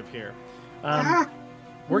initiative here.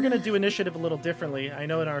 We're going to do initiative a little differently. I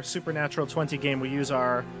know in our Supernatural 20 game we use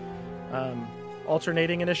our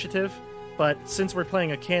alternating initiative, but since we're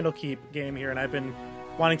playing a Candlekeep game here and I've been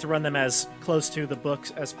wanting to run them as close to the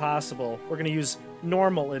books as possible, we're going to use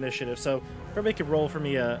normal initiative. So if everybody could roll for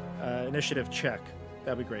me a initiative check,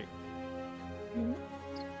 that'd be great.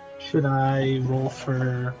 Should I roll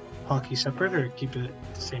for hockey separate or keep it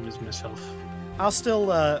the same as myself? I'll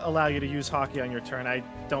still allow you to use hockey on your turn. I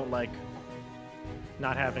don't like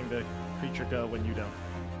not having the creature go when you don't.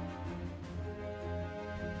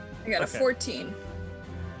 I got a 14.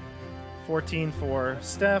 14 for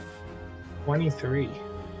Steph. 23.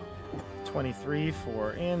 23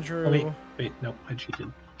 for Andrew. Oh, wait, no, I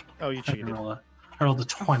cheated. Oh, you cheated. I rolled a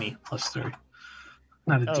 20 plus 3.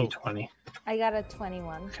 Not a D20. I got a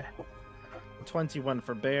 21. Okay. 21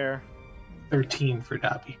 for Bear. 13 for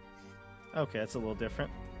Dobby. Okay, that's a little different.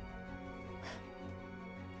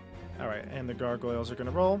 All right, and the gargoyles are going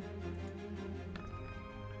to roll.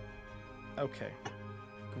 Okay,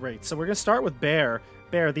 great. So we're going to start with Bear.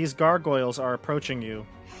 Bear, these gargoyles are approaching you.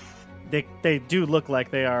 They do look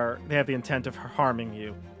like they have the intent of harming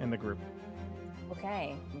you in the group.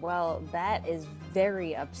 Okay, well, that is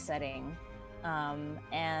very upsetting.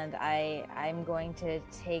 And I'm going to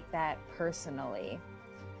take that personally.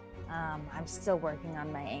 I'm still working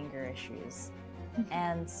on my anger issues.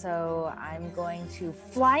 And so I'm going to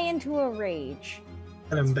fly into a rage.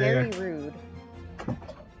 It's very rude.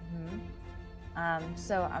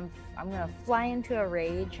 So I'm gonna fly into a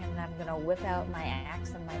rage, and I'm gonna whip out my axe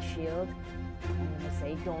and my shield. I'm gonna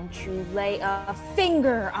say, "Don't you lay a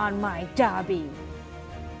finger on my Dobby."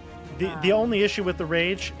 The only issue with the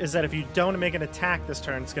rage is that if you don't make an attack this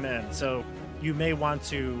turn, it's gonna end. So you may want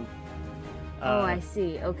to. Oh, I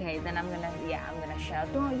see. Okay, then I'm gonna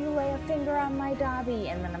shout, "Don't you lay a finger on my Dobby!"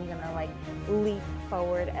 And then I'm gonna like leap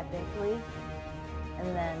forward epically,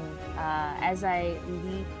 and then as I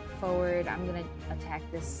leap forward, I'm gonna attack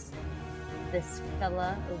this this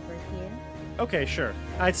fella over here. Okay, sure.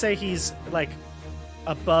 I'd say he's like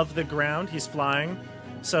above the ground. He's flying.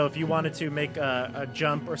 So if you wanted to make a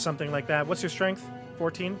jump or something like that, what's your strength?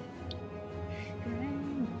 14?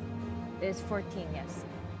 Strength is 14, yes.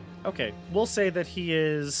 Okay, we'll say that he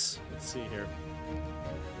is, let's see here.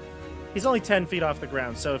 He's only 10 feet off the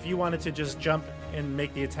ground, so if you wanted to just jump and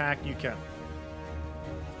make the attack, you can.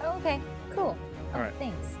 Oh, okay, cool. All right.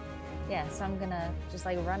 Thanks. Yeah, so I'm gonna just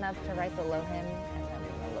like run up to right below him, and then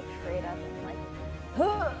I'm gonna look straight up and like,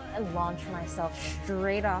 and launch myself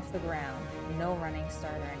straight off the ground. No running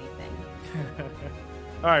start or anything.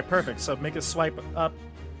 All right, perfect. So make a swipe up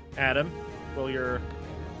at him. Roll your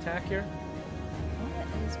attack here.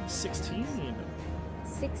 What is my 16.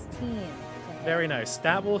 16. Very nice.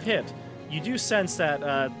 That will hit. You do sense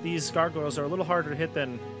that these gargoyles are a little harder to hit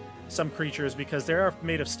than some creatures because they are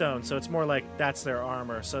made of stone, so it's more like that's their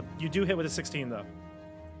armor. So you do hit with a 16, though.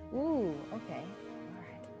 Ooh, okay. All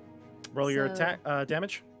right. Roll your attack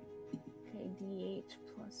damage. Okay, D8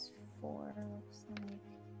 plus 4 looks like.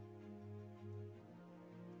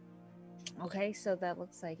 Okay, so that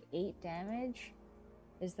looks like 8 damage.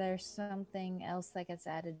 Is there something else that gets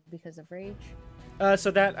added because of rage? So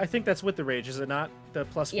that I think that's with the rage, is it not? The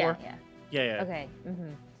 +4? Yeah. Yeah. Okay. Mm-hmm.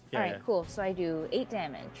 Yeah, All right, yeah. cool. So I do 8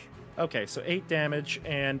 damage. Okay, so 8 damage,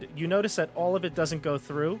 and you notice that all of it doesn't go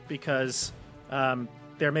through because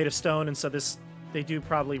they're made of stone, and so they do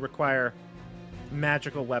probably require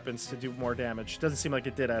magical weapons to do more damage. Doesn't seem like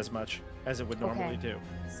it did as much as it would normally do.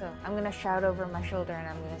 So I'm gonna shout over my shoulder and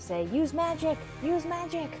I'm gonna say, "Use magic! Use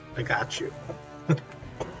magic!" I got you.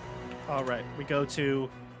 All right, we go to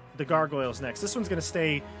the gargoyles next. This one's going to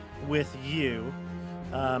stay with you,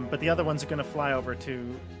 but the other ones are going to fly over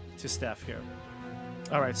to Steph here.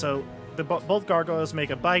 All right, so both gargoyles make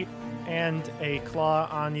a bite and a claw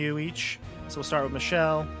on you each. So we'll start with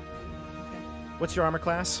Michelle. What's your armor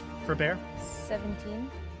class for bear?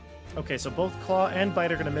 17. Okay, so both claw and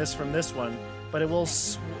bite are going to miss from this one, but it will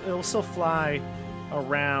still fly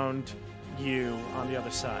around you on the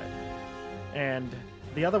other side. And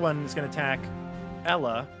the other one is going to attack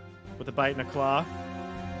Ella with a bite and a claw.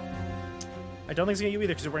 I don't think it's going to get you either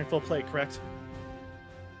because you're wearing full plate, correct?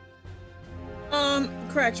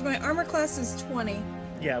 Correct. My armor class is 20.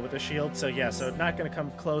 Yeah, with a shield. So yeah, so not going to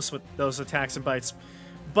come close with those attacks and bites.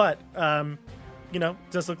 But, you know,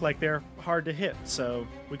 it does look like they're hard to hit. So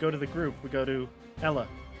we go to the group. We go to Ella.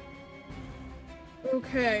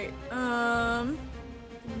 Okay. One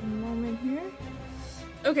moment here.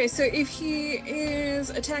 Okay, so if he is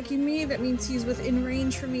attacking me, that means he's within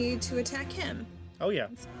range for me to attack him. Oh yeah.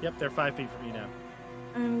 Yep, they're 5 feet from you now.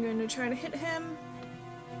 I'm going to try to hit him.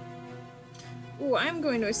 Ooh, I'm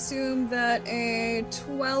going to assume that a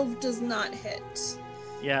 12 does not hit.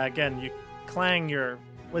 Yeah, again, you clang your...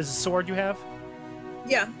 What is the sword you have?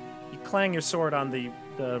 Yeah. You clang your sword on the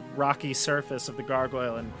rocky surface of the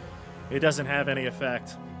gargoyle, and it doesn't have any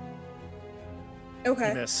effect. Okay.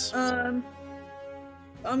 You miss.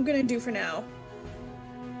 I'm gonna do for now.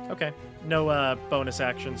 Okay. No bonus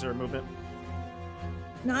actions or movement?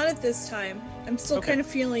 Not at this time. I'm still Okay. kind of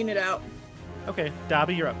feeling it out. Okay.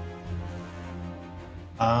 Dobby, you're up.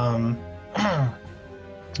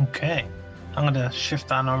 Okay. I'm going to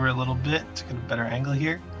shift on over a little bit to get a better angle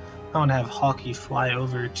here. I'm going to have Hawkeye fly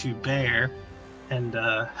over to Bear and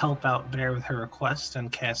help out Bear with her request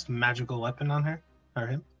and cast magical weapon on her, or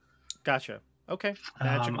him. Gotcha. Okay.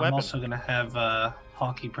 Magic weapon. I'm also going to have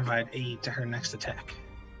Hawkeye provide aid to her next attack.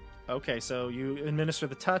 Okay, so you administer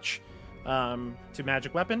the touch to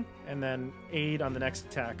magic weapon, and then aid on the next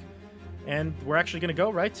attack. And we're actually going to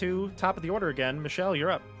go right to top of the order again. Michelle,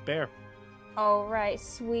 you're up. Bear. All right,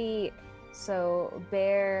 sweet. So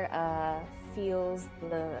Bear feels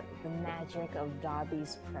the magic of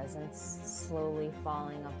Dobby's presence slowly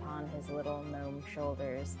falling upon his little gnome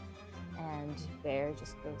shoulders, and Bear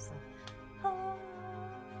just goes like, ah.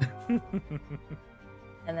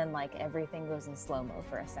 And then like everything goes in slow-mo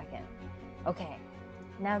for a second. Okay,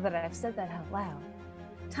 now that I've said that out loud,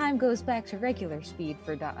 time goes back to regular speed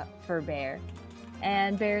for Bear.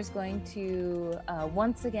 And Bear's going to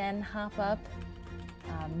once again hop up,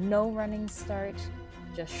 no running start,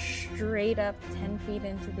 just straight up 10 feet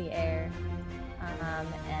into the air,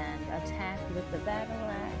 and attack with the battle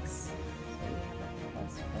axe.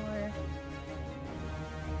 So +4.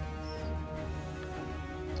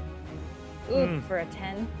 Ooh, for a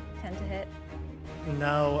 10 to hit.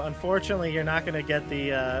 No, unfortunately, you're not going to get the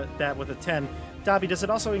that with a 10. Dobby, does it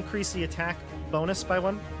also increase the attack bonus by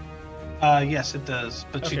 1? Yes, it does,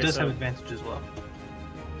 but she Okay, does so- have advantage as well.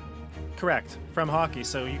 Correct, from Hawkeye.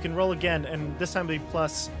 So you can roll again, and this time it'll be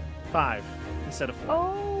 +5 instead of 4.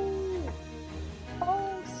 Oh,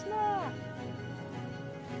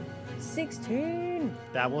 16.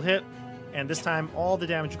 That will hit. And this time, all the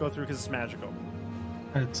damage will go through because it's magical.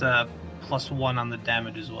 It's +1 on the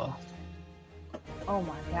damage as well. Oh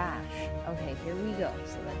my gosh. Okay, here we go.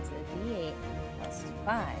 So that's a D8 plus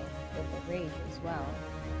 5 with the rage as well.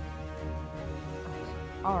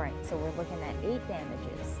 Alright, so we're looking at 8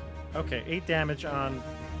 damages. Okay, 8 damage on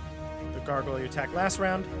the gargoyle you attacked last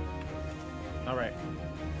round. Alright.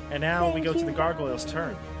 And now we go to the gargoyle's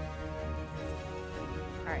turn.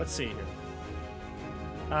 Alright. Let's see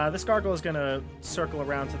here. This gargoyle is going to circle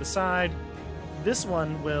around to the side. This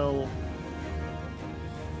one will...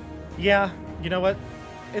 Yeah, you know what?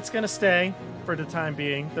 It's going to stay for the time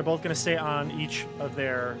being. They're both going to stay on each of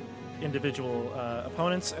their individual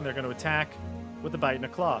opponents, and they're going to attack with a bite and a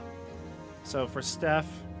claw. So for Steph,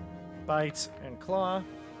 bite and claw.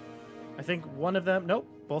 I think one of them... Nope,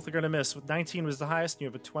 both are going to miss. 19 was the highest, and you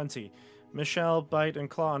have a 20. Michelle, bite and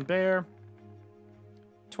claw on bear.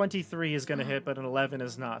 23 is going to hit, but an 11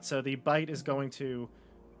 is not. So the bite is going to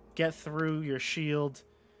get through your shield.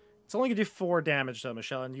 It's only going to do 4 damage, though,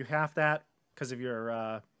 Michelle, and you have that because of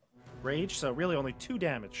your rage, so really only 2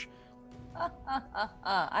 damage.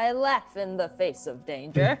 I laugh in the face of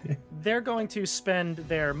danger. They're going to spend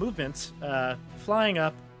their movement flying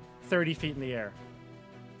up 30 feet in the air.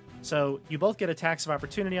 So you both get attacks of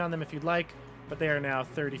opportunity on them if you'd like, but they are now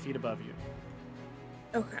 30 feet above you.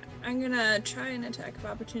 Okay, I'm gonna try an attack of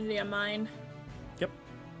opportunity on mine. Yep.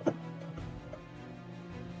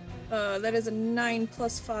 That is a 9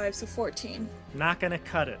 plus 5, so 14. Not going to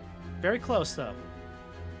cut it. Very close, though.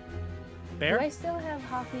 Bear? Do I still have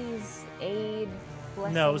Hockey's aid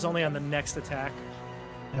blessing? No, it was only on the next attack.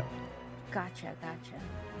 Yep. Gotcha.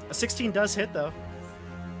 A 16 does hit, though.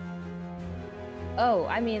 Oh,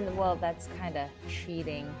 I mean, well, that's kind of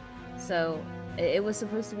cheating. So it was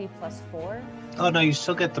supposed to be +4? Oh no, you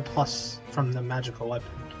still get the plus from the magical weapon.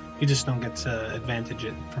 You just don't get to advantage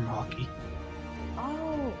it from hockey.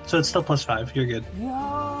 Oh. So it's still +5. You're good.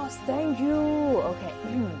 Yes, thank you. Okay,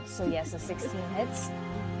 so yes, a 16 hits.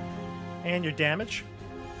 And your damage?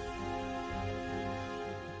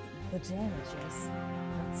 The damages.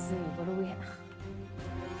 Let's see, what do we have?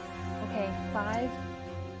 Okay, 5.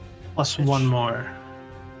 +1 more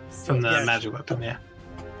from the Yeah. magic weapon, yeah.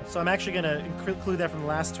 So I'm actually going to include that from the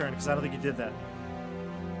last turn because I don't think you did that.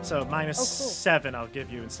 So minus Oh, cool. 7 I'll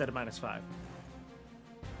give you instead of minus 5.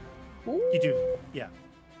 Ooh. You do, yeah.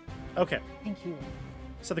 Okay, Thank you.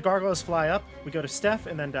 so the gargoyles fly up. We go to Steph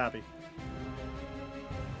and then Dobby.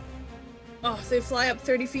 Oh, they fly up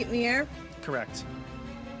 30 feet in the air? Correct.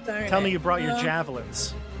 Darn Tell it. me you brought your Uh,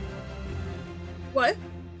 javelins. What?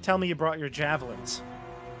 Tell me you brought your javelins.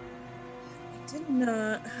 I did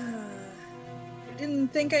not. I didn't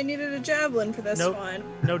think I needed a javelin for this Nope. one.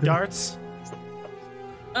 No darts?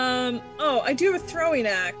 Oh, I do have a throwing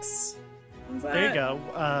axe. What's that? There you go.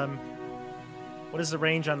 What is the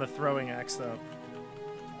range on the throwing axe, though?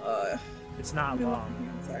 It's not long.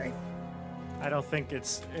 Sorry. I don't think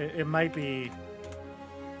it's... It might be...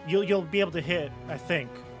 You'll be able to hit, I think,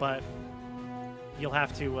 but you'll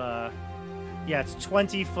have to... Yeah, it's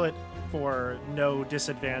 20 foot for no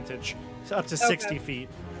disadvantage. So up to 60 feet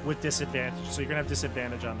with disadvantage. So you're going to have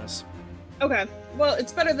disadvantage on this. Okay. Well,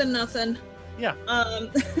 it's better than nothing. Yeah.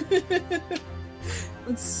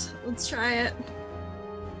 Let's try it.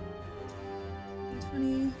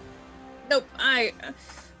 20. Nope.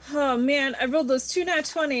 Oh man, I rolled those 2 nat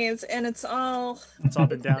 20s and it's all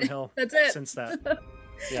been downhill That's it. since that.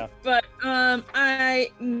 Yeah. But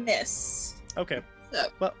I miss. Okay. So,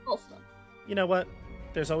 Well, both of them. you know what?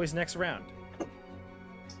 There's always next round.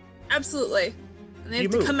 Absolutely. And they You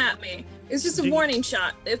have to move. come at me. It's just a Do you- warning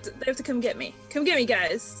shot. They have to come get me. Come get me,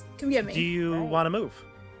 guys. Come get me. Do you Right. want to move?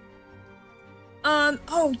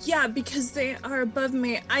 Oh yeah, because they are above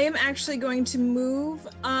me. I am actually going to move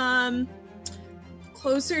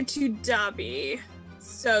closer to Dobby.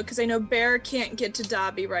 So, because I know Bear can't get to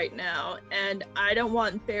Dobby right now, and I don't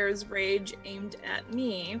want Bear's rage aimed at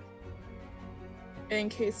me in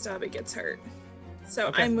case Dobby gets hurt. So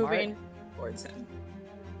Okay. I'm moving towards him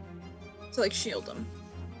to like shield him.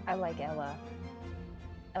 I like Ella.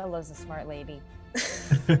 Ella's a smart lady.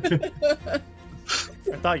 I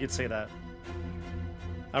thought you'd say that.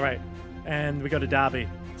 All right. And we go to Dobby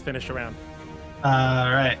to finish the round.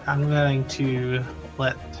 Alright, I'm going to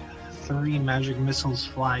let 3 magic missiles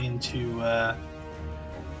fly into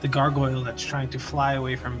the gargoyle that's trying to fly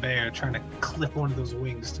away from Bear, trying to clip one of those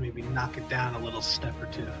wings to maybe knock it down a little step or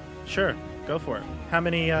 2. Sure. Go for it. How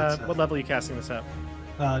many... That's, what level are you casting this at?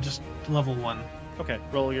 Just level 1. Okay.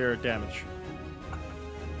 Roll your damage.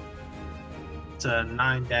 It's a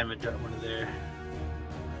 9 damage on one of their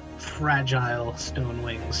fragile stone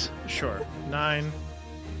wings. Sure. 9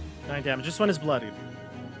 damage. This one is bloodied.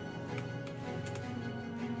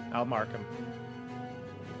 I'll mark him.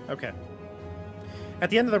 Okay. At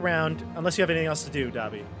the end of the round, unless you have anything else to do,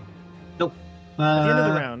 Dobby. Nope. At the end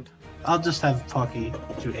of the round. I'll just have Talkie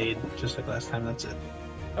to aid, just like last time. That's it.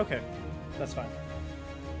 Okay. That's fine.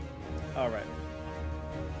 All right.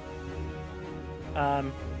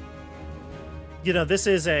 This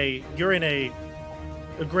is you're in a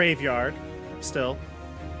graveyard still,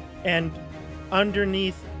 and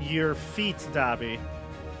underneath your feet, Dobby,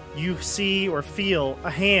 you see or feel a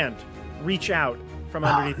hand reach out from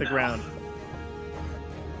underneath the ground.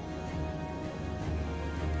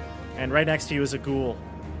 And right next to you is a ghoul.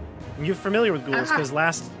 And you're familiar with ghouls because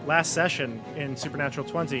last session in Supernatural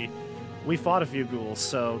 20, we fought a few ghouls,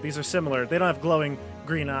 so these are similar. They don't have glowing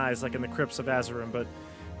green eyes like in the Crypts of Azurim, but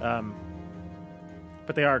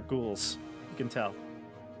they are ghouls. You can tell.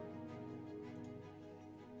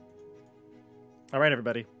 All right,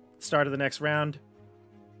 everybody. Start of the next round.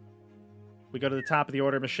 We go to the top of the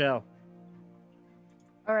order, Michelle.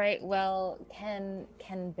 All right. Well, can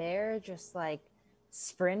Bear just like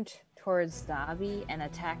sprint towards Dobby and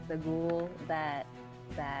attack the ghoul that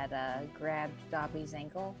grabbed Dobby's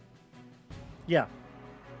ankle? Yeah.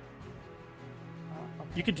 Oh, okay,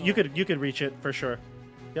 You could reach it for sure.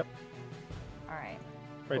 Yep. All right.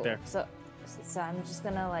 Right cool. there. So I'm just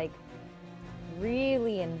gonna like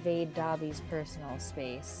really invade Dobby's personal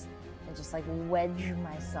space and just like wedge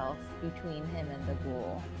myself between him and the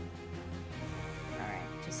ghoul. All right.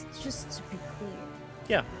 Just to be clear.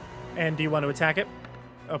 Yeah. And do you want to attack it?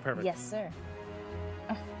 Oh, perfect. Yes, sir.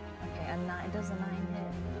 Okay, does a 9 hit?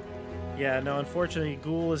 Yeah, no, unfortunately,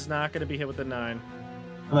 ghoul is not going to be hit with the 9.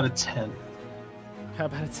 How about a 10? How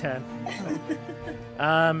about a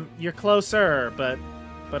 10? You're closer, but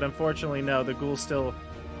unfortunately, no, the ghouls still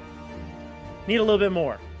need a little bit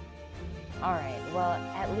more. All right, well,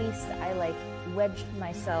 at least I like wedged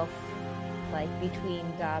myself like between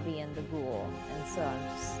Dobby and the ghoul, and so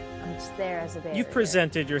I'm just there as a barrier. You've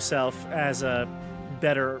presented yourself as a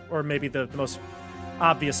better, or maybe the most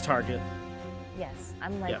obvious target. Yes,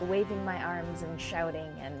 I'm like waving my arms and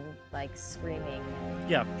shouting and like screaming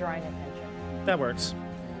and drawing attention. That works.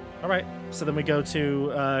 All right, so then we go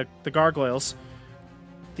to the gargoyles.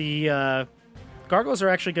 The gargoyles are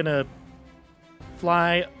actually going to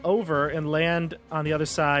fly over and land on the other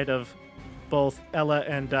side of both Ella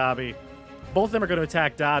and Dobby. Both of them are going to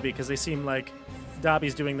attack Dobby because they seem like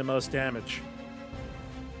Dobby's doing the most damage.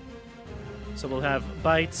 So we'll have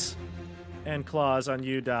bites and claws on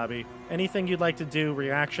you, Dobby. Anything you'd like to do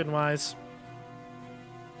reaction-wise?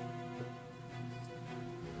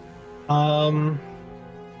 How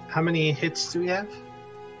many hits do we have?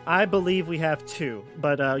 I believe we have 2,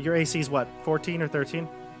 but your AC is what, 14 or 13?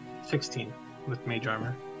 16 with mage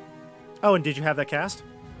armor. Oh, and did you have that cast?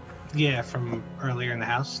 Yeah, from earlier in the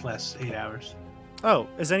house, last 8 hours. Oh,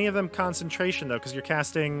 is any of them concentration, though? Because you're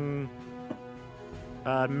casting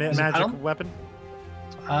magic weapon?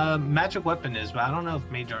 Magic weapon is, but I don't know if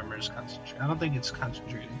mage armor is concentrated. I don't think it's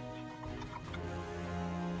concentrated.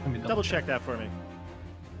 Let me double check that for me.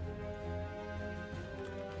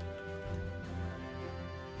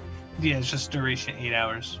 Yeah, it's just duration 8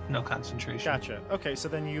 hours, no concentration. Gotcha. Okay, so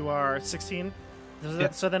then you are 16.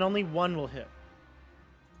 Yep. So then only 1 will hit.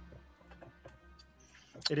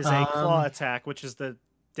 It is a claw attack, which is the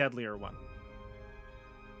deadlier one.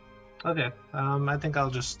 Okay. I think I'll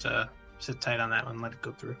just sit tight on that one and let it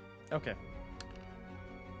go through. Okay.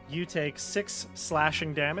 You take 6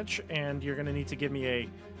 slashing damage, and you're going to need to give me a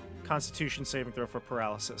Constitution saving throw for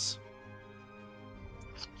paralysis.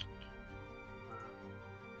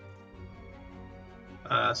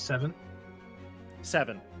 Uh, 7.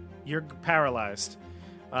 7. You're paralyzed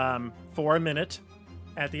for a minute.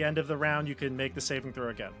 At the end of the round, you can make the saving throw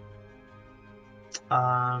again.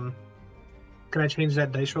 Can I change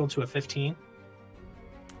that dice roll to a 15?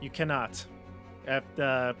 You cannot.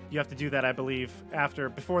 You have to do that, I believe,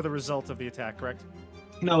 before the result of the attack, correct?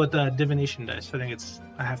 No, with the divination dice. I think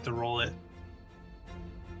I have to roll it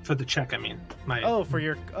for the check. I mean, for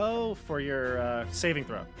your saving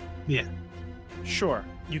throw. Yeah. Sure,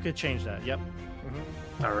 you could change that. Yep.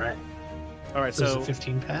 Mm-hmm. All right. So does a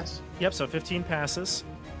 15 pass? Yep. So 15 passes.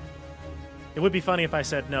 It would be funny if I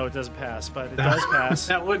said no, it doesn't pass, but it does pass.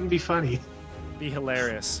 That wouldn't be funny. Be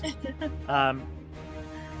hilarious.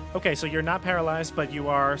 Okay, so you're not paralyzed, but you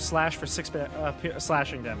are slashed for 6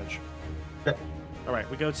 slashing damage. Okay. All right,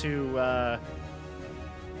 we go to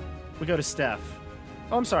Steph.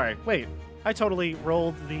 Oh, I'm sorry. Wait, I totally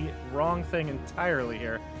rolled the wrong thing entirely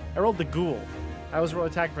here. I rolled the ghoul. I was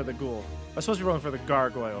attacking for the ghoul. I was supposed to be rolling for the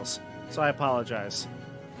gargoyles, so I apologize.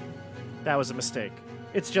 That was a mistake.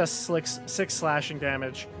 It's just 6 slashing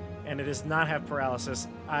damage, and it does not have paralysis.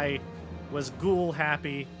 I was ghoul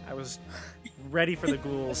happy. I was ready for the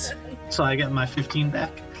ghouls. So I get my 15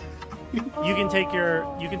 back. You can take your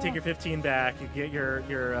 15 back. You get your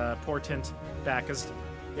portent back, because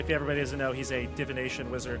if everybody doesn't know, he's a divination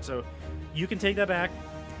wizard. So you can take that back.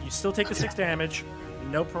 You still take the 6 damage,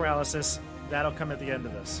 no paralysis. That'll come at the end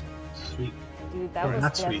of this. Sweet. Dude, that Or was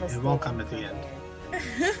not sweet. It won't come at the end.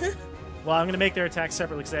 Well, I'm going to make their attacks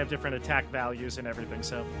separately because they have different attack values and everything.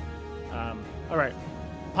 So, all right.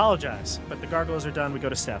 Apologize, but the gargoyles are done. We go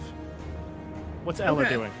to Steph. What's Ella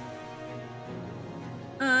Okay. doing?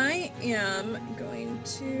 I am going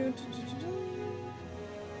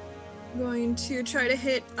to try to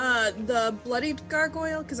hit the bloodied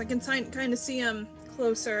gargoyle because I can kind of see him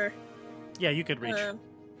closer. Yeah, you could reach.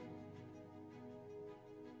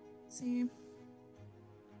 See.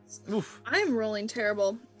 Oof. I'm rolling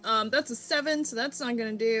terrible. That's a 7, so that's not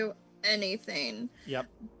gonna do anything. Yep.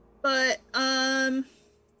 But I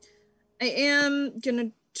am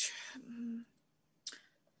gonna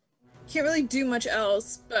can't really do much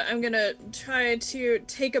else. But I'm gonna try to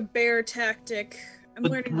take a bear tactic. I'm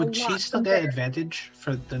learning a lot. Would she still from get bear. advantage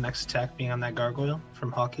for the next attack being on that gargoyle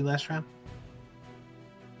from Hockey last round?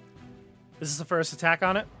 This is the first attack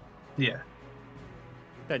on it? Yeah.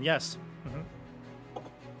 Then yes.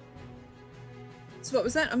 So what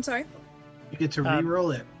was that? I'm sorry. You get to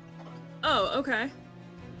re-roll it. Oh, okay.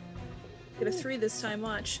 Get a 3 this time.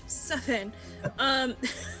 Watch 7.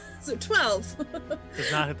 So 12.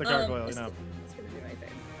 Does not hit the gargoyle, It's no. gonna be my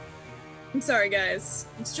thing. I'm sorry, guys.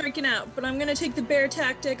 I'm striking out, but I'm gonna take the bear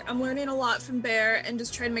tactic. I'm learning a lot from bear and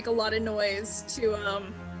just try to make a lot of noise to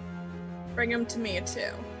bring him to me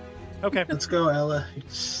too. Okay. Let's go, Ella.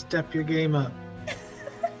 Step your game up.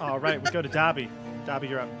 All right, we go to Dobby. Dobby,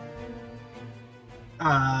 you're up.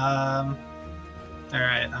 All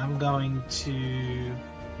right, I'm going to.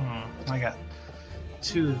 I got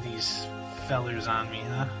 2 of these fellers on me,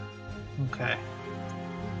 huh? Okay.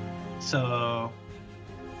 So,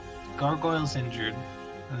 gargoyle's injured,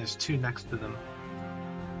 and there's 2 next to them.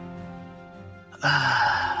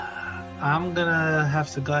 I'm gonna have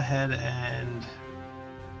to go ahead and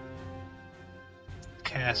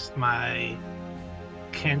cast my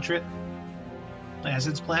cantrip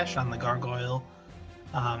acid splash on the gargoyle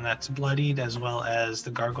that's bloodied, as well as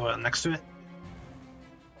the gargoyle next to it.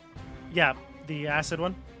 Yeah, the acid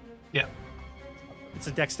one. Yeah. It's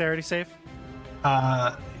a dexterity save.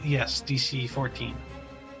 Yes, DC 14.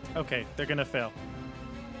 Okay, they're gonna fail.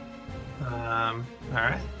 All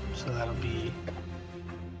right, so that'll be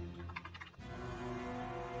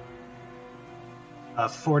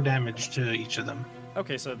 4 damage to each of them.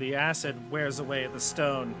 Okay, so the acid wears away at the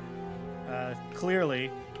stone,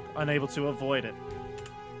 clearly unable to avoid it.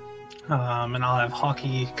 And I'll have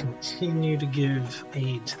Hockey continue to give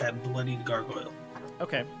aid to that bloodied gargoyle.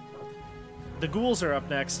 Okay. The ghouls are up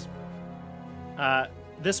next.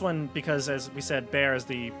 This one, because as we said, bear is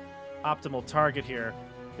the optimal target here.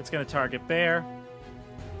 It's going to target bear.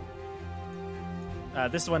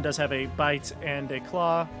 This one does have a bite and a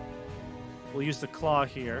claw. We'll use the claw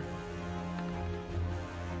here.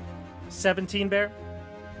 17, bear.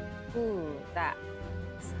 Ooh, that.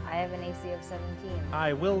 I have an AC of 17.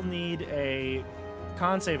 I will need a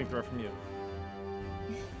con saving throw from you.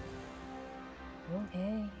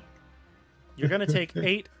 Okay. You're going to take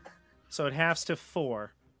 8, so it halves to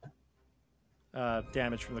 4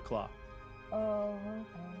 damage from the claw. Oh, okay.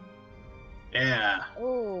 Yeah.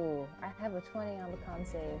 Oh, I have a 20 on the con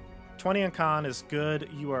save. 20 on con is good.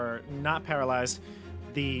 You are not paralyzed.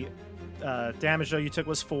 The damage, though, you took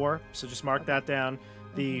was 4, so just mark that down.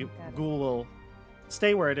 The Got it. ghoul will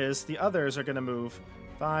stay where it is. The others are going to move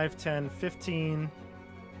 5, 10, 15,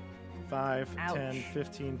 5, Ouch. 10,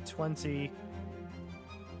 15, 20,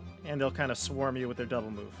 and they'll kind of swarm you with their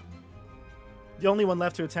double move. The only one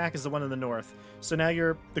left to attack is the one in the north. So now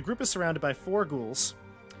the group is surrounded by 4 ghouls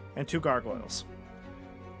and 2 gargoyles.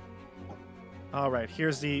 All right,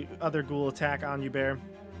 here's the other ghoul attack on you, Bear.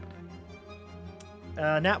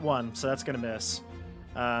 Nat 1, so that's going to miss.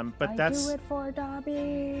 But that's... do it for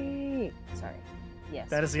Dobby! Sorry. Yes.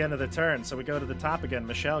 That is the end of the turn, so we go to the top again.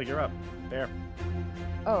 Michelle, you're up. Bear.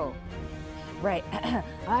 Oh, right.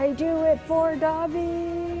 I do it for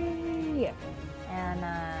Dobby! And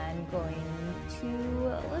I'm going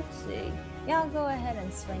to, let's see. Yeah, I'll go ahead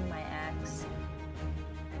and swing my axe.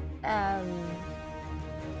 At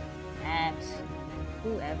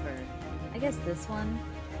whoever. I guess this one.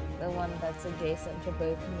 The one that's adjacent to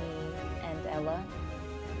both me and Ella.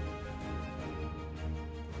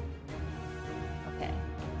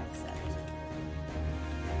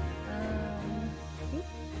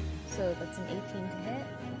 so that's an 18 to hit.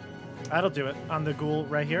 That'll do it. On the ghoul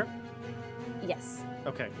right here? Yes.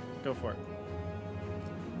 Okay, go for it. Okay.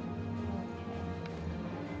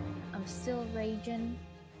 I'm still raging,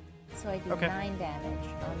 so I do Okay. 9 damage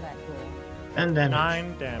on that ghoul. And damage.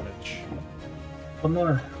 9 damage. One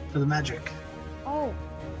more for the magic. Oh,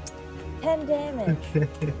 10 damage.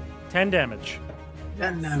 10 damage.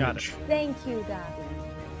 10 Got damage. Thank you, Dobby.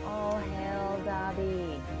 Oh, hell,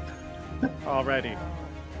 Dobby. Alrighty. Oh,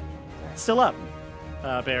 Still up,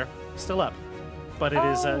 Bear. Still up. But it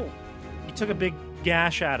is, oh. you took a big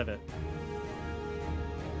gash out of it.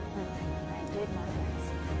 I did my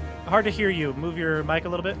best. Hard to hear you. Move your mic a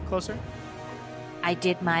little bit closer. I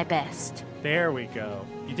did my best. There we go.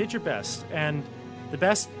 You did your best. And the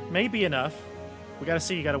best may be enough. We gotta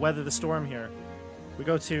see. You gotta weather the storm here. We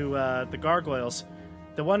go to the gargoyles.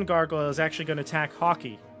 The one gargoyle is actually going to attack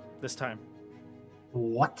Hawkeye this time.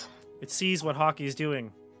 What? It sees what Hawkeye is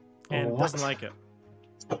doing and What? doesn't like it.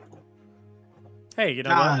 Hey, you know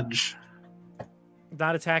Dodge. what?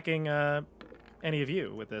 Not attacking any of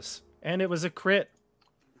you with this. And it was a crit.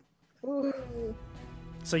 Ooh.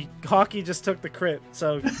 So Hawkeye just took the crit.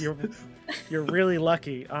 So you're really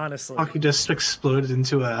lucky, honestly. Hockey just exploded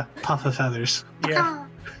into a puff of feathers. Yeah.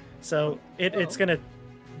 So it's gonna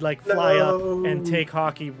like fly up and No. take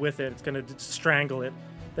Hawkeye with it. It's gonna strangle it.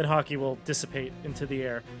 Then Hawkeye will dissipate into the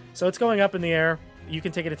air. So it's going up in the air. You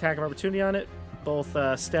can take an attack of opportunity on it, both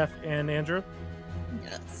Steph and Andrew.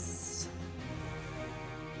 Yes.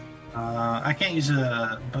 I can't use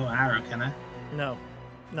a bow and arrow, can I? No,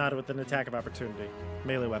 not with an attack of opportunity.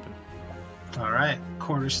 Melee weapon. All right,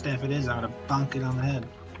 quarter staff it is. I'm gonna bonk it on the head.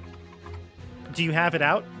 Do you have it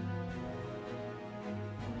out?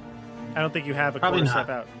 I don't think you have a Probably quarter not. step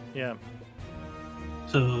out. Yeah.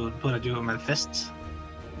 So what do I do with my fists?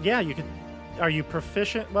 Yeah, you could. Are you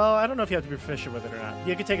proficient? Well, I don't know if you have to be proficient with it or not.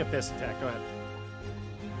 You could take a fist attack. Go ahead.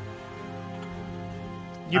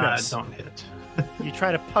 You miss. Don't hit. You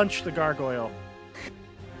try to punch the gargoyle.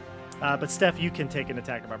 But Steph, you can take an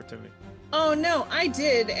attack of opportunity. Oh no, I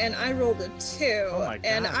did, and I rolled a 2. Oh my God,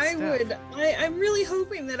 and Steph. I'm really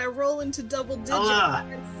hoping that I roll into double digits Ah.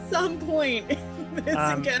 at some point in this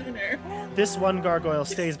encounter. This one gargoyle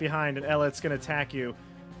stays behind, and Ella, it's going to attack you.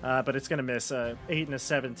 But it's going to miss 8 and a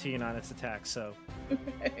 17 on its attack, so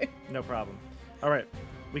no problem. All right,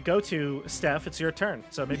 we go to Steph. It's your turn,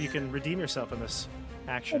 so maybe you can redeem yourself in this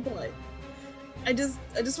Oh action. boy. I just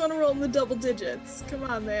want to roll in the double digits. Come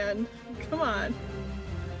on, man. Come on.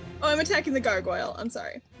 Oh, I'm attacking the gargoyle. I'm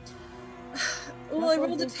sorry. Well, I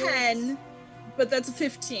rolled a 10, but that's a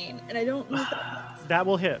 15, and I don't know if that... That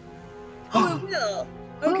will hit. Oh, it will.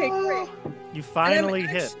 Okay, great. You finally And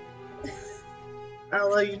I'm hit.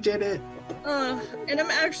 Ella, you did it. And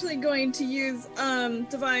I'm actually going to use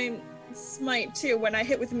Divine Smite too when I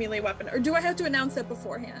hit with a melee weapon. Or do I have to announce that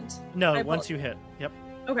beforehand? No, I once you hit. Yep.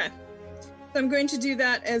 Okay. So I'm going to do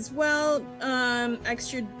that as well.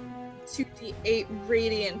 Extra 2d8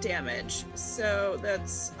 radiant damage. So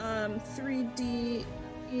that's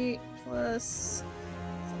 3d8 plus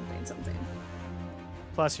something.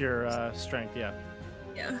 Plus your strength, yeah.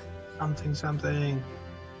 Yeah. Something.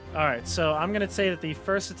 All right, so I'm going to say that the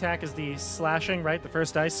first attack is the slashing, right? The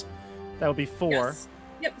first dice. That would be 4. Yes.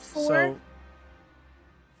 Yep, 4. So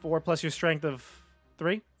 4 plus your strength of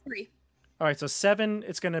 3? 3. All right, so 7,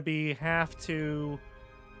 it's going to be half to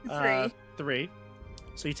 3.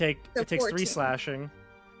 So you take, So it takes 3 14. slashing.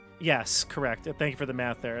 Yes, correct. Thank you for the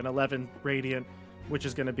math there. And 11 radiant, which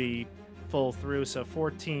is going to be full through. So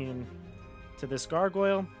 14 to this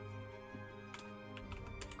gargoyle.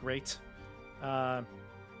 Great.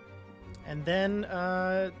 And then,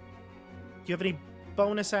 do you have any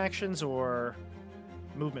bonus actions or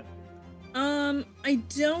movement? I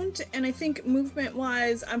don't, and I think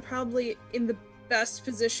movement-wise, I'm probably in the best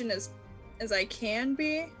position as I can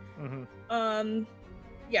be. Mm-hmm.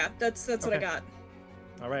 Yeah, that's what I Okay. got.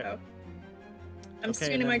 All right. Oh. I'm Okay,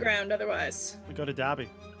 standing my then- ground otherwise. We go to Dobby.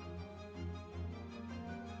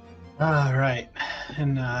 All right.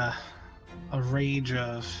 In a rage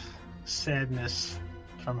of sadness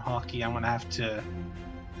from hockey, I'm gonna have to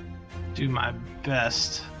do my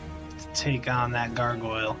best to take on that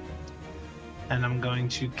gargoyle, and I'm going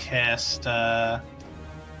to cast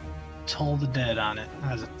Toll the Dead on it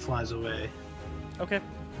as it flies away. Okay.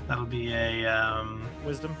 That'll be a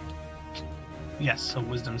Wisdom. yes, a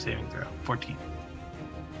Wisdom saving throw. 14.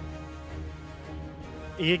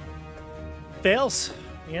 It fails.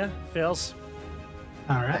 Yeah, fails.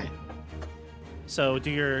 All right. So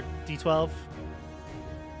do your D12.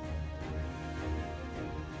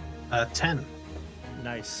 10.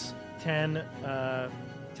 Nice. 10.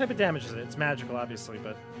 Type of damage is it? It's magical, obviously,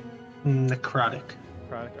 but Necrotic.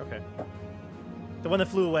 Necrotic, okay. The one that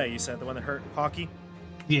flew away, you said? The one that hurt Hawkeye?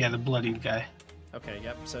 Yeah, the bloodied guy. Okay,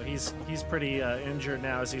 yep. So he's pretty injured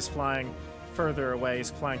now as he's flying further away.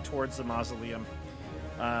 He's flying towards the mausoleum.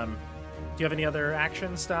 Do you have any other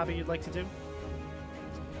actions, Dobby, you'd like to do?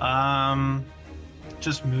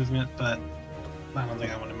 Just movement, but I don't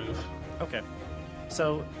think I want to move. Okay.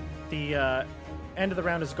 So the end of the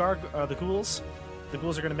round is the ghouls. The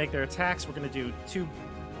ghouls are going to make their attacks. We're going to do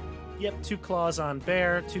two claws on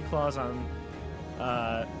Bear, 2 claws on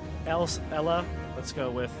Ella. Let's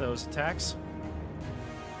go with those attacks.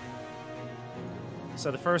 So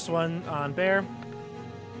the first one on Bear,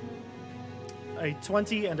 a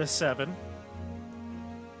 20 and a 7.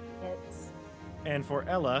 Hits. And for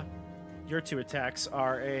Ella, your 2 attacks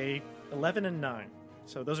are a 11 and 9.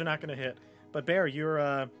 So those are not going to hit. But Bear, you're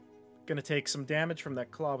going to take some damage from that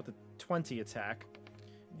claw with the 20 attack.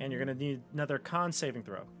 And you're going to need another con saving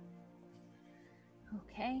throw.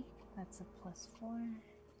 Okay, that's a +4.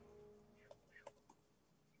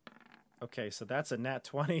 Okay, so that's a nat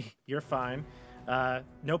 20. You're fine.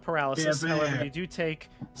 No paralysis. Yeah, however, you do take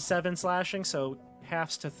 7 slashing, so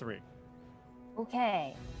halves to 3.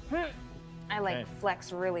 Okay. I Okay.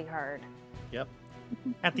 flex really hard. Yep.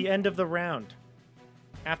 At the end of the round,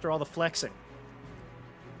 after all the flexing,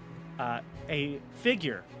 a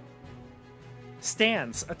figure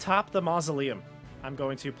stands atop the mausoleum. I'm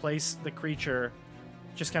going to place the creature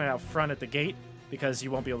just kind of out front at the gate because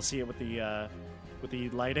you won't be able to see it with the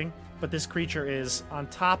lighting. But this creature is on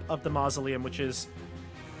top of the mausoleum, which is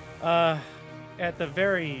at the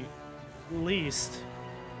very least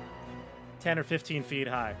 10 or 15 feet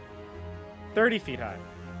high. 30 feet high.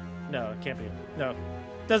 No, it can't be. No,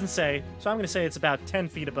 doesn't say. So I'm going to say it's about 10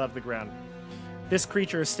 feet above the ground. This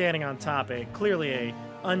creature is standing on top, clearly a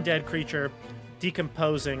undead creature,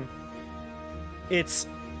 decomposing. Its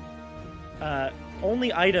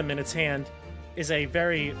only item in its hand is a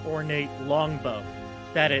very ornate longbow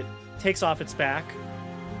that it takes off its back,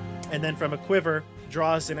 and then from a quiver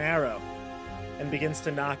draws an arrow and begins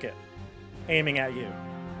to knock it, aiming at you.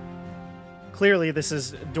 Clearly, this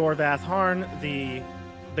is Dorvath Harn, the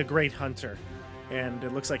Great Hunter, and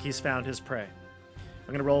it looks like he's found his prey. I'm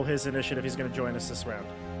going to roll his initiative. He's going to join us this round.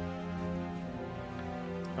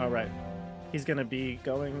 All right. He's going to be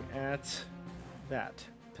going at that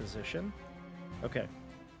position. Okay.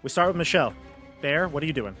 We start with Michelle. Bear, what are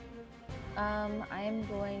you doing? I am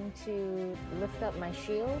going to lift up my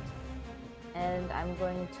shield, and I'm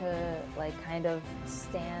going to kind of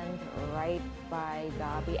stand right by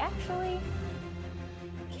Dobby. Actually,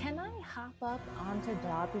 can I hop up onto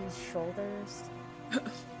Dobby's shoulders?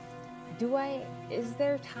 Is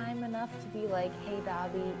there time enough to be like, hey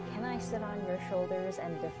Dobby, can I sit on your shoulders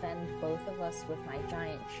and defend both of us with my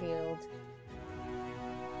giant shield?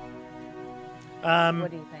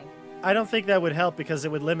 What do you think? I don't think that would help because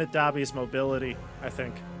it would limit Dobby's mobility, I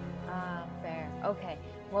think. Fair. Okay.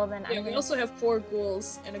 Well then we also have 4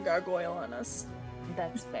 ghouls and a gargoyle on us.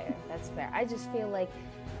 That's fair. That's fair. I just feel like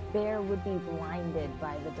Bear would be blinded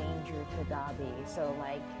by the danger to Dobby, so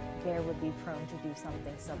Bear would be prone to do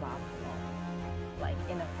something suboptimal,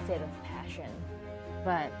 in a fit of passion.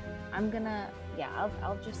 But I'm gonna,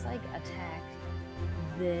 I'll just attack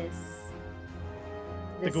this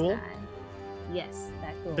the ghoul? guy. Yes,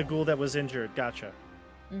 that ghoul. The ghoul that was injured. Gotcha.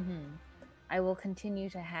 Mm-hmm. I will continue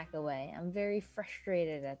to hack away. I'm very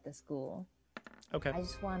frustrated at this ghoul. Okay. I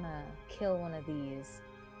just want to kill one of these.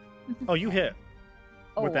 Oh, you hit.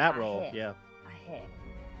 With that I roll, hit. yeah. I hit.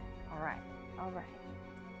 All right.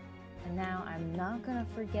 And now I'm not going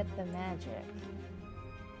to forget the magic.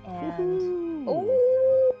 And...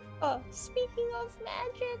 speaking of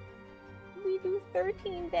magic, we do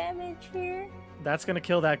 13 damage here. That's going to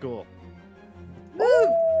kill that ghoul.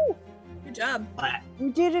 Woo! Good job.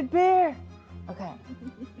 You did it, Bear! Okay.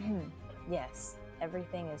 Yes,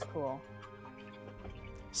 everything is cool.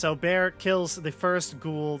 So Bear kills the first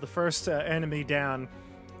ghoul, the first enemy down.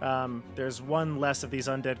 There's one less of these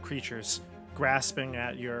undead creatures grasping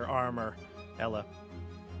at your armor, Ella.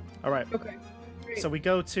 All right. Okay. Great. So we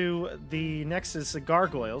go to the next is the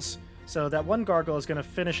gargoyles. So that one gargoyle is going to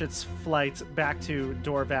finish its flight back to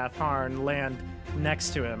Dorvath Harn, land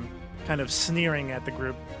next to him, kind of sneering at the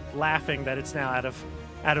group, laughing that it's now out of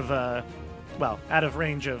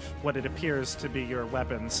range of what it appears to be your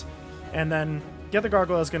weapons. And then the other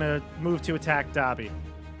gargoyle is going to move to attack Dobby.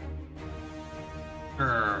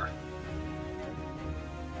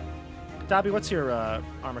 Dobby, what's your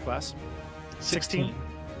armor class? 16.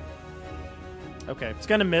 Okay, it's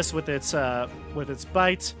going to miss with its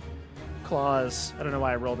bite, claws. I don't know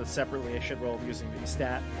why I rolled it separately. I should roll using the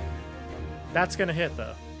stat. That's going to hit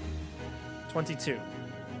though. 22.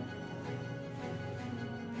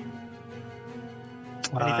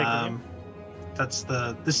 Anything from you? That's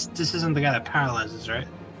this isn't the guy that paralyzes, right?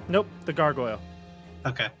 Nope, the gargoyle.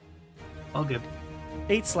 Okay. All good.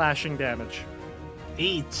 8 slashing damage.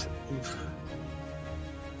 8. Oof.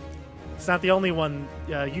 It's not the only one.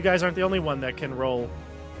 You guys aren't the only one that can roll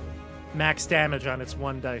max damage on its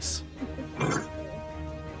 1 dice.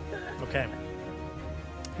 Okay.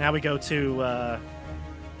 Now we go to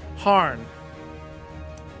Harn.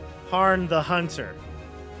 Harn the Hunter.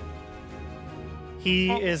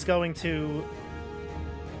 He is going to...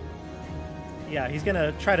 Yeah, he's going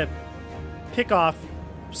to try to pick off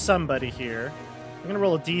somebody here. I'm going to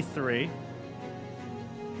roll a d3.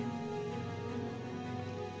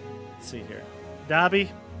 Let's see here. Dobby,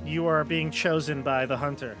 you are being chosen by the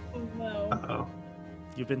Hunter. Oh, no. Uh-oh.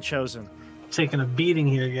 You've been chosen. Taking a beating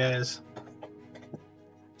here, guys.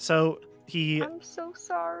 So he... I'm so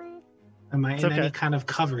sorry. Am I It's in okay. any kind of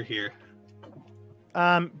cover here?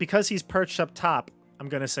 Because he's perched up top, I'm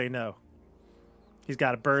going to say no. He's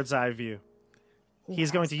got a bird's eye view.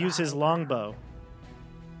 He's going to use his longbow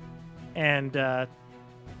and try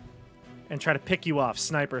to pick you off,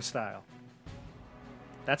 sniper style.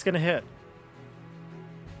 That's going to hit.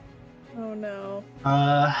 Oh no.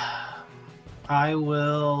 I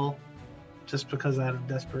will, just because out of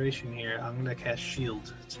desperation here, I'm going to cast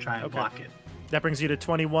Shield to try and Okay. block it. That brings you to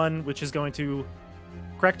 21, which is going to...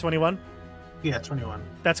 Correct, 21? Yeah, 21.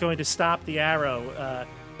 That's going to stop the arrow.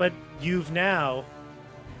 But you've now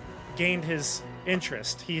gained his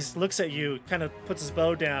interest. He looks at you, kind of puts his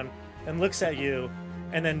bow down, and looks at you,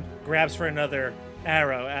 and then grabs for another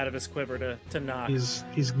arrow out of his quiver to knock. He's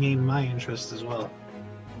gained my interest as well.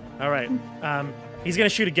 All right. He's going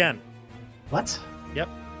to shoot again. What? Yep.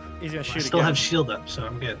 He's going to I shoot still again. have Shield up, so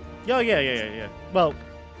I'm good. Oh, yeah. Well,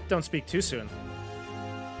 don't speak too soon.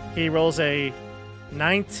 He rolls a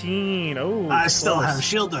 19. Oh, I still close. have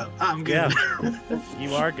Shield up. I'm good. Yeah.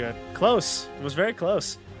 You are good. Close. It was very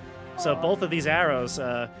close. So both of these arrows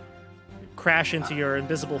crash into your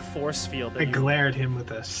invisible force field. I That you, glare at him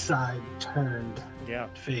with a side-turned yeah.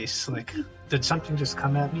 face. Like, did something just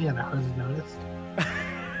come at me and I hardly noticed?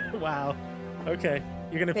 Wow. Okay.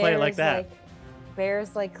 You're going to play it like that.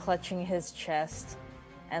 Bear's like clutching his chest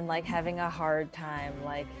and like having a hard time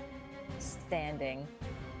like standing.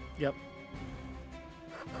 Yep.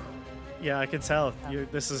 Yeah, I can tell.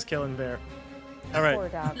 This is killing Bear. All right. Poor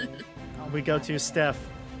Dobby. Oh We my go God. to Steph.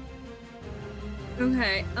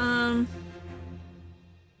 Okay.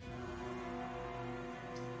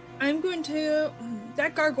 I'm going to...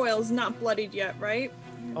 That gargoyle is not bloodied yet, right?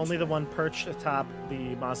 Only the one perched atop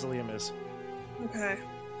the mausoleum is. Okay.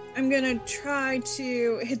 I'm gonna try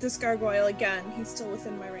to hit this gargoyle again. He's still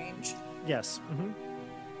within my range. Yes.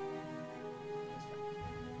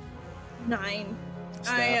 9.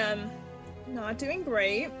 Steph. I am not doing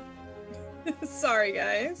great. Sorry,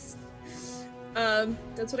 guys.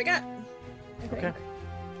 That's what I got. I think. Okay.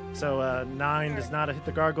 So 9 does not hit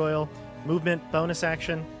the gargoyle. Movement, bonus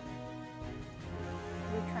action.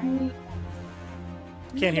 We're trying.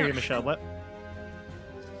 Can't hear you, Yeah. Michelle. What?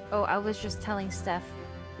 Oh, I was just telling Steph,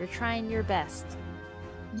 you're trying your best.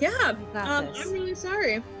 Yeah. got this. I'm really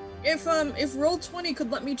sorry. If Roll20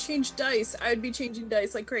 could let me change dice, I'd be changing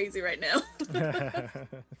dice like crazy right now.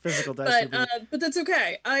 Physical dice. But that's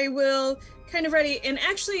okay. I will kind of ready. And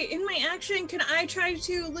actually, in my action, can I try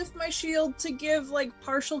to lift my shield to give like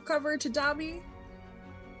partial cover to Dobby?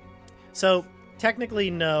 So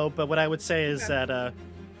technically no, but what I would say is Okay.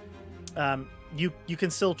 that you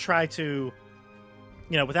can still try to,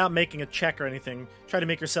 without making a check or anything, try to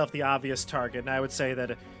make yourself the obvious target. And I would say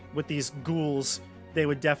that with these ghouls, they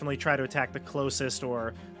would definitely try to attack the closest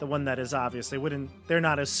or the one that is obvious. They're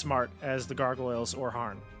not as smart as the gargoyles or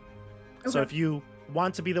Harn. So Okay. if you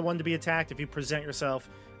want to be the one to be attacked, if you present yourself,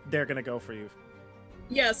 they're going to go for you.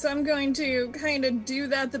 Yeah, so I'm going to kind of do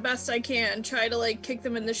that the best I can. Try to like kick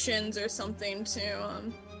them in the shins or something to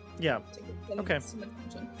Yeah, get them Okay. some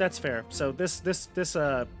attention. that's fair. So this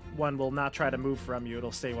one will not try to move from you.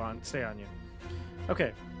 It'll stay on you.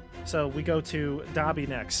 Okay, so we go to Dobby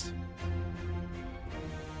next.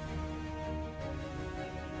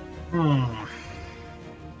 Hmm.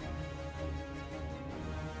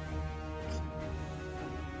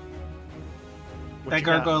 What That you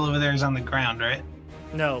got? gargoyle over there is on the ground, right?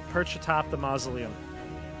 No, perch atop the mausoleum.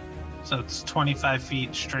 So it's 25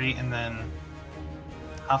 feet straight, and then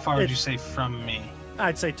how far would It- you say from me?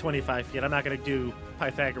 I'd say 25 feet. I'm not going to do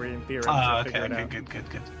Pythagorean theorem Oh, to figure okay, it out.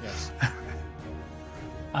 good. Yes.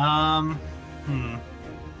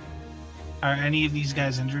 Are any of these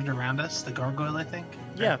guys injured around us? The gargoyle, I think.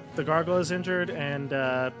 Yeah, the gargoyle is injured, and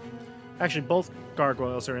Actually, both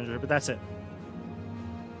gargoyles are injured, but that's it.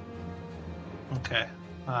 Okay.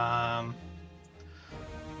 I'm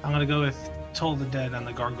gonna go with Toll the Dead on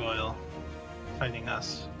the gargoyle fighting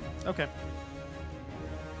us. Okay.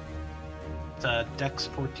 It's Dex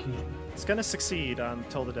 14. It's going to succeed on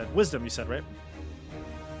Toll the Dead. Wisdom, you said, right?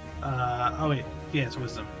 Oh wait, yeah, it's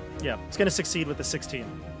Wisdom. Yeah, it's going to succeed with the 16.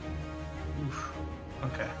 Oof.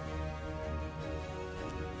 Okay.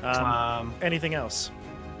 Anything else?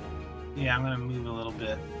 Yeah, I'm gonna move a little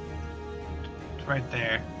bit. Right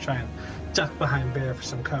there. Try and duck behind Bear for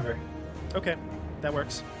some cover. Okay, that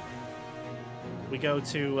works. We go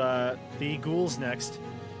to the ghouls next.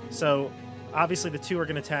 So, obviously the two are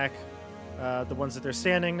going to attack the ones that they're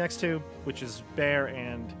standing next to, which is Bear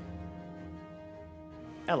and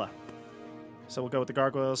Ella. So we'll go with the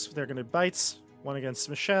gargoyles. They're going to bites. 1 against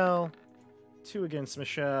Michelle. 2 against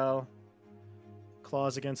Michelle.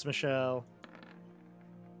 Claws against Michelle.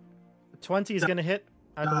 20 is going to hit,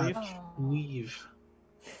 I believe. Weave.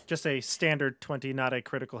 Just a standard 20, not a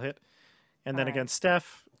critical hit. And then against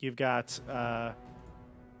Steph, you've got...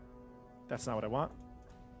 that's not what I want.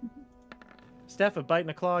 Steph, a bite and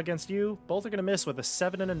a claw against you. Both are going to miss with a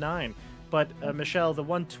 7 and a 9. But, Michelle, the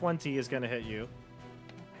 120 is going to hit you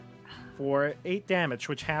for 8 damage,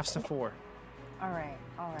 which halves to 4. All right.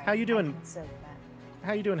 How you doing? I can soak that.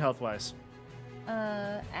 How you doing health-wise?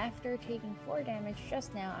 After taking 4 damage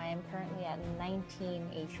just now, I am currently at 19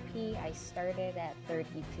 HP. I started at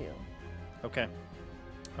 32. Okay.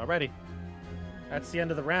 Alrighty. That's the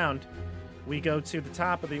end of the round. We go to the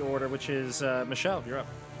top of the order, which is Michelle. You're up.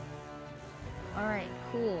 All right,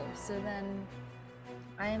 cool. So then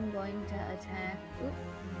I am going to attack.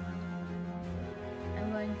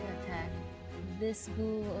 I'm going to attack this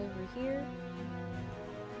ghoul over here,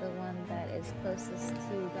 the one that is closest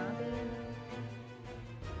to Dobby.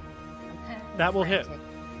 That will hit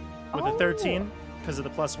with a 13 Oh! because of the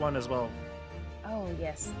 +1 as well. Oh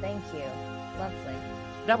yes, thank you. Lovely.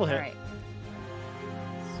 That will hit. All right.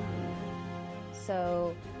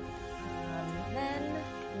 So then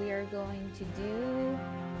we are going to do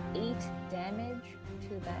 8 damage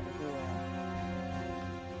to that ghoul.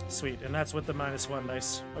 Sweet, and that's with the -1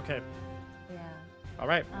 dice. Okay. Yeah. All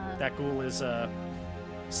right. That ghoul is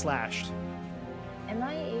slashed. Am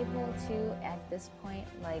I able to, at this point,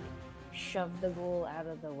 like, shove the ghoul out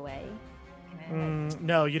of the way? Can I,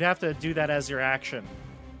 No, you'd have to do that as your action.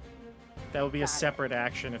 That would be a Got it. separate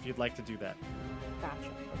action if you'd like to do that. Gotcha.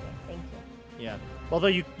 Okay, thank you. Yeah. Although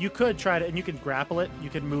you could try to, and you can grapple it. You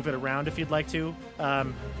can move it around if you'd like to.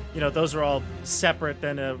 Those are all separate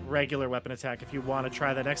than a regular weapon attack. If you want to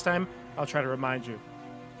try that next time, I'll try to remind you.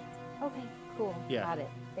 Okay, cool. Yeah. Got it.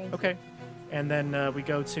 Thank Okay. And then we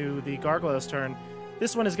go to the gargoyle's turn.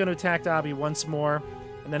 This one is going to attack Dobby once more,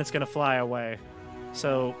 and then it's going to fly away.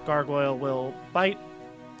 So gargoyle will bite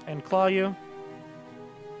and claw you.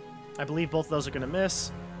 I believe both of those are going to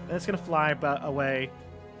miss, and it's going to fly away.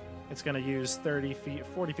 It's going to use 30 feet,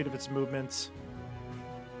 40 feet of its movement,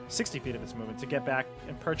 60 feet of its movement to get back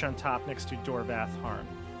and perch on top next to Dorvath Harn.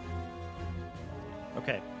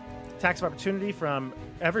 Okay. Attacks of opportunity from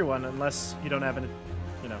everyone unless you don't have a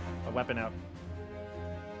weapon out.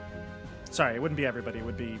 Sorry, it wouldn't be everybody. It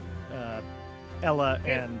would be Ella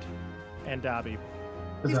and Dobby.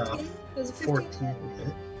 Does 15? Does a 15 14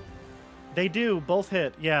 hit? They do both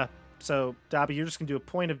hit. Yeah. So Dobby, you're just gonna do a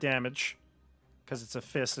point of damage because it's a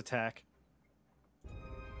fist attack.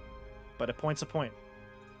 But a point's a point.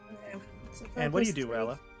 Okay. So And what do you 5 do, plus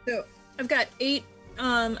Ella? 3. So I've got 8.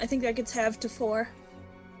 I think that gets halved to 4.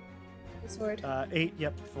 The sword. 8.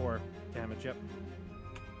 Yep. 4 damage. Yep.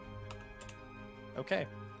 Okay.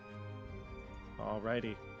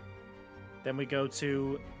 Alrighty. Then we go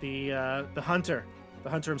to the hunter. The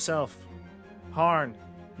hunter himself. Harn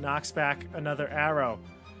knocks back another arrow.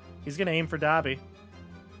 He's going to aim for Dobby.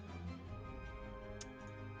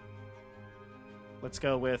 Let's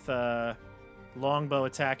go with longbow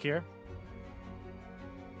attack here.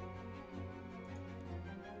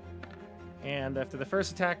 And after the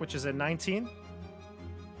first attack, which is a 19.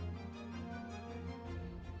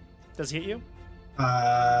 Does he hit you?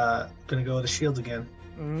 Gonna go with the shield again.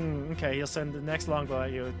 Okay, he'll send the next longbow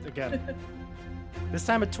at you again. This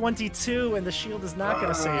time a 22, and the shield is not going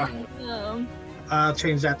to save you. I'll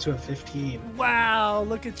change that to a 15. Wow,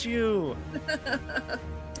 look at you.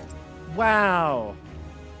 Wow.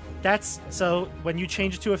 That's so when you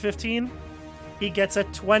change it to a 15, he gets a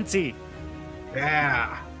 20.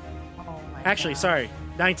 Yeah. Oh my Actually, God. sorry,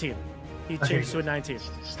 19. He Okay. changed to a 19.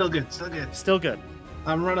 Still good. Still good. Still good.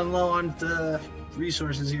 I'm running low on the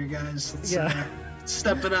resources here, guys. Let's Yeah.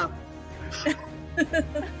 step it up.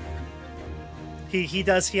 He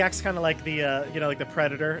does. He acts kind of like the like the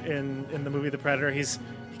Predator in the movie The Predator. He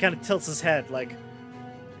kind of tilts his head like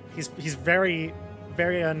he's very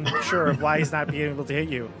unsure of why he's not being able to hit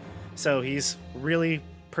you. So he's really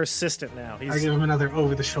persistent now. I give him another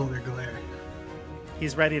over-the-shoulder glare.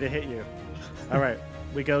 He's ready to hit you. All right,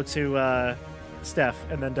 we go to Steph,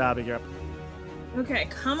 and then Dobby, you're up. Okay,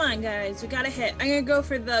 come on, guys. We gotta hit. I'm gonna go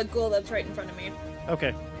for the ghoul that's right in front of me.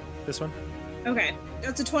 Okay, this one. Okay,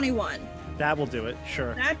 that's a 21. That will do it.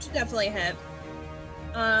 Sure. That should definitely hit.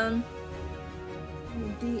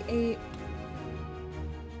 D8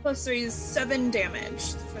 plus 3 is 7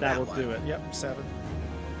 damage for that will one. do it. Yep, 7.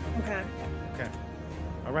 Okay. Okay.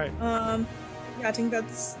 All right. Yeah, I think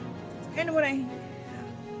that's kind of what I.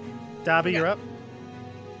 Dobby, you're up.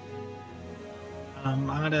 I'm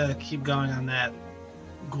gonna keep going on that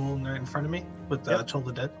ghoul right in front of me with the Toll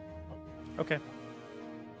the Dead. Okay.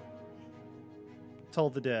 Toll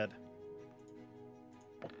the Dead.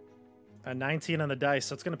 A 19 on the dice,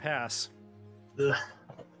 so it's gonna pass. Ugh.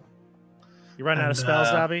 You running out of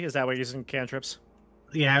spells, Dobby? Is that why you're using cantrips?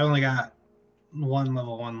 Yeah, I only got one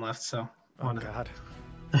level 1 left, so. Oh God.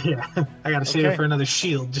 Yeah, I gotta save it for another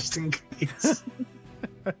shield just in case.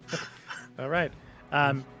 All right.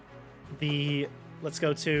 Let's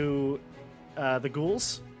go to the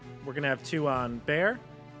ghouls. We're gonna have 2 on Bear.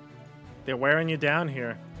 They're wearing you down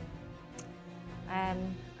here.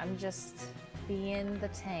 I'm just being the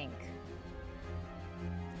tank.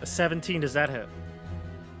 A 17, does that hit?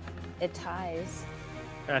 It ties.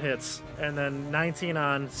 That hits. And then 19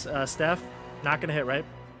 on Steph. Not gonna hit, right?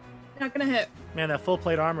 Not gonna hit. Man, that full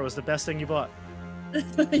plate armor was the best thing you bought.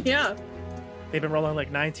 Yeah. They've been rolling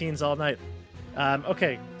like 19s all night.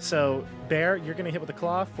 Okay, so Bear, you're going to hit with a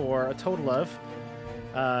claw for a total of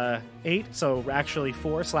 8, so actually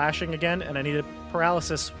 4 slashing again, and I need a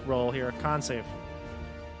paralysis roll here, a con save.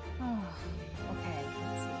 Oh, okay.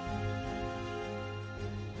 Let's see.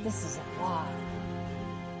 This is a lot.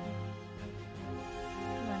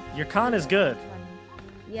 Come on. Your con is good.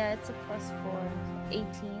 20. Yeah, it's a +4.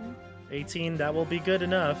 18. 18, that will be good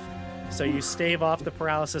enough. So you stave off the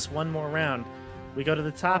paralysis one more round. We go to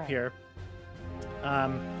the top here.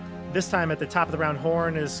 This time at the top of the round,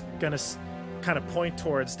 Horn is going to kind of point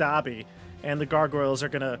towards Dobby, and the gargoyles are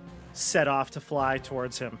going to set off to fly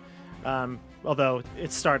towards him. Although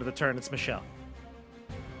it's start of the turn, it's Michelle.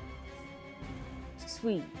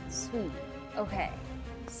 Sweet. Okay,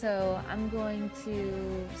 so I'm going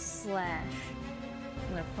to slash.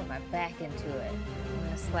 I'm going to put my back into it. I'm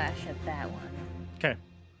going to slash at that one. Okay.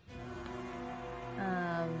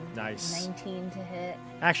 Nice. 19 to hit.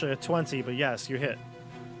 Actually, a 20, but yes, you hit.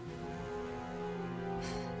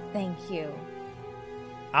 Thank you.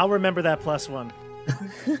 I'll remember that +1.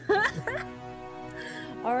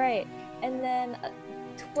 All right, and then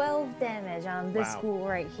 12 damage on this ghoul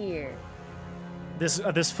right here.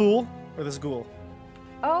 This fool or this ghoul?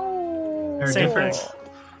 Oh. Same thing.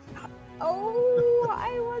 Oh,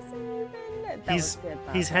 I wasn't even. That was good,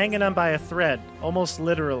 he's hanging on by a thread, almost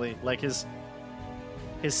literally. Like his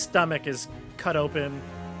stomach is cut open.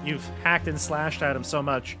 You've hacked and slashed at him so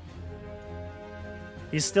much.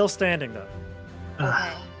 He's still standing though.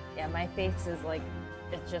 Okay. Yeah, my face is like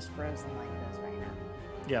it's just frozen like this right now.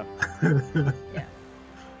 Yeah. Yeah.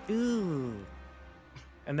 Ooh.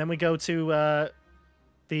 And then we go to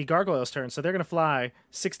the gargoyles' turn. So they're gonna fly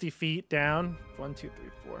 60 feet down. 1, 2, 3,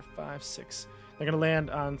 4, 5, 6. They're gonna land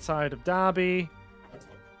on side of Dobby.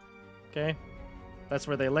 Okay. That's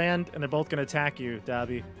where they land, and they're both gonna attack you,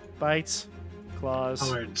 Dobby. Bites, claws.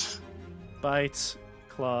 Words. Bites,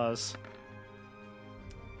 claws.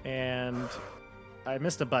 And I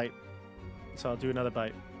missed a bite, so I'll do another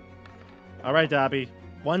bite. All right, Dobby.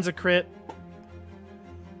 One's a crit.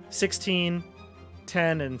 16,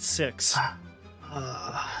 10, and 6.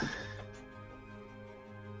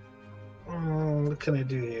 What can I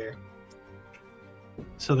do here?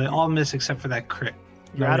 So they all miss except for that crit.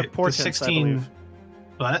 You're out of portents, 16... I believe.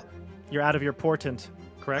 What? You're out of your portent,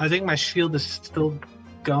 correct? I think my shield is still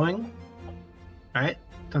going. Right?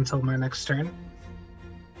 Until my next turn.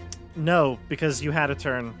 No, because you had a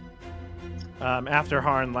turn after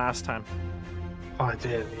Harn last time. Oh, I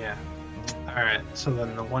did, yeah. Alright, so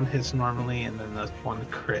then the one hits normally and then the one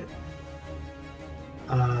crit.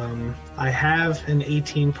 I have an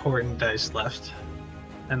 18 portent dice left.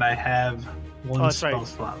 And I have one spell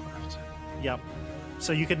slot left. Yep.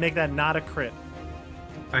 So you could make that not a crit.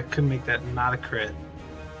 I could make that not a crit.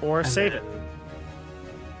 Or save it.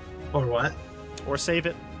 Or what? Or save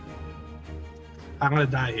it. I'm gonna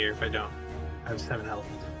die here if I don't. I have 7 health.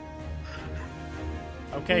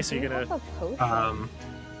 Okay, so you're gonna.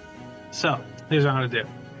 So here's what I'm gonna do.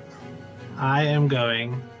 I am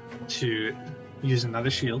going to use another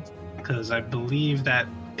shield because I believe that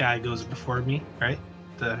guy goes before me, right?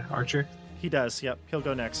 The archer. He does. Yep. He'll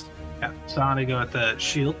go next. Yeah. So I'm gonna go with the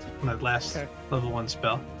shield, my last Okay. level 1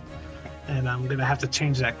 spell, and I'm gonna have to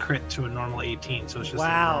change that crit to a normal 18. So it's just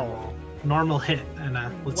Wow. a normal hit. And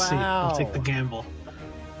let's see. I'll take the Wow. gamble.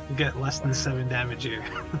 We'll get less than 7 damage here.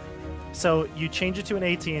 So you change it to an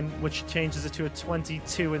 18, which changes it to a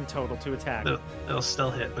 22 in total to attack. It'll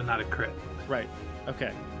still hit, but not a crit. Right.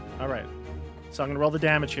 Okay. All right. So I'm going to roll the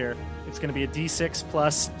damage here. It's going to be a d6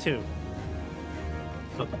 plus 2.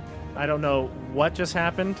 So, I don't know what just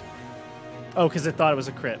happened. Oh, because it thought it was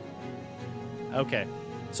a crit. Okay.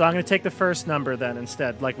 So I'm going to take the first number then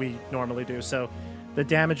instead, like we normally do. So the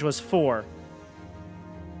damage was 4.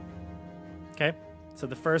 Okay. So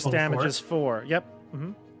the first damage 4? is 4. Yep.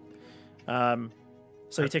 Mm-hmm.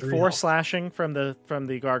 So you That's take 3 4 health. slashing from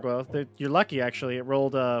the gargoyle. You're lucky, actually. It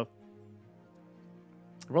rolled a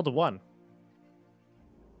 1.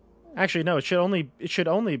 Actually, no. It should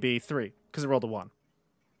only be 3 because it rolled a 1.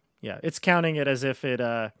 Yeah, it's counting it as if it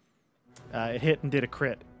hit and did a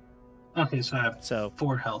crit. okay, so I have So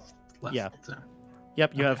 4 health left. Yeah. So.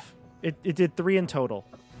 yep, you have it did 3 in total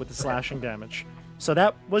with the slashing damage. So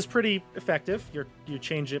that was pretty effective. You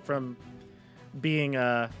change it from being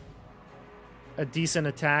a decent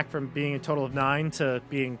attack from being a total of 9 to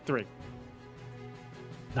being 3.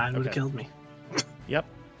 9 would have Okay. killed me. Yep.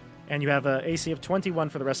 And you have a AC of 21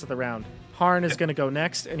 for the rest of the round. Harn is going to go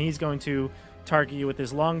next, and he's going to target you with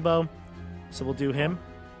his longbow. So we'll do him.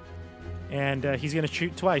 And he's going to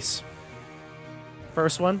shoot twice.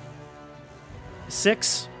 First one,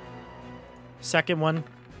 6. Second one,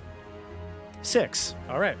 6.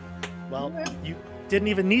 All right. Well, you didn't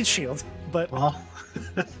even need shield, but Well,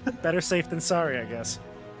 better safe than sorry, I guess.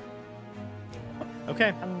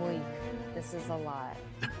 Okay. I'm weak. This is a lot.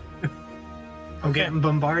 I'm getting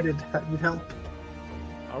bombarded. That would help.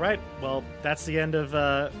 All right. Well, that's the end of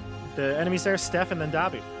the enemies there. Steph and then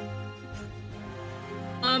Dobby.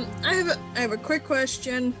 I have a quick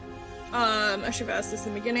question. I should have asked this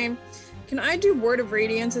in the beginning. Can I do Word of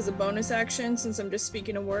Radiance as a bonus action since I'm just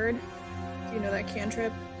speaking a word? Do you know that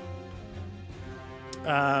cantrip?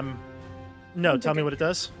 No, tell me what it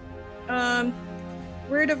does.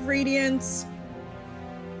 Word of Radiance.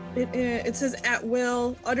 It says at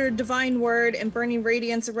will, utter divine word, and burning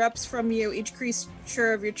radiance erupts from you. Each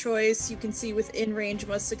creature of your choice you can see within range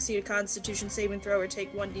must succeed a Constitution saving throw or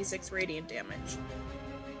take 1d6 radiant damage.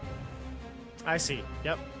 I see.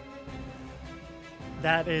 Yep.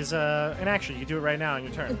 That is an action. You do it right now on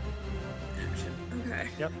your turn. Okay.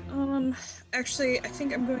 Yep. Actually, I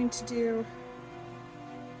think I'm going to do.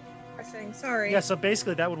 I think. Sorry. Yeah, so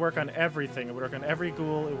basically that would work on everything. It would work on every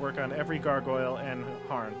ghoul, it would work on every gargoyle and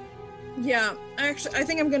Harn. Yeah. Actually, I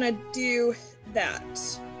think I'm gonna do that.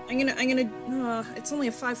 I'm gonna. It's only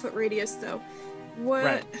a 5-foot radius though. What?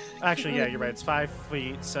 Right. Actually, yeah, you're right. It's 5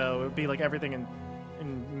 feet, so it would be like everything in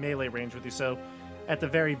melee range with you. So at the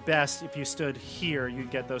very best, if you stood here, you'd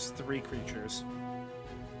get those 3 creatures.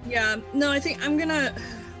 Yeah. No, I think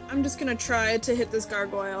I'm just gonna try to hit this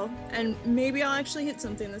gargoyle, and maybe I'll actually hit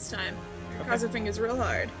something this time. Cross our fingers real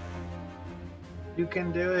hard. You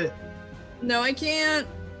can do it. No, I can't.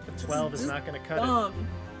 The 12 is not going to cut it. Dumb.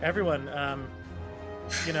 Everyone,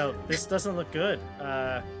 this doesn't look good.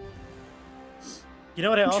 You know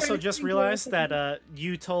what I I'm also trying to just think realized? what That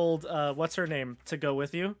you told, what's her name, to go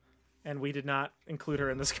with you, and we did not include her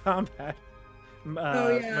in this combat.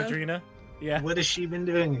 Oh, yeah. Madrina? Yeah. What has she been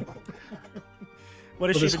doing? What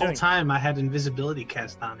has Well, she this been whole doing? time I had invisibility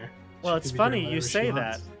cast on her. Well, She it's could be funny doing you whatever she say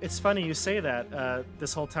that. wants. It's funny you say that.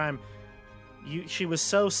 This whole time, she was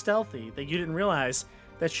so stealthy that you didn't realize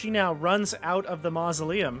that she now runs out of the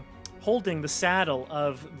mausoleum, holding the saddle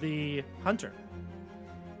of the hunter.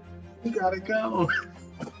 You gotta go.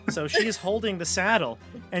 So she's holding the saddle,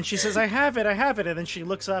 and she says, "I have it, I have it." And then she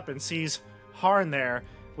looks up and sees Harn there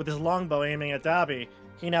with his longbow aiming at Dobby.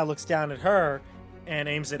 He now looks down at her and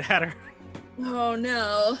aims it at her. Oh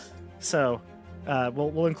no. So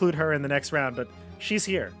we'll include her in the next round, but she's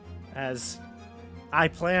here, as I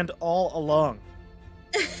planned all along.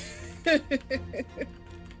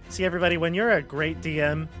 See, everybody, when you're a great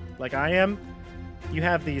DM like I am, you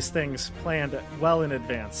have these things planned well in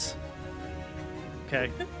advance.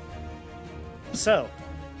 Okay? So,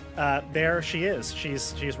 there she is.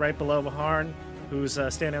 She's right below Harn, who's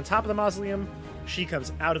standing on top of the mausoleum. She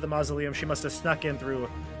comes out of the mausoleum. She must have snuck in through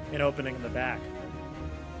an opening in the back.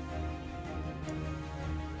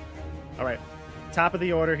 All right, top of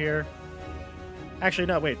the order here. Actually,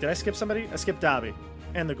 no, wait, did I skip somebody? I skipped Dobby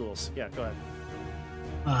and the ghouls. Yeah, go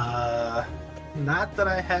ahead. Not that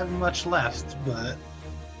I have much left, but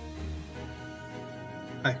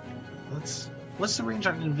what's the range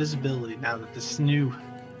on invisibility now that this new?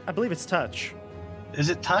 I believe it's touch. Is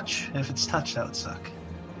it touch? If it's touch, that would suck.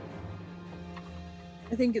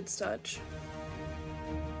 I think it's touch.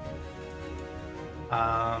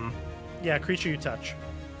 Yeah, creature you touch.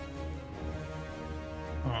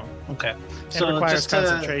 Oh, okay. And So requires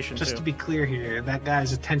concentration, just too. to be clear here, that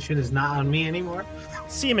guy's attention is not on me anymore.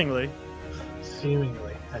 Seemingly.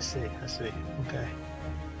 Seemingly, I see. Okay.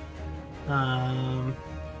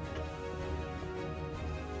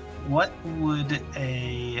 What would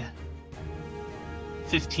a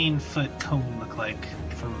 15-foot cone look like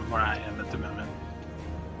from where I am at the moment?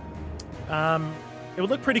 It would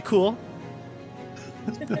look pretty cool.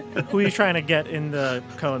 Who are you trying to get in the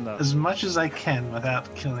cone, though? As much as I can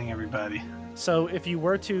without killing everybody. So if you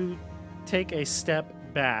were to take a step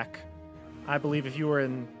back, I believe if you were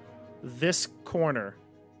in this corner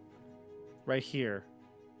right here,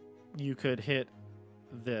 you could hit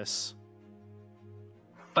this.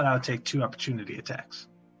 But I would take 2 opportunity attacks.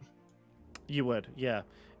 You would, yeah.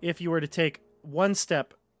 If you were to take one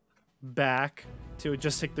step back to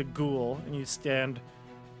just take the ghoul and you stand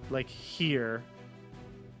like here,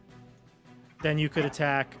 then you could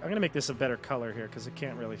attack. I'm going to make this a better color here because I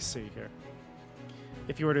can't really see here.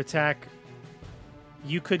 If you were to attack,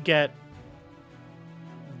 you could get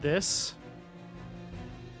this.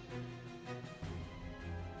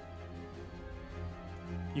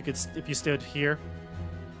 You could, if you stood here.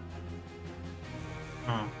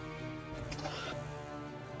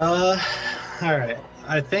 Alright.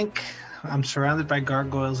 I think I'm surrounded by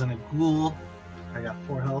gargoyles and a ghoul. I got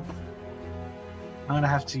 4 health. I'm gonna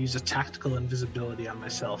have to use a tactical invisibility on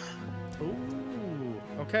myself. Ooh,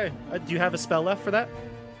 okay. Do you have a spell left for that?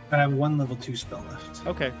 I have 1 level 2 spell left.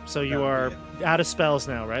 Okay, so you That would are be out of spells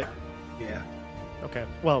now, right? Yeah. Okay.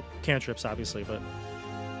 Well, cantrips, obviously, but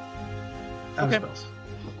Out Okay. of spells.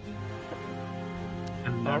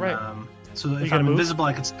 And then, All right. So You if gonna I'm move? invisible,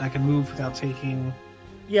 I can move without taking.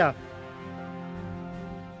 yeah.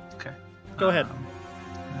 Okay. Go ahead.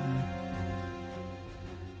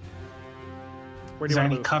 Where do Is you there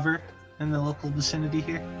want any to move? cover in the local vicinity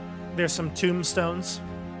here? There's some tombstones.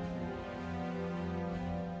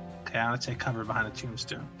 Okay, I'm gonna take cover behind a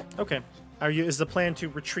tombstone. Okay. Is the plan to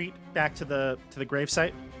retreat back to the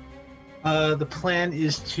gravesite? The plan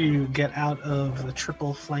is to get out of the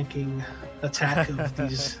triple flanking attack of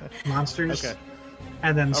these monsters, Okay.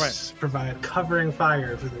 and then All right. provide covering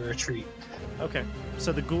fire for the retreat. Okay.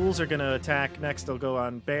 So the ghouls are gonna attack next. They'll go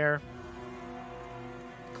on bear,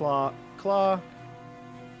 claw,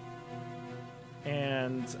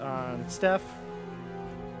 and on Steph.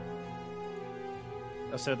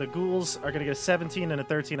 So the ghouls are gonna get a 17 and a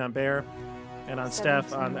 13 on bear, and on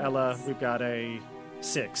Steph, on 17 Ella, hits. we've got a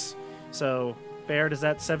 6. So bear, does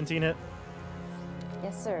that 17 hit?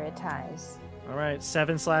 Yes, sir. It ties. All right,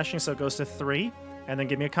 7 slashing, so it goes to 3, and then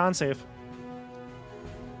give me a con save.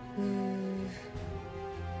 Okay,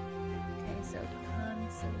 so con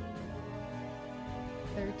save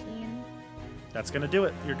 13. That's gonna do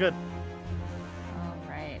it. You're good. All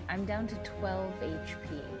right, I'm down to 12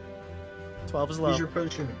 HP. 12 is low. Use your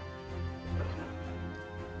potion.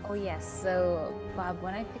 Oh yes, so Bob,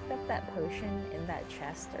 when I picked up that potion in that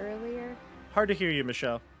chest earlier, Hard to hear you,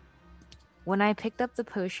 Michelle. when I picked up the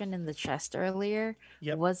potion in the chest earlier,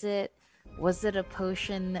 Yep. was it a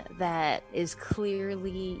potion that is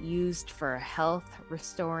clearly used for health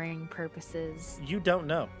restoring purposes? You don't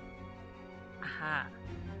know. Aha.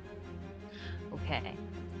 Okay.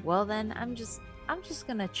 Well then, I'm just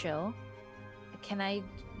gonna chill. Can I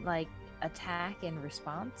like attack in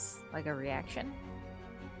response, like a reaction?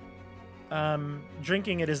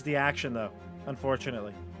 Drinking it is the action, though.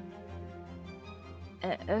 Unfortunately.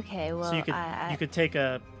 Okay. Well, So you could take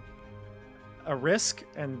a risk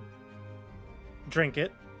and drink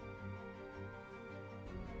it.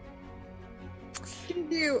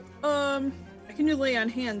 I can do lay on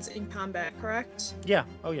hands in combat, correct? Yeah.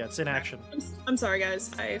 Oh yeah, it's in action. I'm sorry, guys.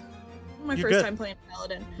 My You're first good. time playing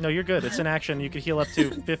Paladin. No, you're good. It's in action. You could heal up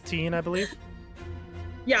to 15, I believe.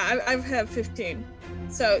 Yeah, I've had 15.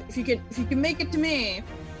 So if you can make it to me,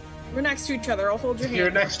 we're next to each other. I'll hold your hand.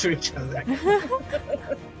 You're next to each other.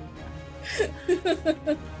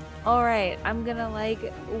 All right, I'm gonna like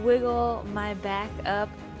wiggle my back up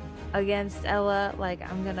against Ella. Like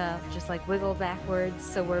I'm gonna just like wiggle backwards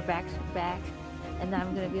so we're back to back, and then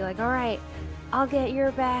I'm gonna be like, all right, I'll get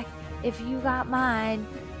your back if you got mine,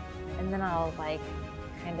 and then I'll like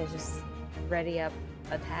kind of just ready up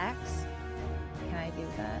attacks. Can I do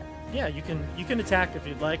that? Yeah, you can attack if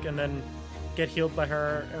you'd like, and then get healed by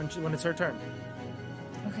her when it's her turn.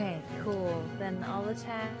 Okay, cool. Then I'll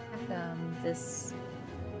attack this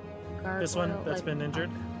gargoyle. This one that's been injured.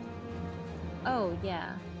 Oh,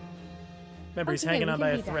 yeah. Remember, he's Okay, hanging we on can by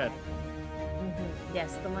a do that. thread.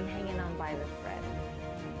 Yes, the one hanging on by the thread.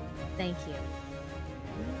 Thank you.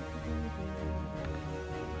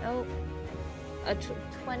 Oh, a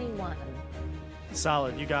 21.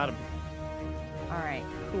 Solid, you got him. All right,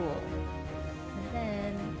 cool. And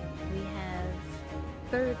then we have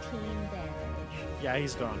 13 damage. Yeah,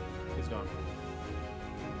 he's gone. He's gone.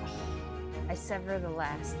 I sever the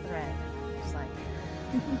last thread. It's like,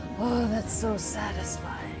 oh, that's so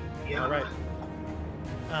satisfying. Yeah. All right.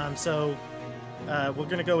 So we're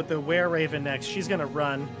gonna go with the were-raven next. She's gonna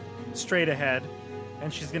run straight ahead,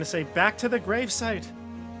 and she's gonna say, "Back to the gravesite."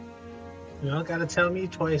 You don't gotta tell me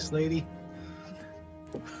twice, lady.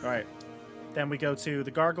 All right. Then we go to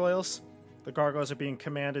the gargoyles. The gargoyles are being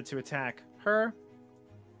commanded to attack her.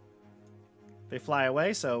 They fly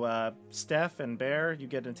away, so Steph and Bear, you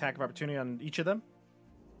get an attack of opportunity on each of them.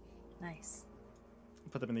 Nice.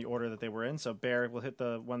 Put them in the order that they were in. So Bear will hit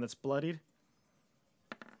the one that's bloodied.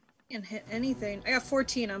 Can't hit anything. I got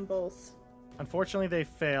 14 on both. Unfortunately, they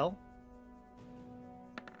fail.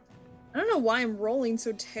 I don't know why I'm rolling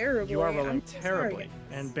so terribly. You are rolling I'm so sorry, terribly.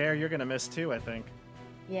 guys. And Bear, you're going to miss too, I think.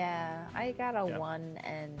 Yeah, I got a Yep. 1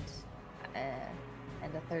 and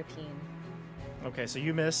a 13. Okay, so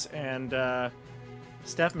you miss, and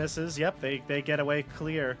Steph misses. Yep, they get away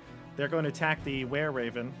clear. They're going to attack the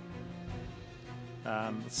were-raven.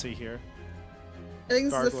 Let's see here. I think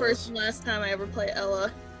this is the Gargoyles. first and last time I ever play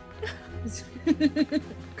Ella.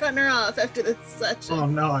 Cutting her off after this session. Oh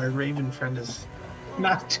no, our Raven friend is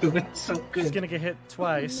not doing so She's good. going to get hit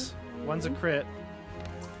twice. One's a crit.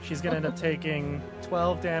 She's going to end up taking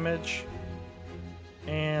 12 damage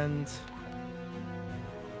and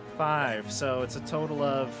 5. So it's a total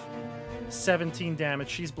of 17 damage.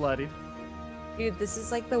 She's bloodied. Dude, this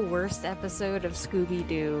is like the worst episode of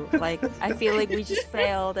Scooby-Doo. Like, I feel like we just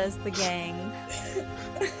failed as the gang.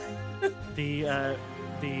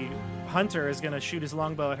 The hunter is going to shoot his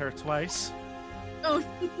longbow at her twice. Oh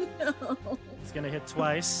no. He's going to hit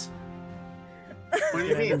twice. What do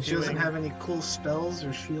you Yeah, mean? they're She doesn't doing- have any cool spells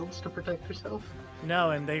or shields to protect herself?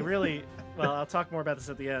 No, and they really... Well, I'll talk more about this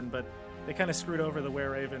at the end, but they kind of screwed over the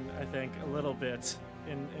were-raven, I think, a little bit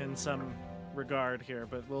in some regard here.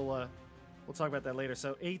 But we'll talk about that later.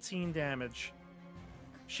 So 18 damage.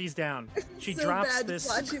 She's down. She so drops bad this...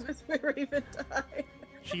 watching this Raven die.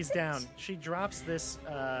 She's down. She drops this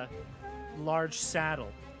large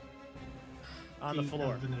saddle on the Feet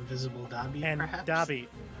floor. of an invisible Dobby, And perhaps? Dobby,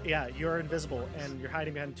 yeah, you're invisible, and you're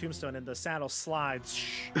hiding behind a tombstone, and the saddle slides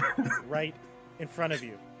right in front of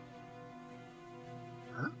you.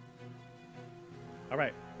 Huh? All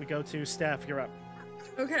right, we go to Steph. You're up.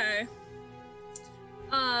 Okay.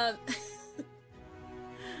 All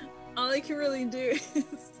I can really do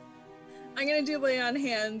is I'm gonna do lay on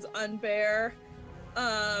hands on Bear.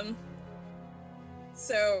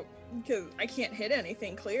 So because I can't hit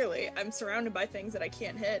anything clearly. I'm surrounded by things that I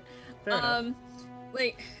can't hit. Fair enough.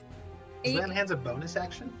 Like Is 8 that hand's a bonus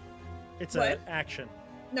action? It's what? an action.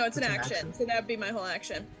 No, it's an It's an action, action? so that'd be my whole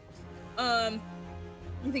action.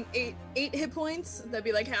 You think eight hit points? That'd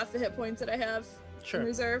be like half the hit points that I have in Sure.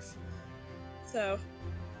 reserve. So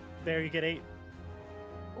There, you get 8.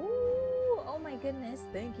 Ooh, oh my goodness.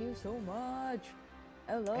 Thank you so much.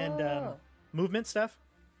 Hello. And movement, Steph?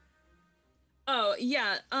 oh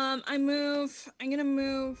yeah, I'm gonna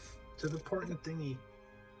move To the important thingy.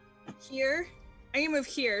 here. I'm gonna move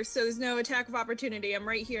here, so there's no attack of opportunity. I'm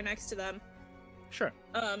right here next to them. Sure.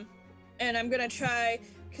 And I'm gonna try,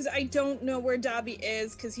 because I don't know where Dobby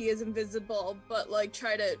is, because he is invisible, but like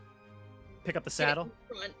try to Pick up the get saddle. in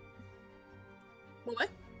front. What?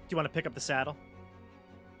 Do you want to pick up the saddle?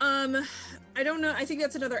 I don't know. I think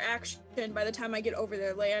that's another action by the time I get over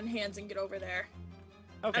there. Lay on hands and get over there.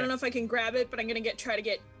 Okay. I don't know if I can grab it, but I'm gonna try to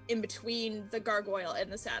get in between the gargoyle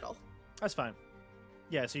and the saddle. That's fine.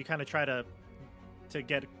 Yeah, so you kind of try to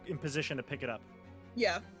get in position to pick it up.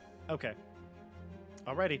 Yeah. Okay.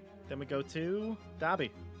 Alrighty. Then we go to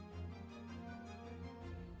Dobby.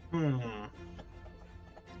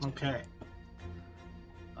 Okay.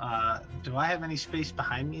 Do I have any space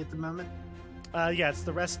behind me at the moment? Yeah, it's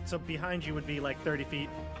the rest. So behind you would be like 30 feet.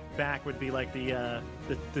 Back would be like the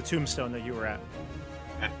tombstone that you were at.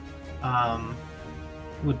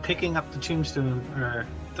 Would picking up the tombstone or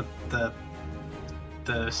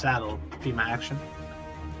the saddle be my action?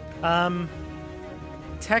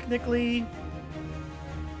 Technically,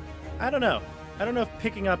 I don't know. I don't know if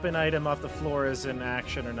picking up an item off the floor is an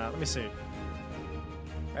action or not. Let me see.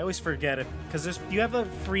 I always forget it because you have a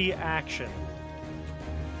free action.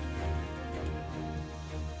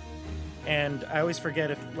 And I always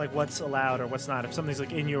forget if like what's allowed or what's not. If something's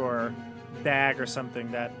like in your bag or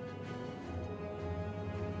something that.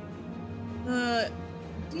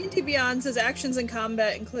 D&D Beyond says actions in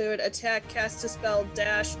combat include attack, cast a spell,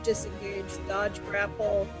 dash, disengage, dodge,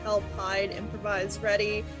 grapple, help, hide, improvise,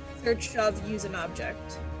 ready, search, shove, use an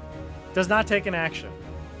object. Does not take an action.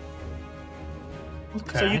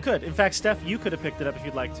 Okay. So you could. In fact, Steph, you could have picked it up if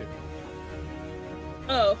you'd like to.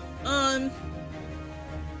 Oh, I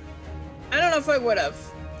don't know if I would have.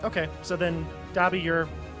 Okay, so then, Dobby, you're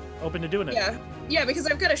open to doing it. Yeah, because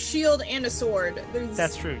I've got a shield and a sword.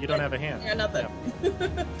 That's true. You don't have a hand. Yeah, nothing.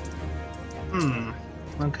 Yeah.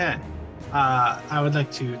 Okay. I would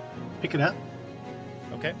like to pick it up.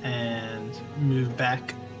 Okay. And move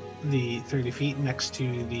back the 30 feet next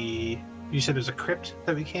to the. You said it was a crypt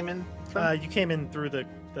that we came in from? You came in through the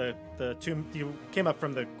tomb. You came up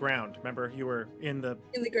from the ground. Remember, you were in the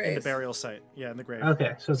grave. In the burial site. Yeah, in the grave.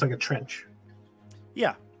 Okay, so it's like a trench.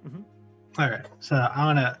 Yeah. Mm-hmm. All right. So I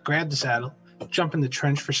want to grab the saddle, jump in the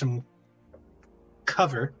trench for some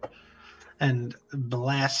cover, and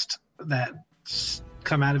blast that.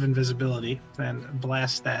 Come out of invisibility and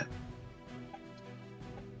blast that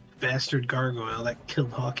bastard gargoyle that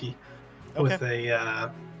killed Hawkeye with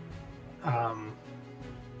a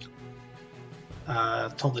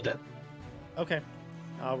Toll the Dead. Okay,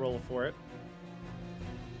 I'll roll for it.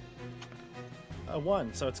 A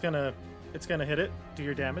 1, so it's gonna hit it. Do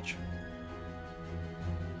your damage.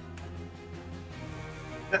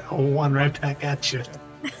 One right back at you.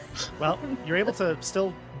 Well, you're able to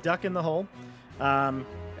still duck in the hole, and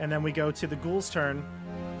then we go to the ghoul's turn.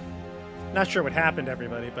 Not sure what happened,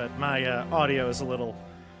 everybody, but my audio is a little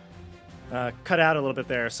cut out a little bit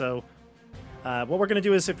there. So what we're going to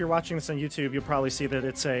do is, if you're watching this on YouTube, you'll probably see that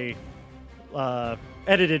it's a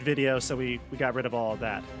edited video, so we got rid of all of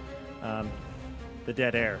that, the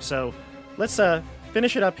dead air. So let's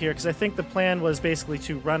finish it up here, because I think the plan was basically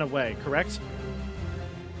to run away, correct?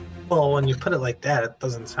 Well, when you put it like that, it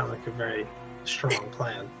doesn't sound like a very strong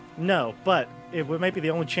plan. No, but it might be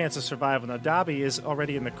the only chance of survival. Now, Dobby is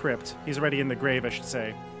already in the crypt. He's already in the grave, I should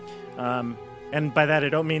say. And by that, I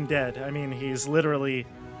don't mean dead. I mean he's literally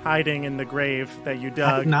hiding in the grave that you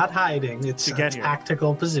dug. Not hiding. It's a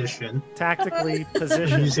tactical position. Tactically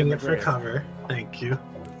positioned. Using it for cover. Thank you.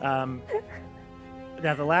 Now,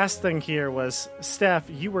 the last thing here was, Steph,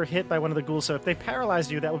 you were hit by one of the ghouls, so if they paralyzed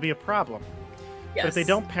you, that would be a problem. Yes. But if they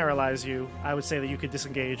don't paralyze you, I would say that you could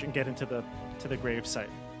disengage and get into the grave site.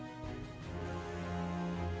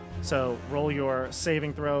 So roll your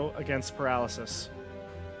saving throw against paralysis.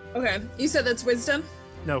 Okay, you said that's wisdom?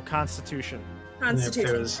 No, Constitution. Constitution,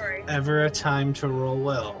 if there's sorry. ever a time to roll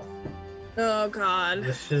well. Oh, God.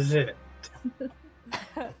 This is it.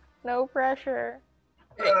 No pressure.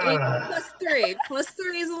 Okay, 8 plus 3. Plus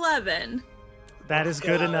 3 is 11. That is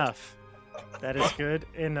good enough. That is good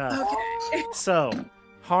enough. Okay. So,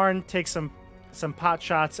 Harn takes some pot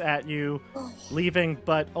shots at you, leaving,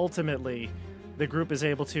 but ultimately, the group is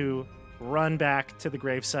able to run back to the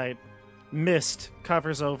gravesite. Mist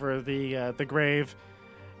covers over the grave,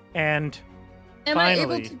 and Am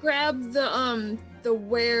finally, I able to grab the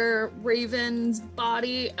were-raven's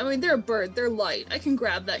body? I mean, they're a bird. They're light. I can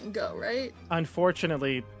grab that and go, right?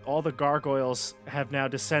 unfortunately, all the gargoyles have now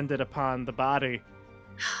descended upon the body.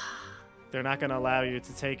 They're not going to allow you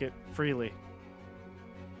to take it freely.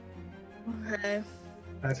 Okay.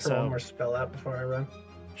 Can I throw one more spell out before I run?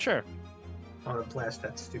 Sure. I want to blast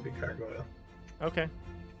that stupid gargoyle. Okay.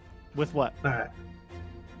 With what? Alright.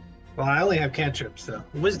 Well, I only have cantrips, so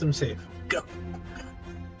wisdom save. Go!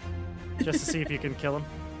 Just to see if you can kill him.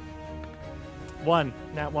 1.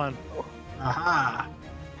 Nat 1. Aha!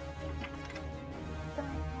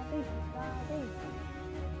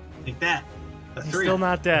 Take that. A 3. He's still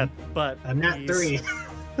not dead, but A nat 3.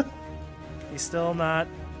 He's still not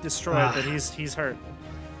destroyed, but he's hurt.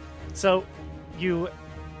 So you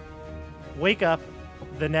wake up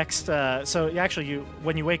the next.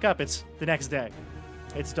 When you wake up, it's the next day.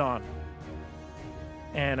 It's dawn,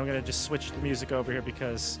 and I'm gonna just switch the music over here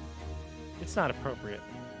because it's not appropriate.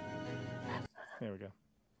 There we go.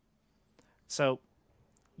 So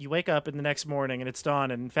you wake up in the next morning, and it's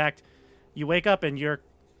dawn. And in fact, you wake up and you're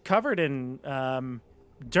covered in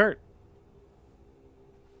dirt.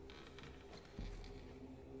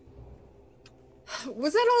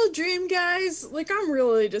 Was that all a dream, guys? Like, I'm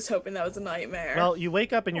really just hoping that was a nightmare. Well, you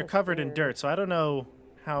wake up and you're covered in dirt, so I don't know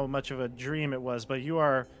how much of a dream it was, but you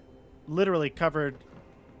are literally covered.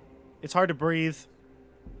 It's hard to breathe.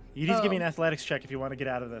 You need to give me an athletics check if you want to get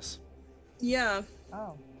out of this. Yeah.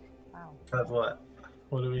 Oh, wow. Of what?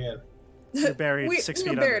 What are we in? You're buried 6 feet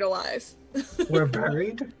we're buried under. alive. We're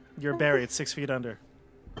buried? You're buried 6 feet under.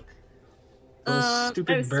 Those I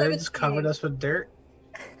stupid was birds 17. covered us with dirt?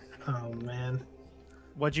 Oh, man.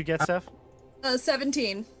 What'd you get, Steph?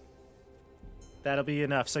 17. That'll be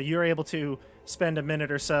enough. So you're able to spend a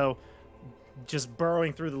minute or so just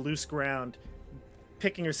burrowing through the loose ground,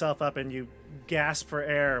 picking yourself up, and you gasp for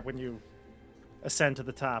air when you ascend to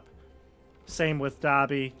the top. Same with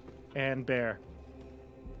Dobby and Bear.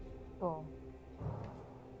 Cool.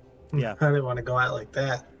 Yeah. I didn't want to go out like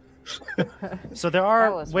that. So there That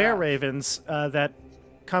are was were-ravens that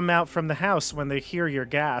come out from the house when they hear your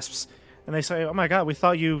gasps, and they say, "Oh my God, we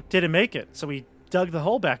thought you didn't make it, so we dug the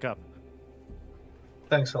hole back up."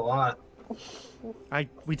 Thanks a lot.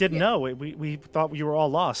 We didn't know. We thought you were all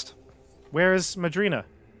lost. Where is Madrina?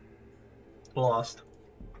 Lost.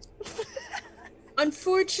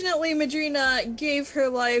 Unfortunately, Madrina gave her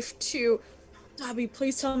life to Dobby.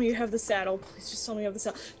 Please tell me you have the saddle. Please just tell me you have the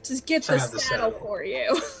saddle. Just get I the have the saddle saddle. for you.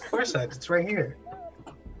 Of course, it's right here.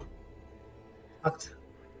 Tucked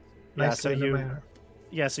Yeah, nicely so into you- my arm.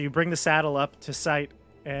 Yeah, so you bring the saddle up to sight,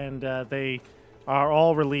 and they are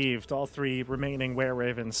all relieved, all 3 remaining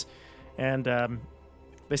were-ravens. And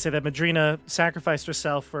they say that Madrina sacrificed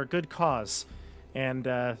herself for a good cause, and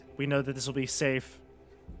we know that this will be safe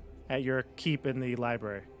at your keep in the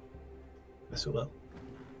library. Yes, it will.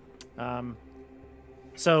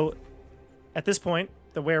 So at this point,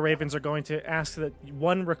 the were-ravens are going to ask that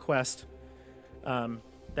one request,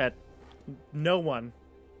 that no one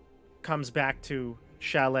comes back to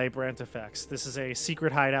Chalet Brantafex. This is a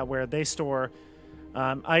secret hideout where they store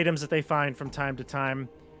items that they find from time to time.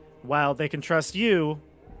 While they can trust you,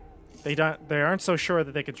 they aren't so sure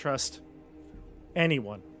that they can trust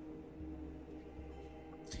anyone.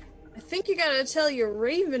 I think you gotta tell your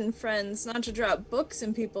raven friends not to drop books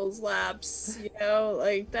in people's laps. You know,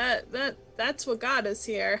 like that's what got us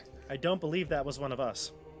here. I don't believe that was one of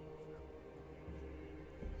us.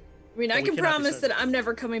 I mean, But I we can cannot be promise certain. that I'm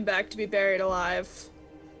never coming back to be buried alive.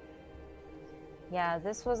 Yeah,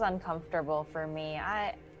 this was uncomfortable for me.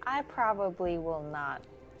 I probably will not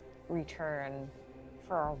return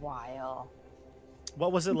for a while.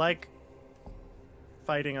 What was it like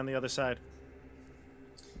fighting on the other side?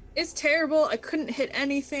 It's terrible. I couldn't hit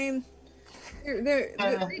anything. They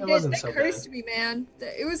wasn't so cursed bad. me, man.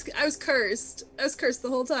 I was cursed. I was cursed the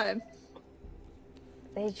whole time.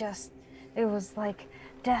 It was like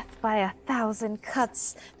death by 1,000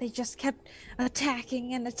 cuts. They just kept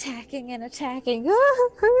attacking and attacking and attacking.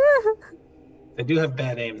 They do have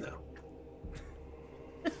bad aim, though.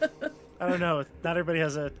 I don't know. Not everybody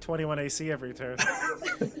has a 21 AC every turn.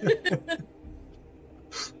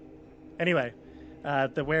 Anyway,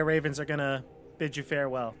 the were-ravens are going to bid you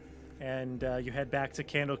farewell, and you head back to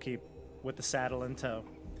Candlekeep with the saddle in tow.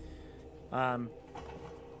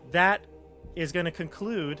 That is going to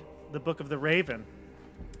conclude the Book of the Raven.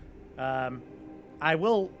 I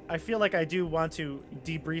feel like I do want to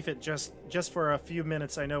debrief it just for a few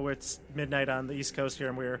minutes. I know it's midnight on the East Coast here,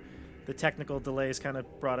 and the technical delays kind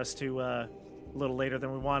of brought us to a little later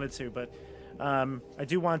than we wanted to, but I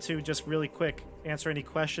do want to just really quick answer any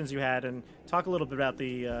questions you had and talk a little bit about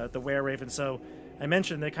the were-raven. So I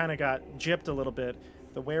mentioned they kind of got gypped a little bit.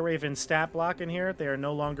 The were-raven stat block in here, they are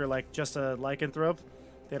no longer like just a lycanthrope.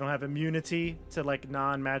 They don't have immunity to like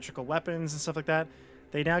non-magical weapons and stuff like that.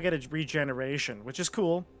 They now get a regeneration, which is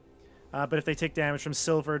cool. But if they take damage from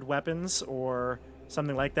silvered weapons or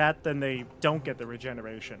something like that, then they don't get the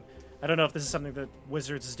regeneration. I don't know if this is something that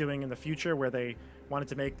Wizards is doing in the future where they wanted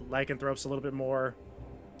to make lycanthropes a little bit more...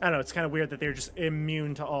 I don't know, it's kind of weird that they're just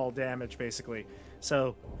immune to all damage, basically.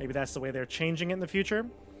 So maybe that's the way they're changing it in the future.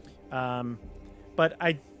 But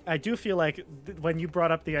I do feel like when you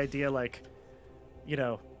brought up the idea, like, you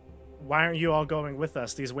know, why aren't you all going with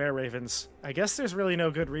us, these were-ravens? I guess there's really no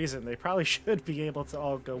good reason. They probably should be able to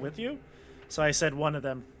all go with you. So I said one of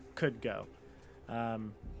them could go.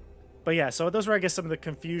 But yeah, so those were, I guess, some of the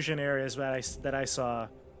confusion areas that I saw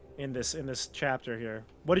in this chapter here.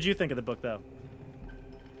 What did you think of the book, though?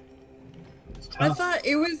 It's I tough. thought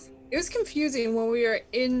it was confusing when we were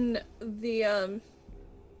in the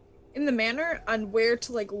manor on where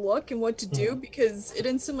to like look and what to do because it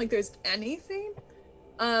didn't seem like there's anything.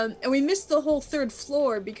 And we missed the whole third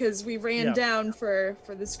floor because we ran down for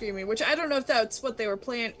the screaming, which I don't know if that's what they were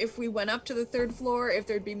planning. If we went up to the third floor, if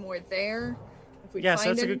there'd be more there. If we'd Yeah, so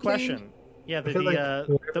find that's a good anything. question. Yeah, I feel like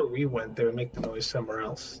wherever we went, they would make the noise somewhere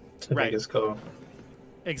else to Right. make us go.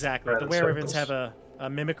 Exactly. Around The in were-ravens circles. have a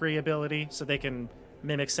mimicry ability, so they can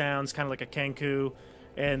mimic sounds, kind of like a Kenku.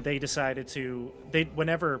 And they decided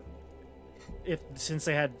whenever since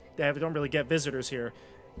they don't really get visitors here,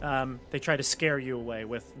 they try to scare you away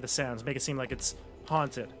with the sounds, make it seem like it's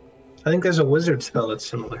haunted. I think there's a wizard spell that's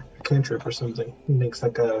similar, a cantrip or something. It makes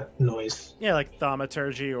like a noise. Yeah, like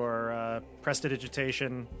thaumaturgy or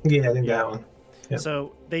prestidigitation. Yeah, I think that one. Yep.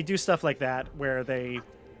 So they do stuff like that where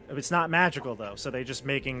it's not magical though, so they just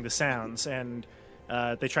making the sounds, and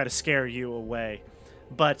they try to scare you away.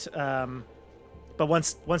 But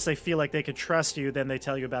once they feel like they could trust you, then they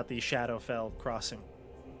tell you about the Shadowfell crossing.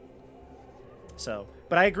 So,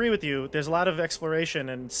 but I agree with you. There's a lot of exploration,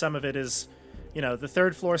 and some of it is, the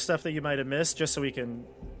third floor stuff that you might have missed, just so we can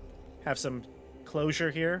have some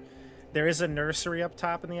closure here. There is a nursery up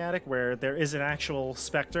top in the attic where there is an actual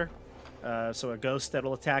specter, so a ghost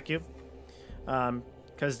that'll attack you.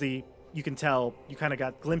 Because you can tell, you kind of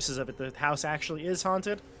got glimpses of it. The house actually is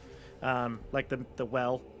haunted, like the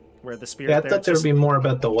well where the spirit. Yeah, I thought there would be more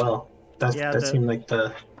about the well. That seemed like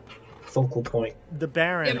the focal point. The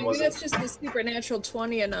Baron. Yeah, maybe that's just the supernatural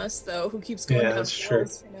 20 in us, though, who keeps going down that's true.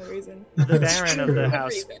 for no reason. The Baron of the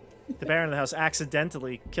house. The Baron of the house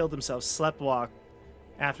accidentally killed himself, sleptwalked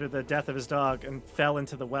after the death of his dog, and fell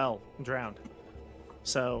into the well and drowned.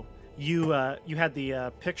 So you had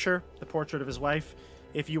the picture, the portrait of his wife.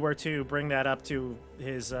 If you were to bring that up to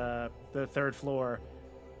his the third floor,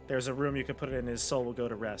 there's a room you can put it in. His soul will go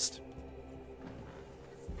to rest.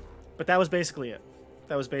 But that was basically it.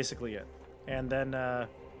 And then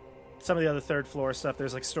some of the other third floor stuff.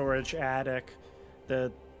 There's like storage, attic,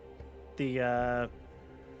 the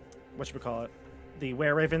whatchamacallit, the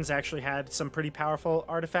were-ravens actually had some pretty powerful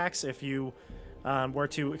artifacts. If you were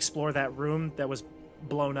to explore that room that was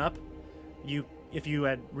blown up, if you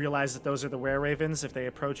had realized that those are the were-ravens, if they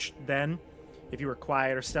approached then, if you were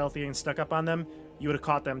quiet or stealthy and stuck up on them, you would have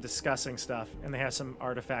caught them discussing stuff. And they have some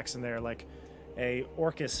artifacts in there, like a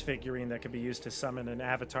Orcus figurine that could be used to summon an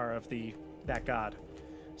avatar of that god.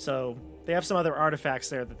 So they have some other artifacts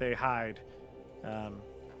there that they hide.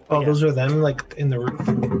 Those are them, like in the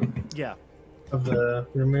room? Yeah. Of the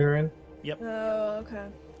room we were in? Yep. Oh, okay.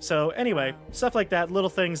 So anyway, stuff like that, little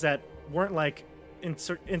things that weren't like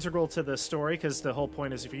integral to the story, because the whole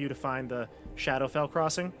point is for you to find the Shadowfell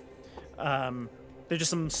crossing. They're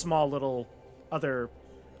just some small little other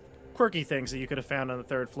quirky things that you could have found on the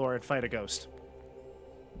third floor and fight a ghost.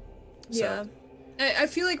 Yeah. I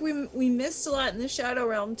feel like we missed a lot in the Shadow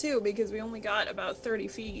Realm too, because we only got about 30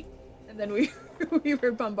 feet, and then we we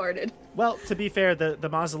were bombarded. Well, to be fair, the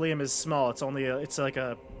mausoleum is small. It's like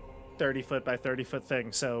a 30-foot by 30-foot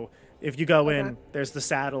thing. So if you go in, there's the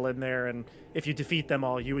saddle in there, and if you defeat them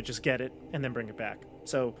all, you would just get it and then bring it back.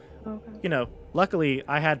 So, luckily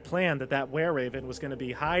I had planned that were-raven was going to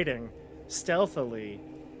be hiding stealthily,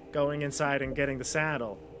 going inside and getting the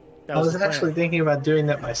saddle. I was actually thinking about doing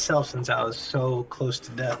that myself, since I was so close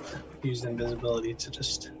to death. Use invisibility to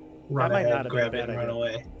just run ahead, grab it, and run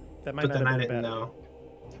away. That might but not then have I been didn't bad. know.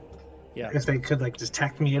 Yeah. If they could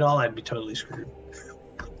detect me at all, I'd be totally screwed.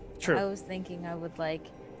 True. I was thinking I would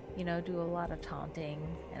do a lot of taunting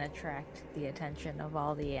and attract the attention of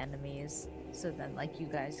all the enemies, so then you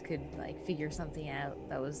guys could figure something out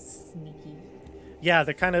that was sneaky. Yeah,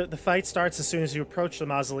 the fight starts as soon as you approach the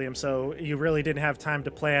mausoleum, so you really didn't have time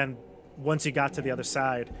to plan once you got to the other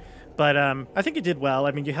side. But I think you did well.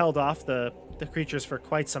 I mean, you held off the creatures for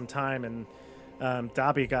quite some time, and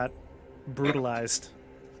Dobby got brutalized.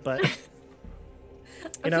 But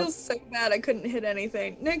I feel so bad I couldn't hit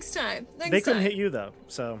anything. Next time. They couldn't hit you, though.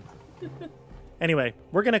 So anyway,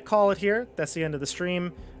 we're going to call it here. That's the end of the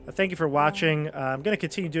stream. Thank you for watching. I'm going to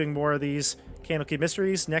continue doing more of these Candlekeep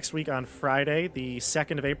Mysteries next week on Friday, the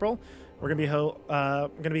 2nd of April. We're going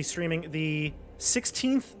to be streaming the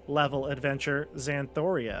 16th level adventure,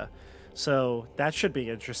 Xanthoria. So that should be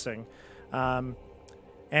interesting. And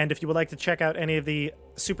if you would like to check out any of the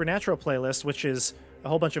Supernatural playlists, which is a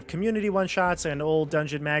whole bunch of community one-shots and old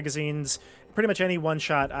dungeon magazines, pretty much any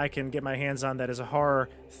one-shot I can get my hands on that is a horror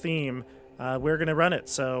theme, we're going to run it.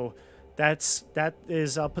 So that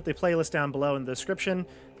is, I'll put the playlist down below in the description.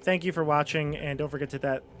 Thank you for watching, and don't forget to hit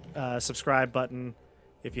that subscribe button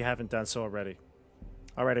if you haven't done so already.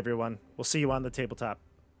 All right, everyone. We'll see you on the tabletop.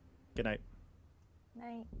 Good night.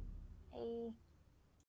 Night. Hey.